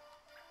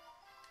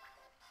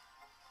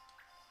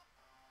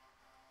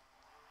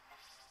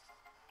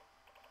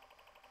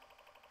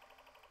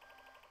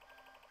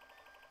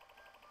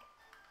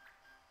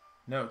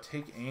 No,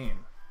 take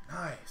aim.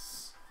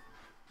 Nice.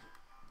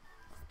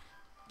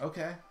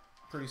 Okay,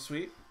 pretty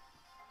sweet.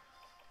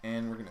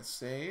 And we're gonna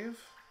save.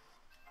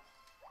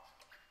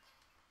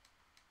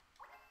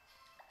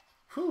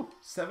 Whew,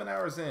 7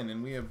 hours in,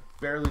 and we have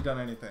barely done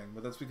anything,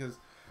 but that's because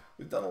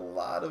we've done a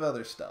lot of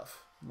other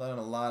stuff.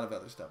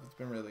 It's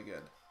been really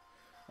good.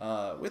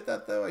 With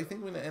that, though, I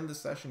think we're going to end the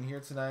session here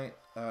tonight.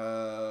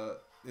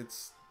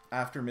 It's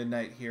after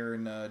midnight here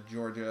in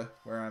Georgia,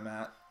 where I'm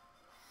at.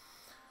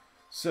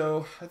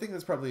 So I think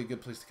that's probably a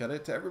good place to cut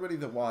it. To everybody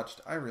that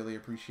watched, I really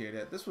appreciate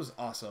it. This was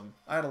awesome.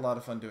 I had a lot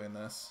of fun doing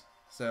this.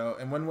 So,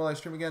 and when will I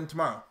stream again?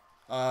 Tomorrow.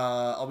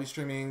 I'll be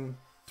streaming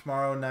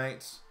tomorrow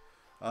night.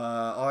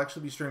 I'll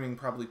actually be streaming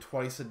probably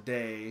twice a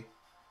day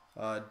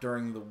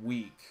during the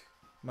week,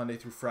 Monday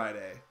through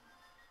Friday.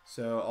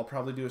 So I'll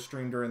probably do a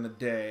stream during the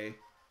day.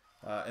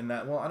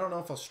 Well, I don't know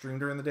if I'll stream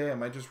during the day. I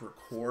might just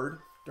record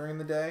during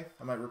the day.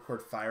 I might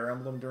record Fire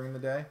Emblem during the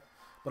day.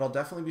 But I'll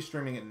definitely be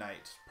streaming at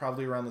night,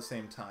 probably around the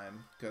same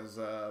time, because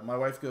my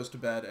wife goes to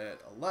bed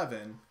at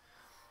 11,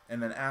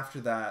 and then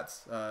after that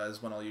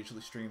is when I'll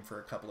usually stream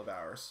for a couple of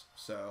hours.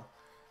 So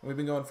we've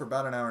been going for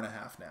about an hour and a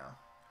half now.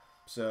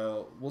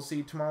 So we'll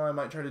see. Tomorrow I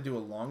might try to do a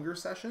longer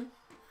session.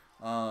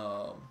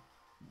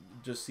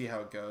 Just see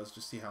how it goes.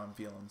 Just see how I'm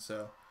feeling.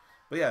 So,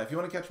 but yeah, if you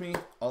want to catch me,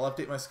 I'll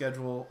update my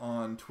schedule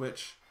on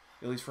Twitch,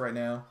 at least for right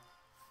now.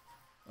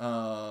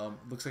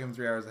 Looks like I'm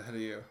 3 hours ahead of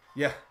you.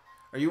 Yeah.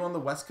 Are you on the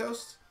West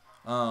Coast?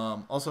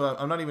 Also,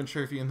 I'm not even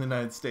sure if you're in the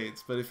United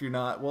States, but if you're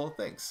not, well,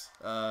 thanks.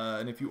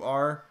 And if you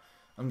are,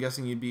 I'm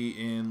guessing you'd be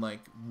in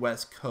like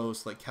West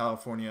Coast, like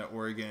California,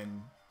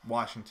 Oregon,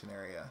 Washington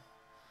area.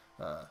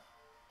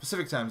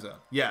 Pacific time zone.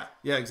 Yeah,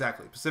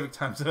 exactly. Pacific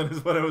time zone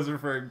is what I was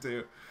referring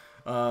to.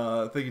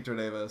 Thank you,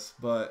 Tordavis.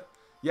 But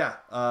yeah,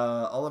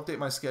 I'll update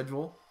my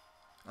schedule.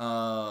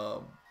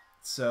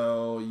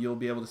 So you'll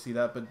be able to see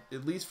that. But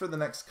at least for the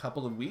next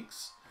couple of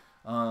weeks,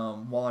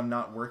 while I'm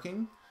not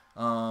working,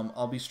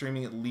 I'll be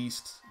streaming at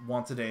least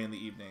once a day in the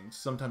evenings,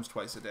 sometimes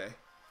twice a day.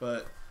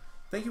 But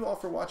thank you all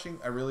for watching.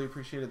 I really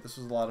appreciate it. This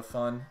was a lot of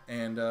fun.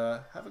 And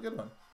have a good one.